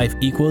has a life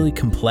equally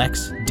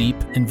complex, deep,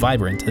 and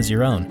vibrant as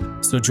your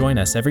own. So join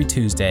us every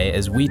Tuesday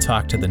as we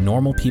talk to the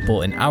normal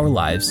people in our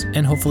lives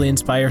and hopefully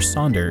inspire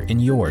sonder in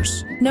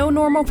yours. No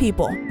Normal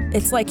People.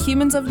 It's like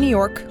Humans of New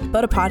York,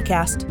 but a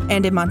podcast,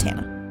 and in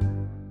Montana.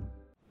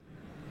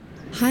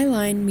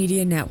 Highline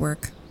Media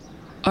Network.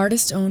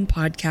 Artist-owned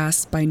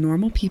podcasts by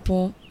normal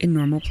people in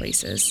normal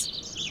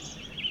places.